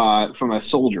one from a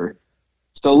soldier.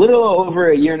 So a little over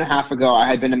a year and a half ago, I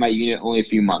had been in my unit only a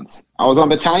few months. I was on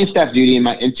battalion staff duty, and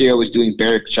my NCO was doing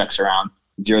barrack checks around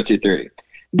 0230. I'm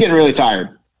getting really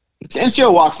tired. This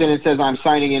NCO walks in and says I'm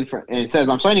signing in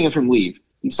from leave.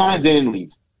 He signs in and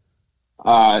leaves.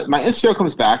 My NCO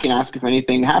comes back and asks if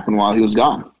anything happened while he was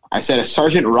gone. I said a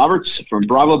Sergeant Roberts from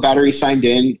Bravo Battery signed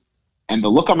in, and the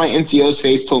look on my NCO's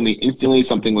face told me instantly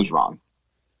something was wrong.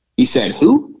 He said,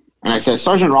 "Who?" And I said,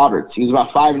 "Sergeant Roberts. He was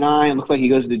about 5'9", looks like he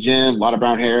goes to the gym, a lot of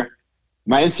brown hair."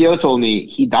 My NCO told me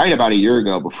he died about a year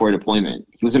ago before deployment.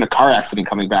 He was in a car accident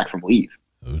coming back from leave.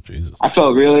 Oh, Jesus. I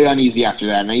felt really uneasy after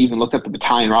that, and I even looked up the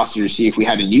battalion roster to see if we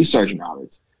had a new Sergeant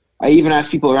Roberts. I even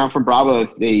asked people around from Bravo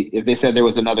if they said there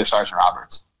was another Sergeant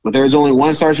Roberts. But there was only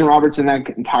one Sergeant Roberts in that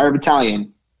entire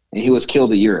battalion, and he was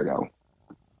killed a year ago.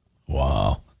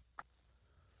 Wow.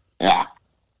 Yeah.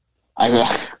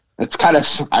 It's kind of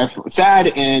sad,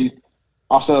 and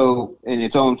also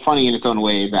funny in its own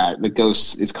way that the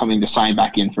ghost is coming to sign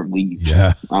back in from leave.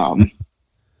 Yeah.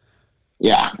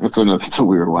 Yeah, that's a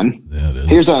weird one. Yeah, it is.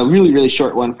 Here's a really, really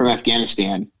short one from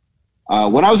Afghanistan.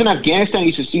 When I was in Afghanistan, I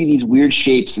used to see these weird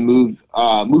shapes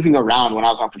moving around when I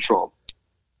was on patrol.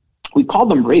 We called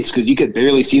them wraiths because you could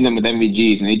barely see them with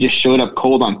MVGs, and they just showed up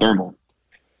cold on thermal.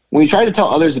 When we tried to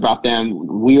tell others about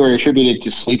them, we were attributed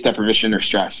to sleep deprivation or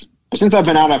stress. But since I've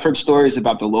been out, I've heard stories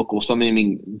about the locals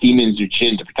summoning demons or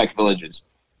jinn to protect villages.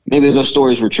 Maybe those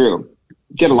stories were true.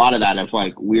 You get a lot of that of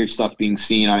like weird stuff being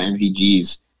seen on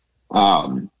MVGs,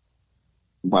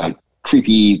 like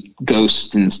creepy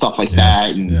ghosts and stuff like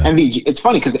that. And MVG, it's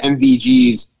funny because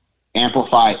MVGs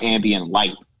amplify ambient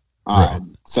light. Right.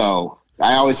 So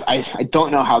I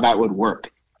don't know how that would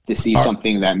work to see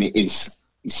something that is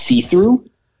see-through.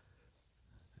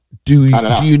 Do you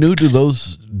know,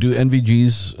 do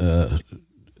NVGs,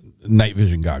 night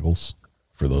vision goggles,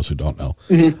 for those who don't know,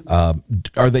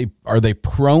 are they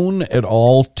prone at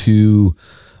all to,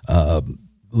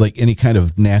 like any kind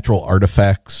of natural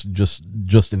artifacts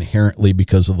just inherently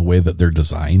because of the way that they're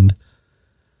designed?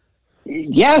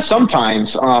 Yeah,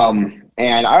 sometimes.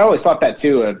 And I always thought that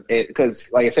too, because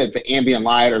like I said, the ambient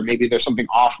light, or maybe there's something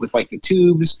off with like the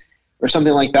tubes or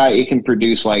something like that, it can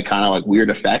produce like kind of like weird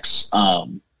effects.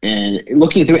 And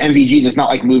looking through MVGs, it's not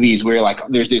like movies where like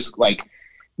there's this like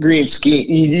green screen.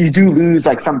 You do lose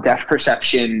like some depth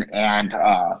perception and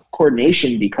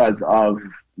coordination because of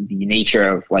the nature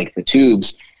of like the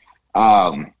tubes.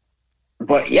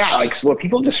 But yeah, like so what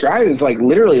people describe is like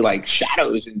literally like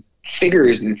shadows and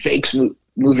figures and fakes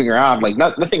moving around, like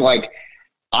nothing like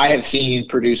I have seen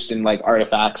produced in like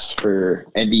artifacts for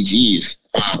NVGs.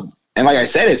 And like I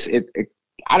said,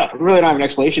 I don't have an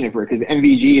explanation for it, because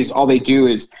NVGs, all they do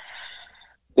is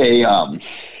they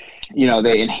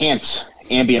enhance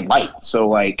ambient light. So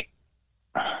like,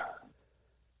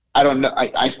 I don't know.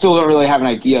 I still don't really have an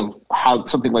idea of how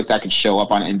something like that could show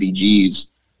up on NVGs,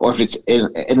 or if it's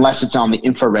unless it's on the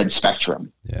infrared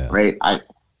spectrum. Yeah. Right.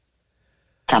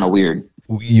 Kind of weird.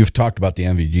 You've talked about the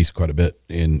MVGs quite a bit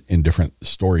in different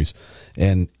stories,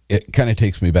 and it kind of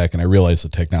takes me back, and I realize the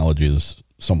technology is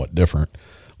somewhat different,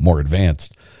 more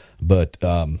advanced, but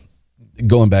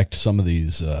going back to some of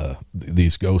these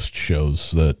ghost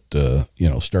shows that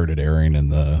started airing in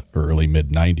the early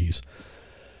mid-90s,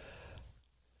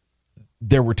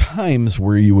 there were times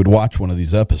where you would watch one of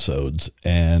these episodes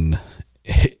and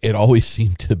it always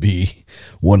seemed to be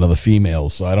one of the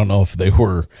females. So I don't know if they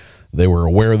were they were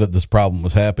aware that this problem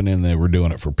was happening and they were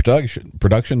doing it for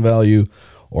production value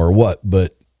or what,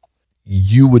 but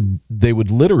they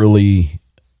would literally,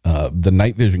 the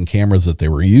night vision cameras that they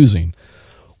were using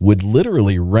would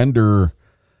literally render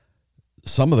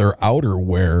some of their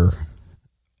outerwear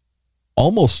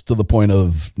almost to the point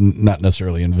of not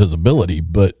necessarily invisibility,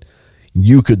 but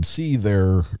you could see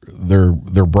their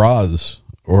bras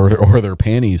or their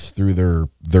panties through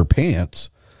their pants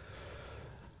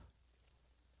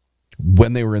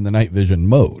when they were in the night vision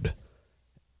mode.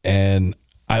 And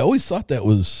I always thought that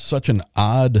was such an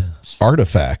odd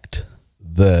artifact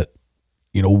that,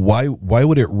 why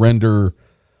would it render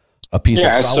a piece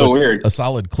of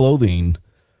solid clothing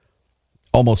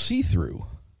almost see-through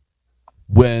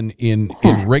when in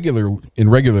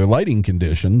regular lighting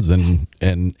conditions and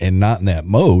not in that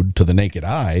mode to the naked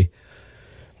eye,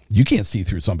 you can't see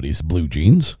through somebody's blue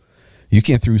jeans. You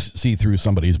can't see through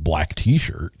somebody's black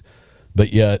t-shirt.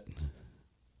 But yet,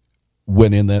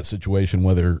 when in that situation,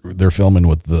 whether they're filming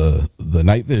with the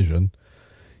night vision,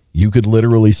 you could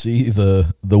literally see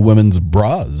the women's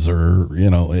bras, or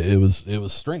it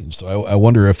was strange. So I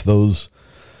wonder if a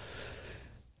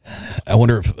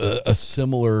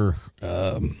similar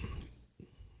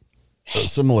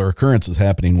occurrence is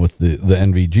happening with the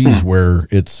NVGs, where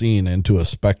it's seen into a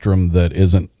spectrum that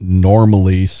isn't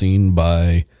normally seen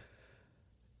by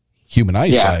human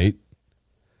eyesight.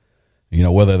 Yeah.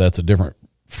 Whether that's a different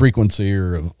frequency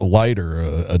or a light or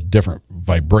a different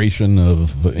vibration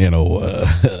of a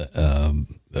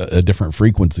different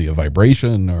frequency of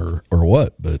vibration or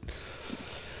what, but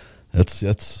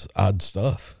that's odd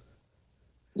stuff.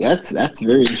 Yeah, that's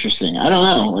very interesting. I don't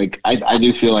know. Like I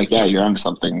do feel like you're onto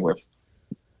something with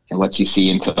it lets you see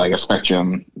into like a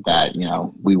spectrum that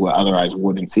we otherwise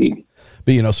wouldn't see.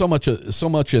 But so much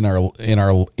in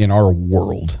our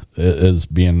world as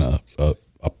being a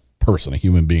person, a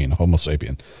human being, a Homo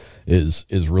sapien, is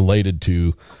related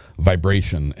to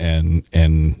vibration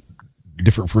and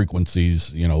different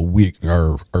frequencies.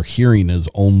 Our hearing is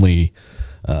only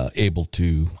able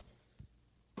to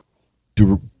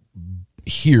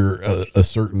hear a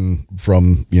certain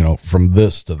from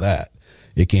this to that.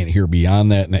 It can't hear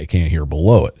beyond that, and it can't hear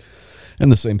below it.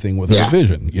 And the same thing with our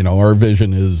vision. Our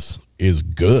vision is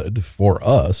good for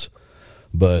us,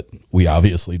 but we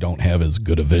obviously don't have as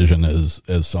good a vision as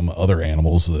some other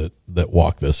animals that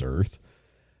walk this earth.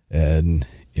 And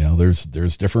there's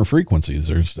different frequencies.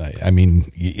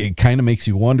 It kind of makes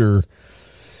you wonder.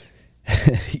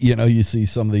 You see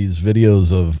some of these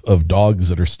videos of dogs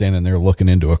that are standing there looking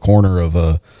into a corner of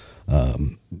a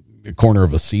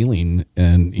ceiling,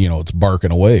 and it's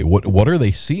barking away. What are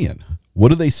they seeing? What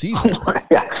do they see there?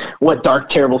 Yeah. What dark,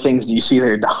 terrible things do you see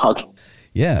there, dog?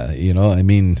 Yeah, I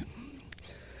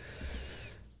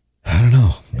don't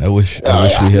know. I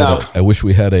wish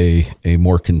we had a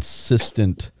more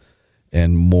consistent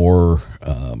and more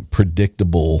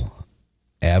predictable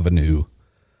avenue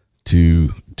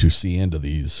to see into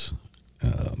these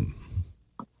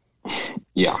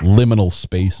liminal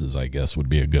spaces, I guess would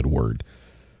be a good word.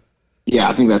 Yeah,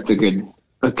 I think that's a good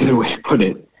way to put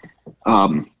it.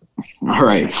 All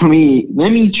right,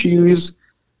 let me choose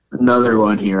another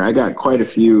one here. I got quite a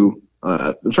few.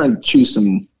 I'm trying to choose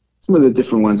some of the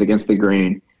different ones against the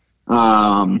grain.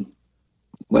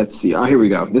 Let's see. Oh, here we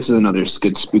go. This is another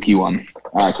good spooky one.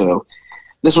 All right, so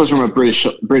this one's from a British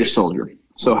soldier.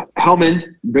 So Helmand,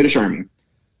 British Army.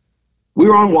 We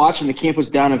were on watch, and the camp was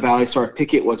down a valley, so our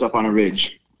picket was up on a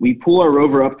ridge. We pull our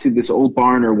rover up to this old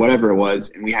barn or whatever it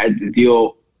was, and we had a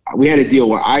deal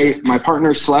where my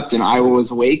partner slept and I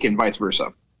was awake, and vice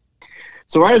versa.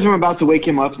 So right as I'm about to wake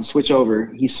him up and switch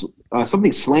over,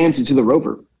 something slams into the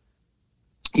rover.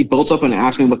 He bolts up and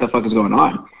asks me what the fuck is going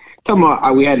on. Tell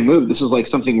him we hadn't moved. This was like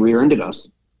something rear-ended us.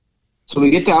 So we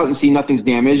get out and see nothing's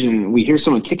damaged, and we hear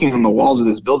someone kicking on the walls of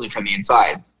this building from the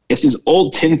inside. It's this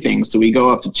old tin thing, so we go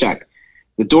up to check.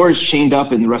 The door is chained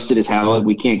up and rusted as hell.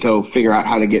 We can't go figure out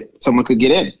how to someone could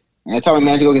get in. And I tell my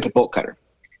man to go get the bolt cutter.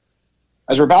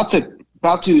 As we're about to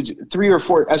 3 or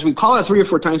 4, as we call it 3 or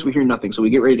 4 times, we hear nothing, so we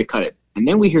get ready to cut it. And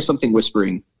then we hear something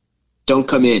whispering, "Don't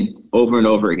come in," over and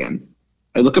over again.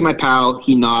 I look at my pal,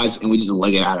 he nods, and we just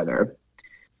leg it out of there.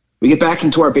 We get back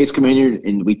into our base commander,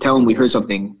 and we tell him we heard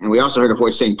something, and we also heard a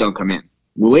voice saying, "Don't come in."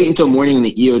 We wait until morning, and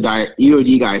the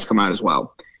EOD guys come out as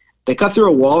well. They cut through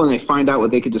a wall, and they find out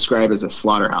what they could describe as a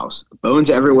slaughterhouse.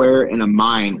 Bones everywhere, and a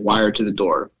mine wired to the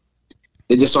door.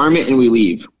 They disarm it, and we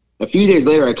leave. A few days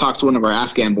later, I talked to one of our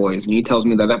Afghan boys, and he tells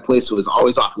me that place was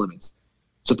always off limits.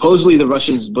 Supposedly, the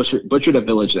Russians butchered a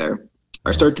village there.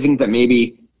 I start to think that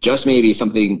maybe, just maybe,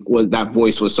 that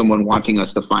voice was someone wanting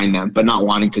us to find them, but not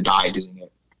wanting to die doing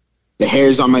it. The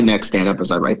hairs on my neck stand up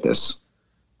as I write this.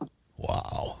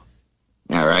 Wow.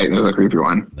 Yeah, right. That was a creepy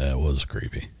one. That was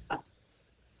creepy.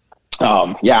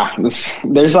 Yeah.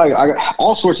 There's like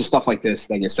all sorts of stuff like this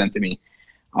that gets sent to me.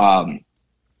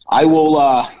 I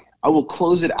will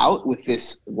close it out with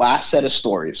this last set of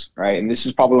stories, right? And this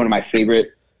is probably one of my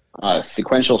favorite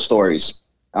sequential stories.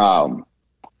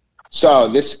 So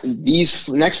these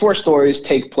next 4 stories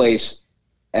take place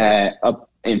up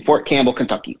in Fort Campbell,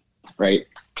 Kentucky, right?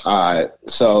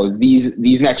 So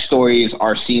these next stories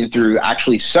are seen through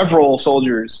actually several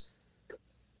soldiers.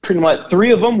 Pretty much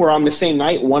 3 of them were on the same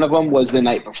night. 1 of them was the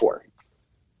night before.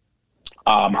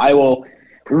 I will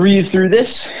read through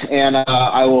this, and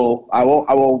I will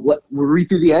read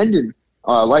through the end, and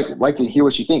like to hear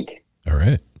what you think. All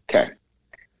right. Okay.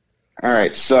 All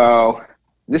right. So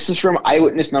this is from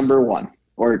eyewitness number 1,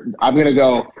 or I'm gonna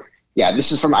go. Yeah,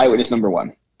 this is from eyewitness number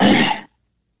 1.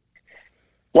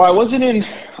 Well, I wasn't in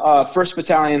 1st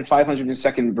Battalion,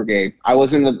 502nd Brigade. I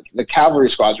was in the cavalry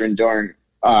squadron during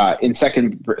in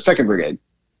second brigade.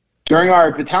 During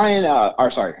our battalion,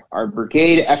 our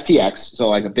brigade FTX, so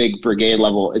like a big brigade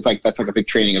level, that's like a big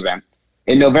training event.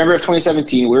 In November of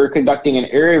 2017, we were conducting an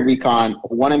area recon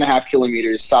 1.5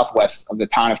 kilometers southwest of the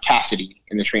town of Cassidy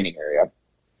in the training area.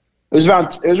 It was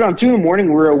around 2 in the morning.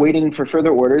 We were waiting for further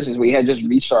orders as we had just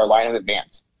reached our line of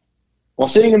advance. While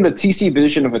sitting in the TC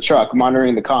position of a truck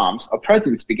monitoring the comms, a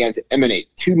presence began to emanate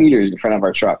 2 meters in front of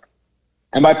our truck.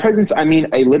 And by presence, I mean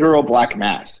a literal black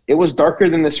mass. It was darker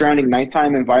than the surrounding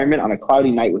nighttime environment on a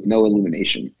cloudy night with no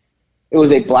illumination. It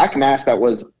was a black mass that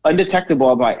was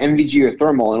undetectable by NVG or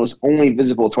thermal and was only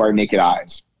visible to our naked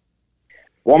eyes.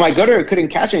 While my gunner couldn't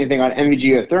catch anything on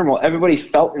NVG or thermal, everybody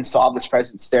felt and saw this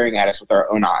presence staring at us with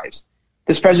our own eyes.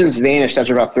 This presence vanished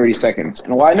after about 30 seconds.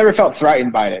 And while I never felt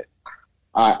threatened by it,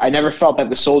 I never felt that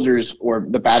the soldiers were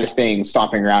the baddest thing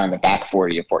stomping around in the back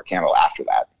 40 of Fort Campbell after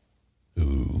that.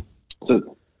 Ooh.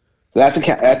 So that's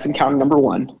encounter number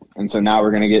 1. And so now we're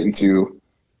going to get into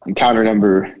encounter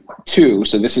number 2.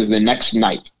 So this is the next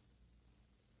night.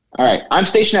 All right. I'm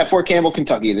stationed at Fort Campbell,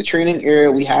 Kentucky. The training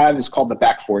area we have is called the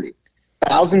back 40.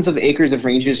 Thousands of acres of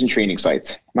ranges and training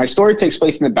sites. My story takes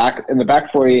place in the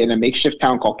back 40 in a makeshift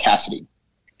town called Cassidy.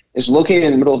 It's located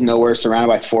in the middle of nowhere, surrounded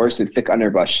by forests and thick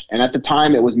underbrush. And at the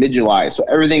time, it was mid-July, so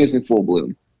everything is in full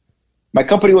bloom. My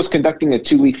company was conducting a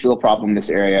 2-week field problem in this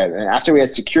area, and after we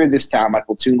had secured this town, my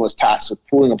platoon was tasked with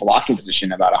pulling a blocking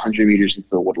position about 100 meters into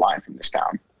the wood line from this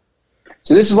town.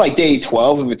 So this is like day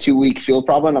 12 of a 2-week field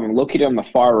problem. I'm located on the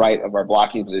far right of our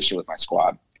blocking position with my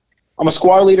squad. I'm a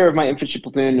squad leader of my infantry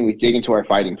platoon, and we dig into our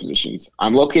fighting positions.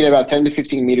 I'm located about 10 to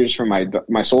 15 meters from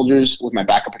my soldiers with my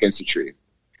back up against a tree.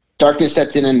 Darkness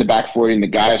sets in the back 40, and the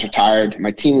guys are tired. My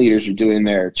team leaders are doing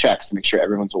their checks to make sure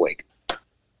everyone's awake.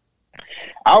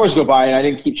 Hours go by, and I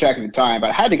didn't keep track of the time, but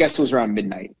I had to guess it was around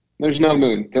midnight. There's no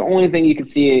moon. The only thing you could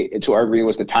see to our rear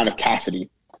was the town of Cassidy.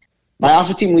 My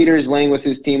Alpha team leader is laying with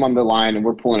his team on the line, and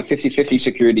we're pulling a 50-50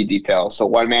 security detail. So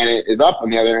one man is up,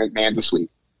 and the other man's asleep.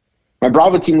 My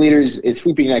Bravo team leader is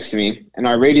sleeping next to me, and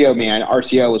our radio man,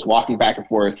 RTO, is walking back and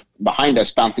forth behind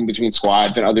us, bouncing between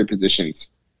squads and other positions.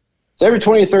 So every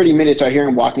 20 or 30 minutes, I hear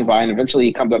him walking by, and eventually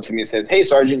he comes up to me and says, "Hey,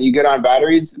 Sergeant, you good on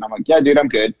batteries?" And I'm like, "Yeah, dude, I'm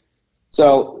good."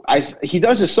 So he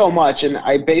does this so much, and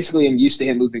I basically am used to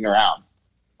him moving around.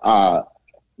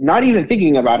 Not even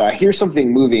thinking about it, I hear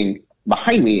something moving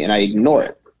behind me, and I ignore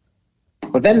it.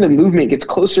 But then the movement gets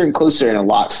closer and closer and a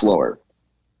lot slower.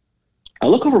 I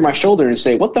look over my shoulder and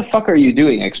say, "What the fuck are you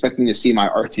doing?" expecting to see my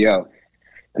RTO.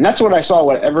 And that's what I saw,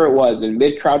 whatever it was, in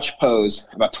mid-crouch pose,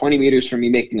 about 20 meters from me,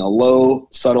 making a low,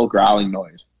 subtle growling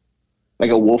noise,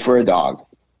 like a wolf or a dog.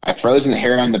 I froze, and the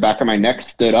hair on the back of my neck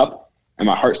stood up, and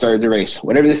my heart started to race.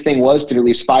 Whatever this thing was, stood at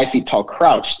least 5 feet tall,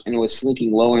 crouched, and it was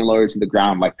slinking lower and lower to the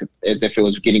ground, as if it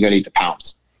was getting ready to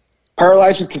pounce.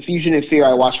 Paralyzed with confusion and fear,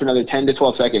 I watched for another 10 to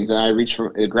 12 seconds, and I reached for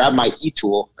grabbed my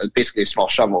E-tool, basically a small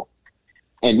shovel,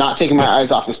 and not taking my eyes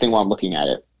off this thing while I'm looking at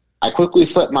it. I quickly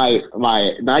flipped my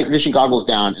night vision goggles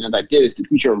down, and as I did, the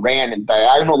creature ran in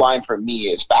diagonal line from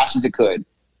me as fast as it could.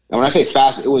 And when I say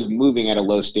fast, it was moving at a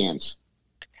low stance.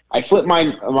 I flipped my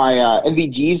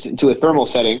NVGs into a thermal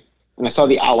setting, and I saw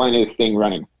the outline of the thing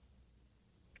running.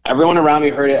 Everyone around me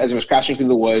heard it as it was crashing through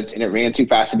the woods, and it ran too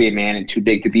fast to be a man and too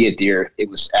big to be a deer. It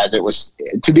was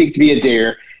too big to be a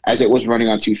deer as it was running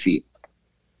on 2 feet.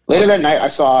 Later that night, I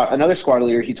saw another squad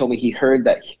leader. He told me he heard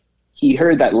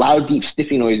that loud, deep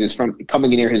sniffing noises from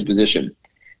coming near his position.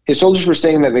 His soldiers were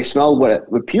saying that they smelled what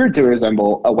appeared to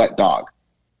resemble a wet dog.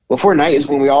 Before night is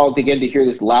when we all began to hear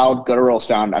this loud, guttural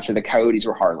sound after the coyotes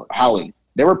were howling.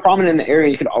 They were prominent in the area,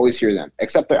 and you could always hear them,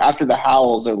 except that after the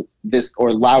howls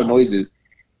or loud noises,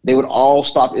 they would all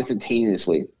stop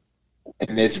instantaneously.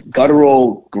 and this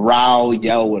guttural growl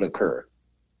yell would occur.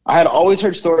 I had always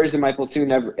heard stories in my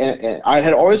platoon, and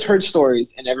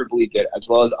never believed it, as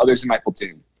well as others in my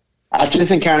platoon. After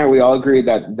this encounter, we all agreed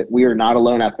that we are not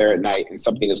alone out there at night, and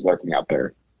something is lurking out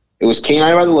there. It was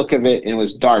canine by the look of it, and it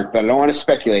was dark, but I don't want to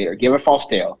speculate or give a false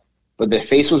tale. But the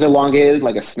face was elongated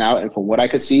like a snout, and from what I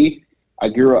could see, I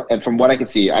grew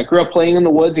up playing in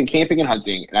the woods and camping and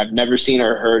hunting, and I've never seen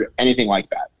or heard anything like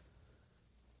that.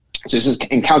 So this is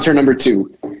encounter number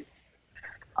 2.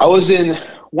 I was in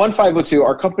 1502.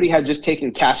 Our company had just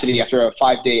taken Cassidy after a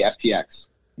 5-day FTX.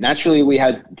 Naturally, we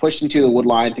had pushed into the wood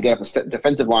line to get up a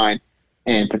defensive line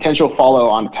and potential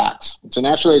follow-on attacks. So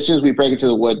naturally, as soon as we break into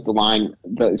the woods,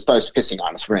 it starts pissing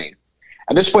on us, rain.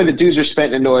 At this point, the dudes are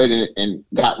spent and annoyed, and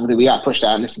we got pushed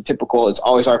out, and this is typical. It's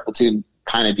always our platoon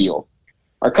kind of deal.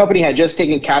 Our company had just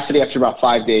taken Cassidy after about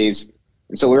 5 days,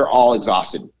 and so we were all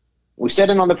exhausted. We set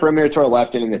in on the perimeter to our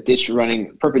left and in the ditch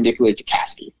running perpendicular to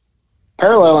Cassidy.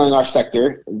 Paralleling our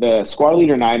sector, the squad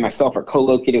leader and I myself are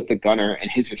co-located with the gunner and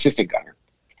his assistant gunner.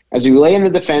 As we lay in the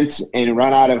defense and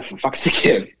run out of fucks to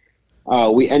give,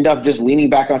 we end up just leaning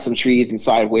back on some trees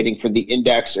inside waiting for the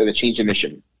index or the change of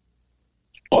mission.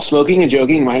 While smoking and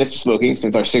joking, minus the smoking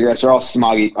since our cigarettes are all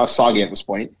soggy at this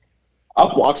point,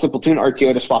 up walks the platoon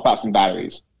RTO to swap out some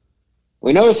batteries.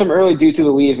 We noticed him early due to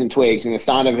the leaves and twigs and the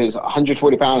sound of his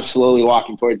 140 pounds slowly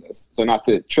walking towards us, so not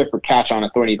to trip or catch on a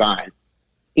thorny vine.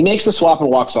 He makes the swap and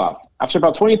walks off. After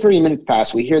about 20-30 minutes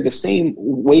pass, we hear the same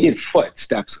weighted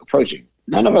footsteps approaching.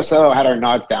 None of us, though, had our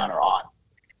nods down or on.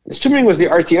 Assuming it was the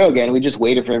RTO again, we just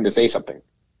waited for him to say something.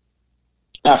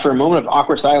 After a moment of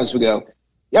awkward silence, we go,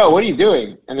 "Yo, what are you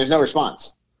doing?" And there's no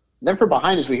response. Then from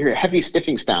behind us, we hear heavy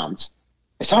sniffing sounds.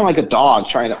 It sounded like a dog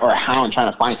or a hound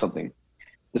trying to find something.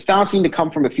 The sound seemed to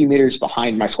come from a few meters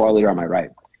behind my squad leader on my right.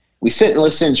 We sit and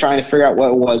listen, trying to figure out what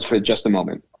it was for just a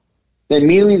moment. Then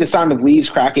immediately the sound of leaves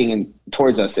cracking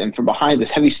towards us, and from behind, this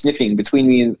heavy sniffing between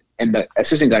me and the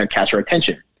assistant gunner catch our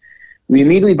attention. We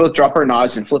immediately both drop our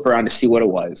nods and flip around to see what it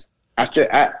was. At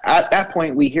that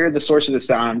point, we hear the source of the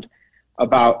sound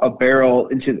about a barrel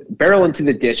into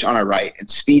the ditch on our right and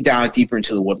speed down deeper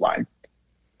into the wood line.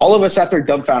 All of us sat there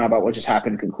dumbfounded about what just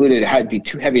happened and concluded it had to be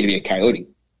too heavy to be a coyote.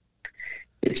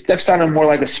 Its step sounded more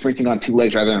like a sprinting on 2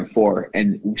 legs rather than 4,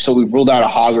 and so we ruled out a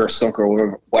hog or a skunk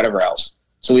or whatever else.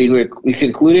 So we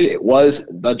concluded it was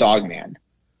the dog man.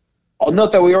 I'll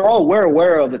note that we are all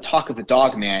aware of the talk of the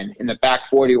dog man in the back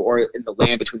 40 or in the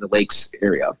land between the lakes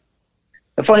area.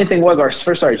 The funny thing was our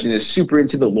first sergeant is super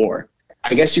into the lore.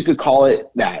 I guess you could call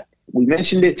it that. We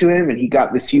mentioned it to him, and he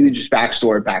got this huge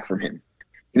backstory back from him.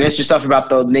 He mentioned stuff about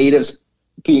the natives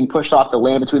being pushed off the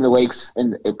land between the lakes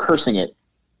and cursing it,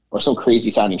 or some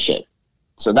crazy sounding shit.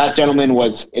 So that gentleman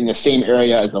was in the same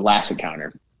area as the last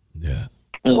encounter. Yeah.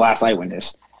 And the last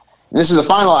eyewitness. And this is the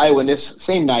final eyewitness,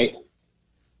 same night.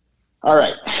 All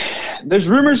right. There's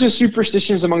rumors and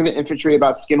superstitions among the infantry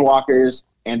about skinwalkers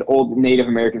and old Native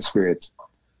American spirits.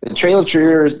 The Trail of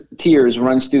Tears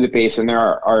runs through the base, and there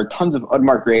are tons of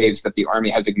unmarked graves that the Army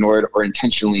has ignored or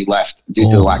intentionally left due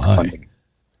to the lack of funding.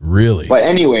 Really? But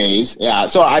anyways, yeah.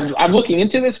 So I'm looking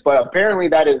into this, but apparently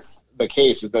that is the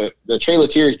case. Is the Trail of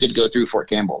Tears did go through Fort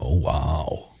Campbell. Oh,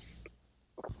 wow.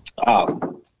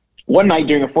 One night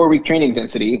during a 4-week training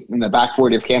density in the back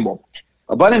 40 of Campbell,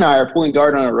 a bud and I are pulling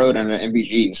guard on a road on an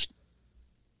MVGs.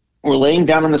 We're laying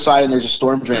down on the side, and there's a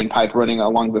storm drain pipe running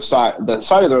along the side of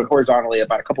the road horizontally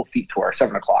about a couple feet to our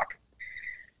 7 o'clock.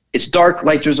 It's dark,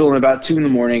 light drizzle, and about 2 in the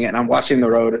morning, and I'm watching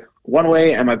the road one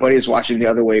way, and my buddy is watching the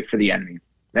other way for the enemy.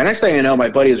 The next thing I know, my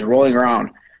buddy is rolling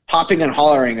around, hopping and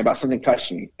hollering about something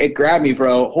touching me. It grabbed me,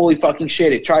 bro. Holy fucking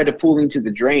shit. It tried to pull me into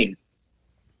the drain.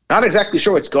 Not exactly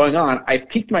sure what's going on. I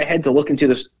peeked my head to look into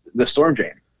the storm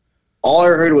drain. All I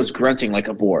heard was grunting like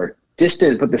a boar.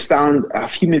 Distant, but the sound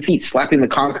of human feet slapping the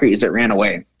concrete as it ran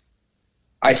away.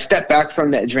 I stepped back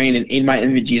from that drain and aimed my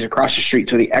MVGs across the street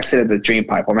to the exit of the drain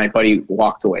pipe while my buddy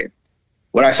walked away.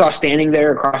 What I saw standing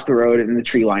there across the road in the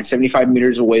tree line, 75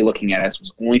 meters away looking at us,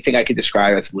 was the only thing I could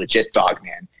describe as legit dog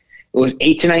man. It was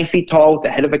 8 to 9 feet tall with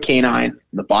the head of a canine and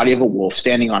the body of a wolf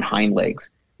standing on hind legs.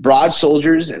 Broad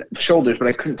shoulders, but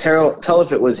I couldn't tell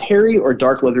if it was hairy or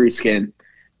dark leathery skin.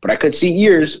 But I could see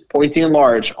ears, pointy and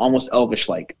large, almost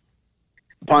elvish-like.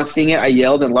 Upon seeing it, I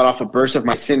yelled and let off a burst of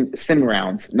my sim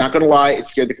rounds. Not going to lie, it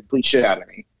scared the complete shit out of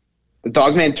me. The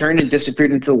dogman turned and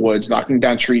disappeared into the woods, knocking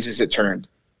down trees as it turned.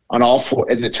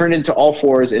 As it turned into all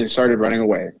fours and started running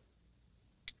away.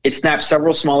 It snapped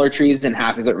several smaller trees in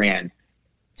half as it ran.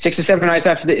 6 to 7 nights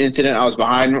after the incident, I was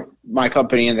behind my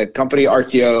company and the company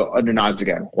RTO under nods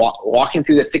again, walking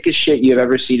through the thickest shit you have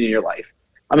ever seen in your life.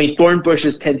 I mean, thorn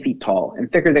bushes 10 feet tall and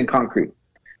thicker than concrete.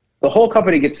 the whole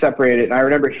company gets separated, and I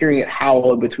remember hearing it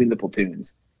howl in between the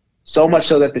platoons. So much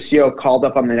so that the CO called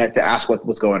up on the net to ask what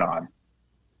was going on.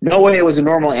 No way it was a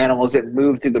normal animal as it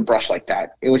moved through the brush like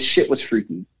that. Shit was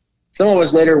freaky. Some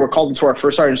hours later, we're called into our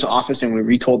first sergeant's office and we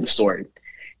retold the story.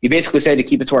 He basically said to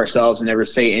keep it to ourselves and never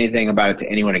say anything about it to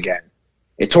anyone again.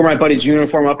 It tore my buddy's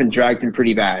uniform up and dragged him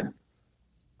pretty bad.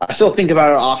 I still think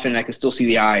about it often and I can still see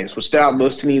the eyes. What stood out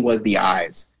most to me was the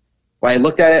eyes. When I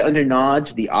looked at it under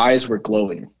nods, the eyes were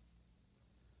glowing.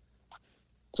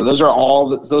 So those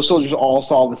soldiers all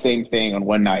saw the same thing on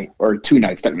one night, or 2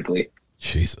 nights technically.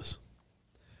 Jesus.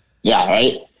 Yeah,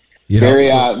 right?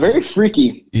 Very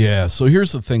freaky. Yeah, so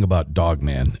here's the thing about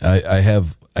Dogman. I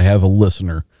have a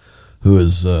listener who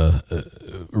is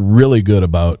really good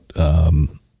about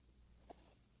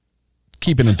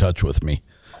keeping in touch with me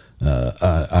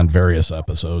on various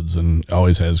episodes, and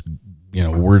always has,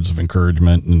 words of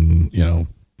encouragement and,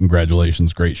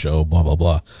 congratulations, great show, blah, blah,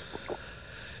 blah.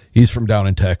 He's from down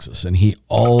in Texas, and he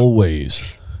always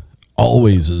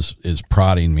is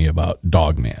prodding me about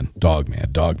Dogman.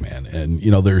 And,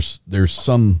 there's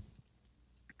some,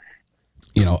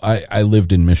 I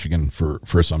lived in Michigan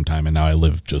for some time, and now I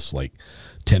live just like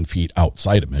 10 feet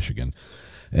outside of Michigan.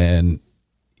 And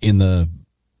in the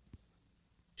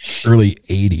early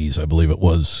 80s, I believe it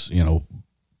was,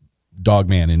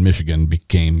 Dogman in Michigan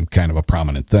became kind of a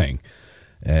prominent thing.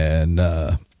 And,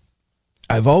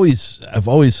 I've always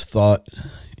thought,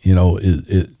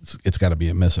 it's got to be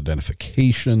a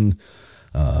misidentification.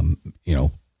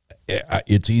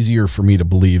 It's easier for me to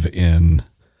believe in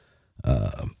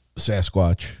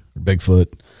Sasquatch or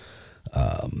Bigfoot.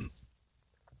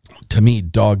 To me,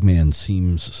 Dogman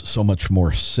seems so much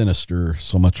more sinister,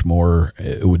 so much more.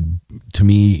 It would, to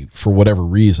me, for whatever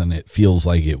reason, it feels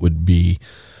like it would be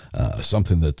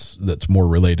something that's more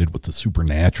related with the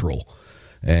supernatural,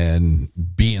 and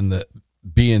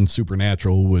being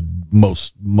supernatural would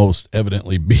most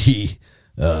evidently be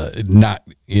not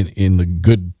in the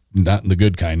good, not in the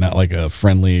good kind, not like a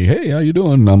friendly, hey, how you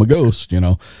doing? I'm a ghost,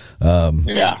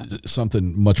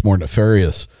 something much more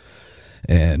nefarious.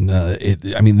 And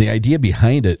the idea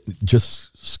behind it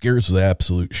just scares the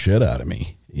absolute shit out of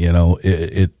me.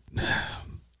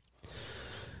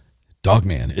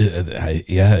 Dogman.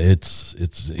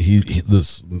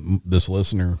 This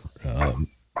listener,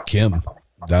 Kim,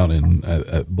 down in,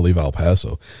 I believe, El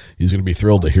Paso, he's going to be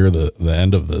thrilled to hear the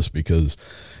end of this, because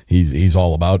he's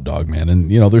all about Dogman. And,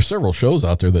 there's several shows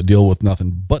out there that deal with nothing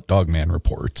but Dogman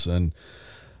reports. And,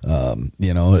 are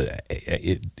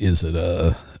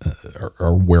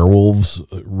werewolves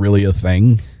really a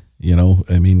thing?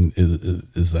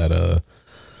 Is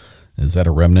that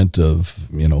a remnant of,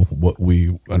 what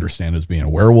we understand as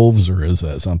being werewolves, or is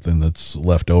that something that's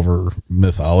left over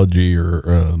mythology,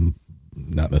 or,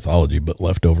 not mythology, but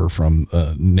left over from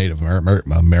Native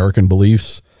American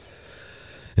beliefs?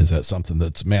 Is that something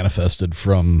that's manifested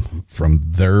from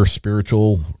their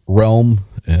spiritual realm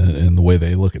and the way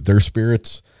they look at their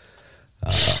spirits?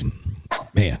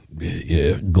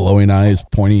 Glowing eyes,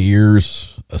 pointy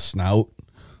ears, a snout.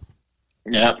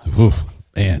 Yeah. Ooh,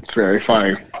 man. It's very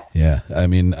funny. Yeah.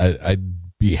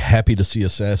 I'd be happy to see a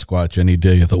Sasquatch any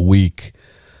day of the week.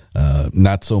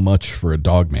 Not so much for a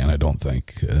Dogman, I don't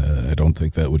think. I don't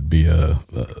think that would be I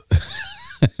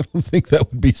don't think that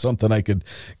would be something I could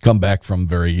come back from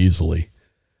very easily.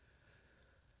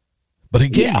 But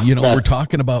again, we're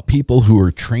talking about people who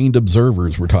are trained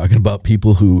observers. We're talking about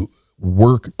people who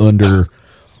work under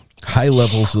high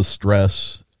levels of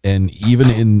stress. And even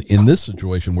in this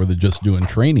situation where they're just doing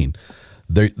training,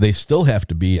 they still have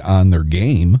to be on their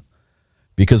game,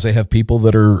 because they have people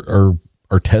that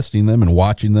are testing them and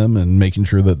watching them and making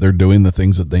sure that they're doing the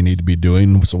things that they need to be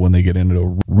doing. So when they get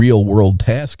into real world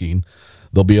tasking,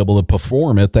 they'll be able to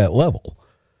perform at that level.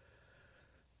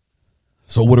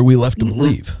 So what are we left to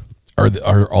believe?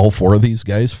 Are all 4 of these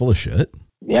guys full of shit?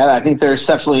 Yeah, I think there's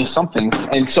definitely something.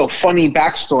 And so, funny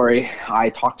backstory,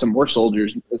 I talked to more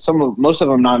soldiers. Most of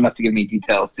them not enough to give me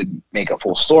details to make a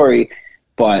full story,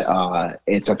 but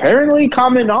it's apparently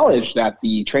common knowledge that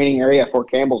the training area at Fort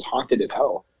Campbell's haunted as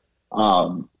hell,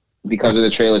 because of the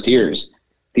Trail of Tears.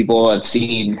 People have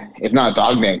seen, if not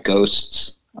Dogman,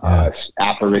 ghosts,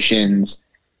 apparitions.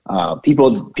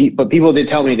 People did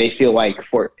tell me they feel like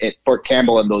at Fort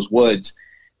Campbell in those woods,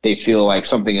 they feel like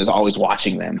something is always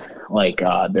watching them. Like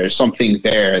there's something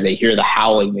there. They hear the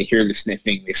howling, they hear the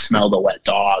sniffing, they smell the wet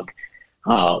dog.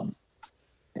 And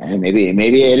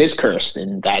maybe it is cursed,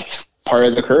 and that's part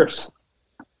of the curse.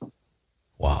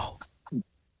 Wow.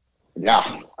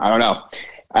 Yeah, I don't know.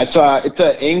 It's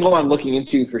an angle I'm looking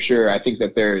into for sure. I think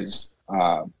that there's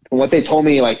from what they told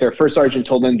me, like their first sergeant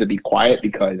told them to be quiet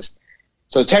because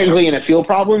So technically, in a field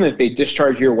problem, if they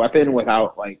discharge your weapon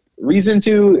without like reason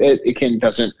to, it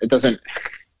doesn't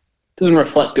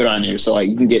reflect good on you. So like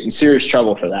you can get in serious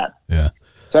trouble for that. Yeah.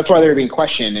 So that's why they were being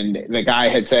questioned. And the guy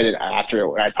had said it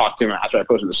after I talked to him after I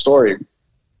posted the story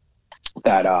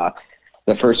that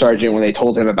the first sergeant, when they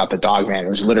told him about the dog man, it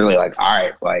was literally like, all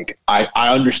right, like I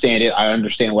understand it. I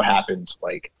understand what happened.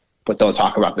 Like, but don't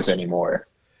talk about this anymore.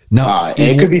 Now,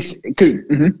 and it could.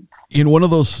 Mm-hmm. In one of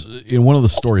the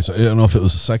stories, I don't know if it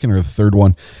was the second or the third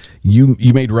one, you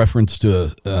made reference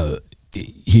to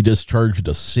he discharged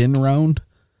a sin round.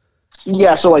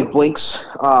 Yeah, so like blinks.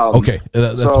 Okay,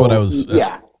 that's what I was.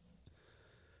 Yeah.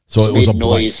 So it was a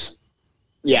noise.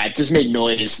 Yeah, it just made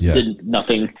noise. Yeah. Did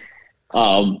nothing.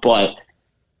 But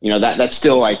that's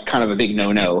still like kind of a big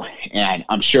no-no, and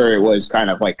I'm sure it was kind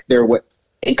of like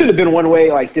it could have been one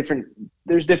way, like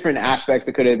there's different aspects.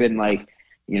 It could have been like,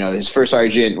 his first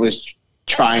sergeant was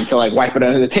trying to like wipe it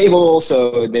under the table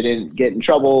so they didn't get in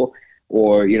trouble,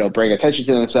 or bring attention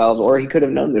to themselves, or he could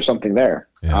have known there's something there.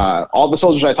 Yeah. All the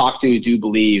soldiers I talked to do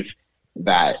believe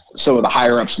that some of the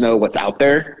higher ups know what's out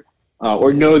there,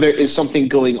 or know there is something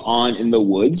going on in the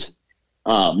woods.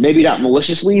 Maybe not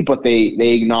maliciously, but they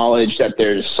acknowledge that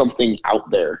there's something out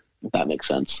there, if that makes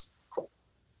sense.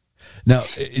 Now,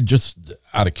 just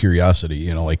out of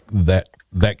curiosity, like that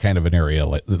kind of an area,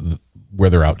 like where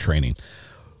they're out training,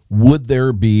 would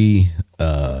there be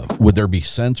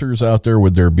sensors out there?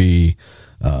 Would there be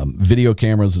video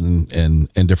cameras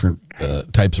and different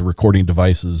types of recording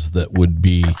devices that would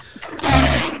be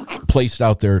placed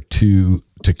out there to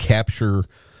capture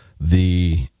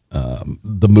the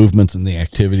movements and the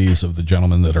activities of the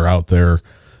gentlemen that are out there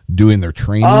doing their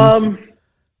training?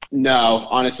 No,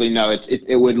 honestly, no.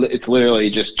 It's literally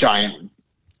just giant,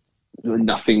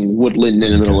 nothing woodland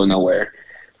in the middle of nowhere.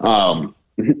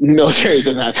 Military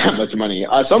doesn't have that much money.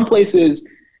 Some places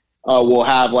will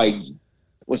have like,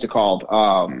 what's it called?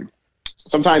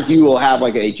 Sometimes you will have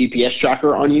like a GPS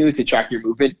tracker on you to track your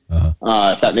movement.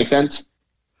 If that makes sense.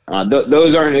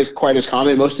 Those aren't quite as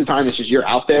common. Most of the time, it's just you're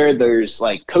out there. There's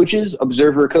like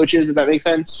observer coaches, if that makes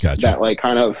sense. Gotcha. That like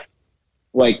kind of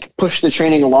like push the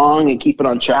training along and keep it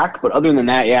on track. But other than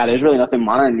that, yeah, there's really nothing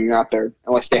monitoring you out there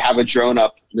unless they have a drone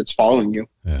up that's following you.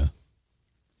 Yeah.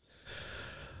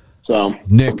 So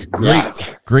Nick,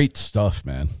 great stuff,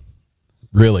 man.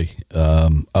 Really,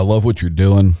 I love what you're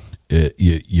doing.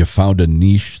 You found a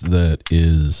niche that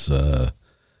is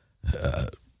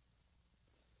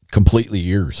completely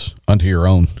yours, unto your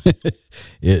own.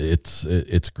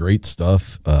 It's great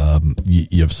stuff.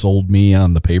 You've sold me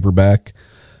on the paperback.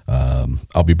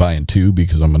 I'll be buying 2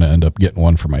 because I'm going to end up getting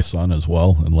one for my son as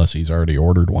well, unless he's already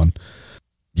ordered one.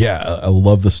 Yeah, I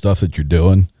love the stuff that you're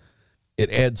doing. It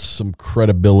adds some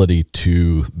credibility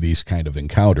to these kind of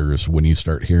encounters when you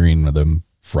start hearing them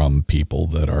from people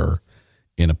that are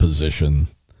in a position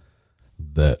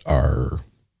they're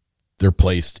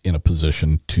placed in a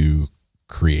position to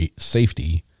create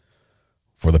safety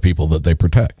for the people that they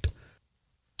protect.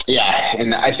 Yeah,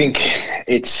 and I think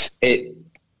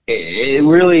it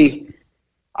really,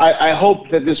 I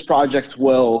hope that this project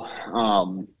will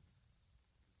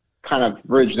kind of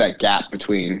bridge that gap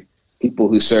between people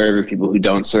who serve and people who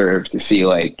don't serve, to see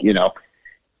like,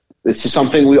 this is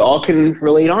something we all can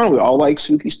relate on. We all like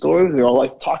spooky stories. We all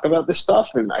like to talk about this stuff.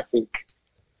 And I think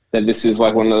that this is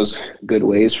like one of those good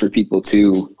ways for people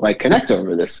to like connect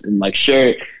over this and like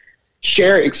share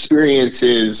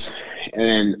experiences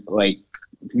and like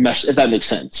mesh, if that makes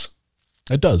sense.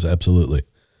 It does. Absolutely.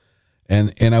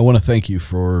 And I want to thank you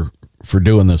for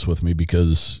doing this with me,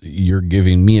 because you're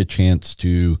giving me a chance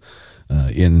to,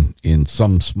 in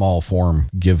some small form,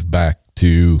 give back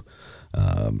to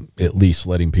at least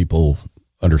letting people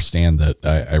understand that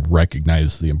I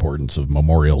recognize the importance of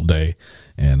Memorial Day,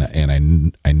 and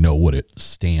I know what it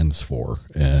stands for,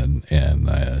 and in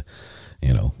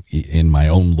my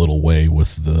own little way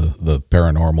with the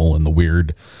paranormal and the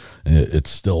weird, it's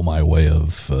still my way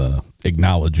of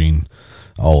acknowledging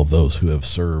all of those who have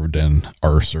served and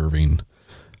are serving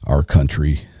our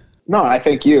country. No, I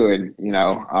thank you, and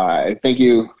I thank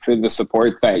you for the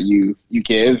support that you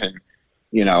give, and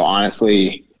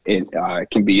honestly, it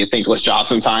can be a thankless job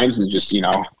sometimes, and just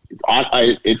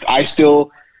I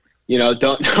still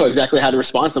don't know exactly how to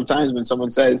respond sometimes when someone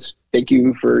says thank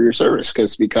you for your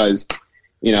service, because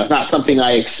it's not something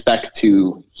I expect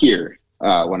to hear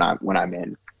when I'm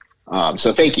in.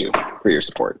 So thank you for your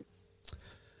support.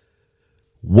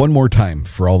 One more time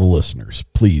for all the listeners,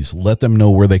 please let them know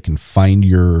where they can find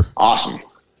your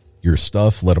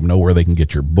stuff. Let them know where they can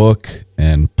get your book,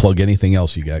 and plug anything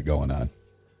else you got going on.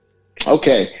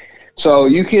 Okay. So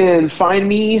you can find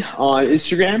me on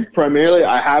Instagram primarily.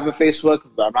 I have a Facebook,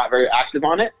 but I'm not very active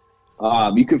on it.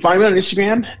 You can find me on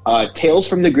Instagram, Tales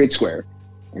from the Grid Square.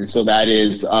 And so that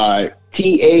is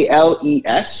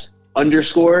TALES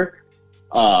 _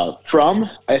 from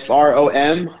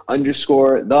FROM _ Grid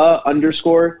Square,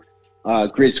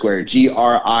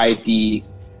 GRIDSQUARE,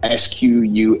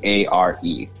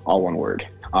 all one word.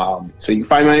 So you can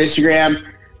find me on Instagram.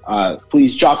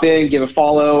 Please drop in, give a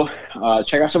follow,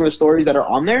 check out some of the stories that are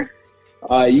on there.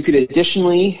 You could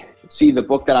additionally see the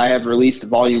book that I have released,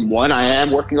 Volume 1. I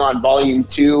am working on Volume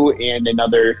 2 and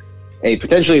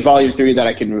potentially Volume 3 that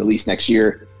I can release next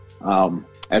year,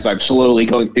 as I'm slowly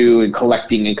going through and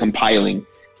collecting and compiling.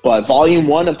 But Volume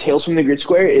 1 of Tales from the Grid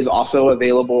Square is also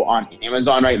available on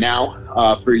Amazon right now,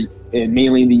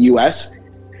 mainly in the U.S.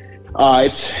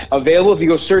 It's available if you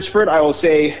go search for it. I will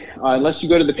say, unless you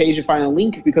go to the page and find a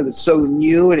link, because it's so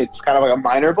new and it's kind of like a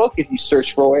minor book, if you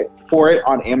search for it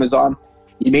on Amazon,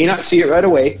 you may not see it right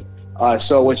away.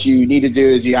 So what you need to do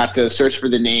is you have to search for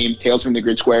the name Tales from the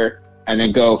Grid Square and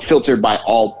then go filter by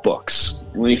all books.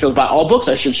 And when you filter by all books,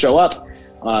 I should show up.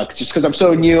 Just because I'm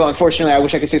so new, unfortunately, I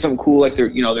wish I could say something cool, like they're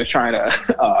trying to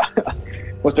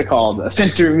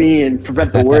censor me and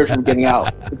prevent the word from getting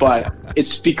out. But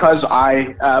it's because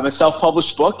I have a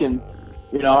self-published book, and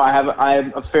I have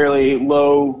a fairly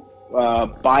low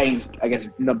buying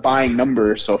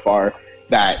number so far,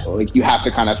 that like you have to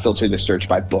kind of filter the search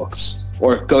by books,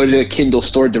 or go to the Kindle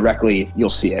store directly. You'll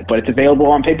see it, but it's available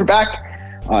on paperback.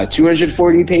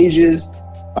 240 pages.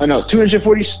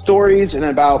 240 stories and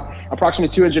about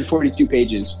approximately 242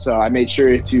 pages. So I made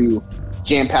sure to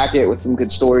jam pack it with some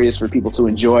good stories for people to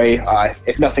enjoy.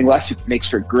 If nothing less, it makes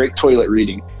for great toilet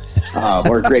reading,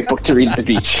 or a great book to read at the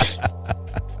beach.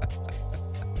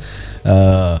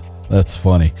 That's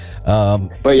funny.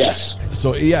 But yes.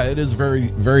 So yeah, it is very,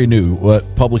 very new. What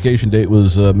publication date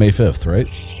was May 5th, right?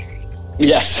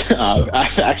 Yes.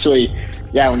 Actually,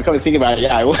 yeah, when you come to think about it,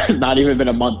 yeah, it was not even been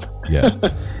a month. Yeah.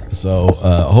 So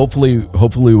hopefully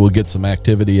we'll get some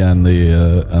activity on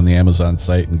the Amazon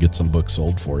site and get some books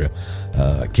sold for you.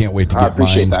 Can't wait to get mine. I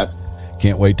appreciate that.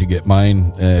 Can't wait to get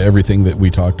mine. Everything that we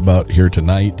talked about here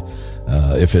tonight,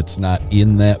 if it's not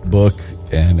in that book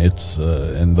and it's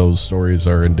and those stories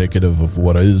are indicative of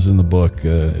what is in the book,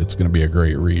 it's going to be a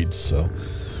great read. So,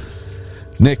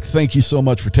 Nick, thank you so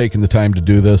much for taking the time to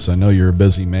do this. I know you're a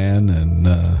busy man, and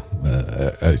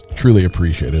I truly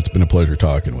appreciate it. It's been a pleasure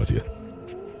talking with you.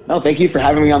 No, thank you for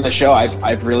having me on the show.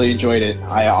 I've really enjoyed it.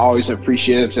 I always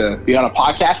appreciate it to be on a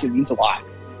podcast. It means a lot.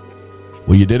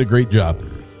 Well, you did a great job.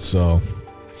 So,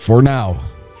 for now,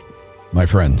 my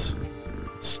friends,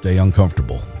 stay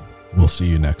uncomfortable. We'll see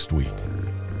you next week.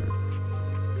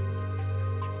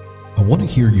 I want to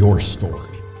hear your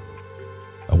story.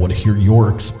 I want to hear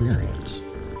your experience.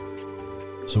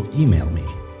 So email me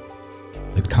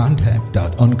at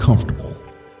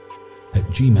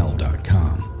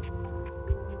contact.uncomfortable@gmail.com.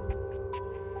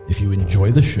 If you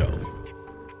enjoy the show,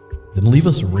 then leave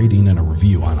us a rating and a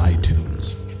review on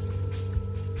iTunes.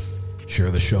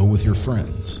 Share the show with your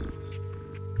friends.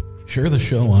 Share the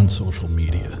show on social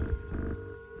media.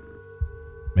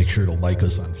 Make sure to like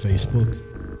us on Facebook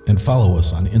and follow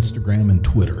us on Instagram and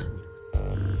Twitter,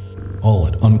 all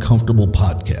at Uncomfortable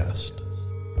Podcast.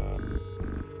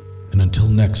 And until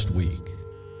next week,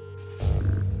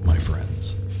 my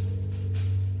friends,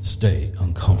 stay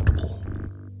uncomfortable.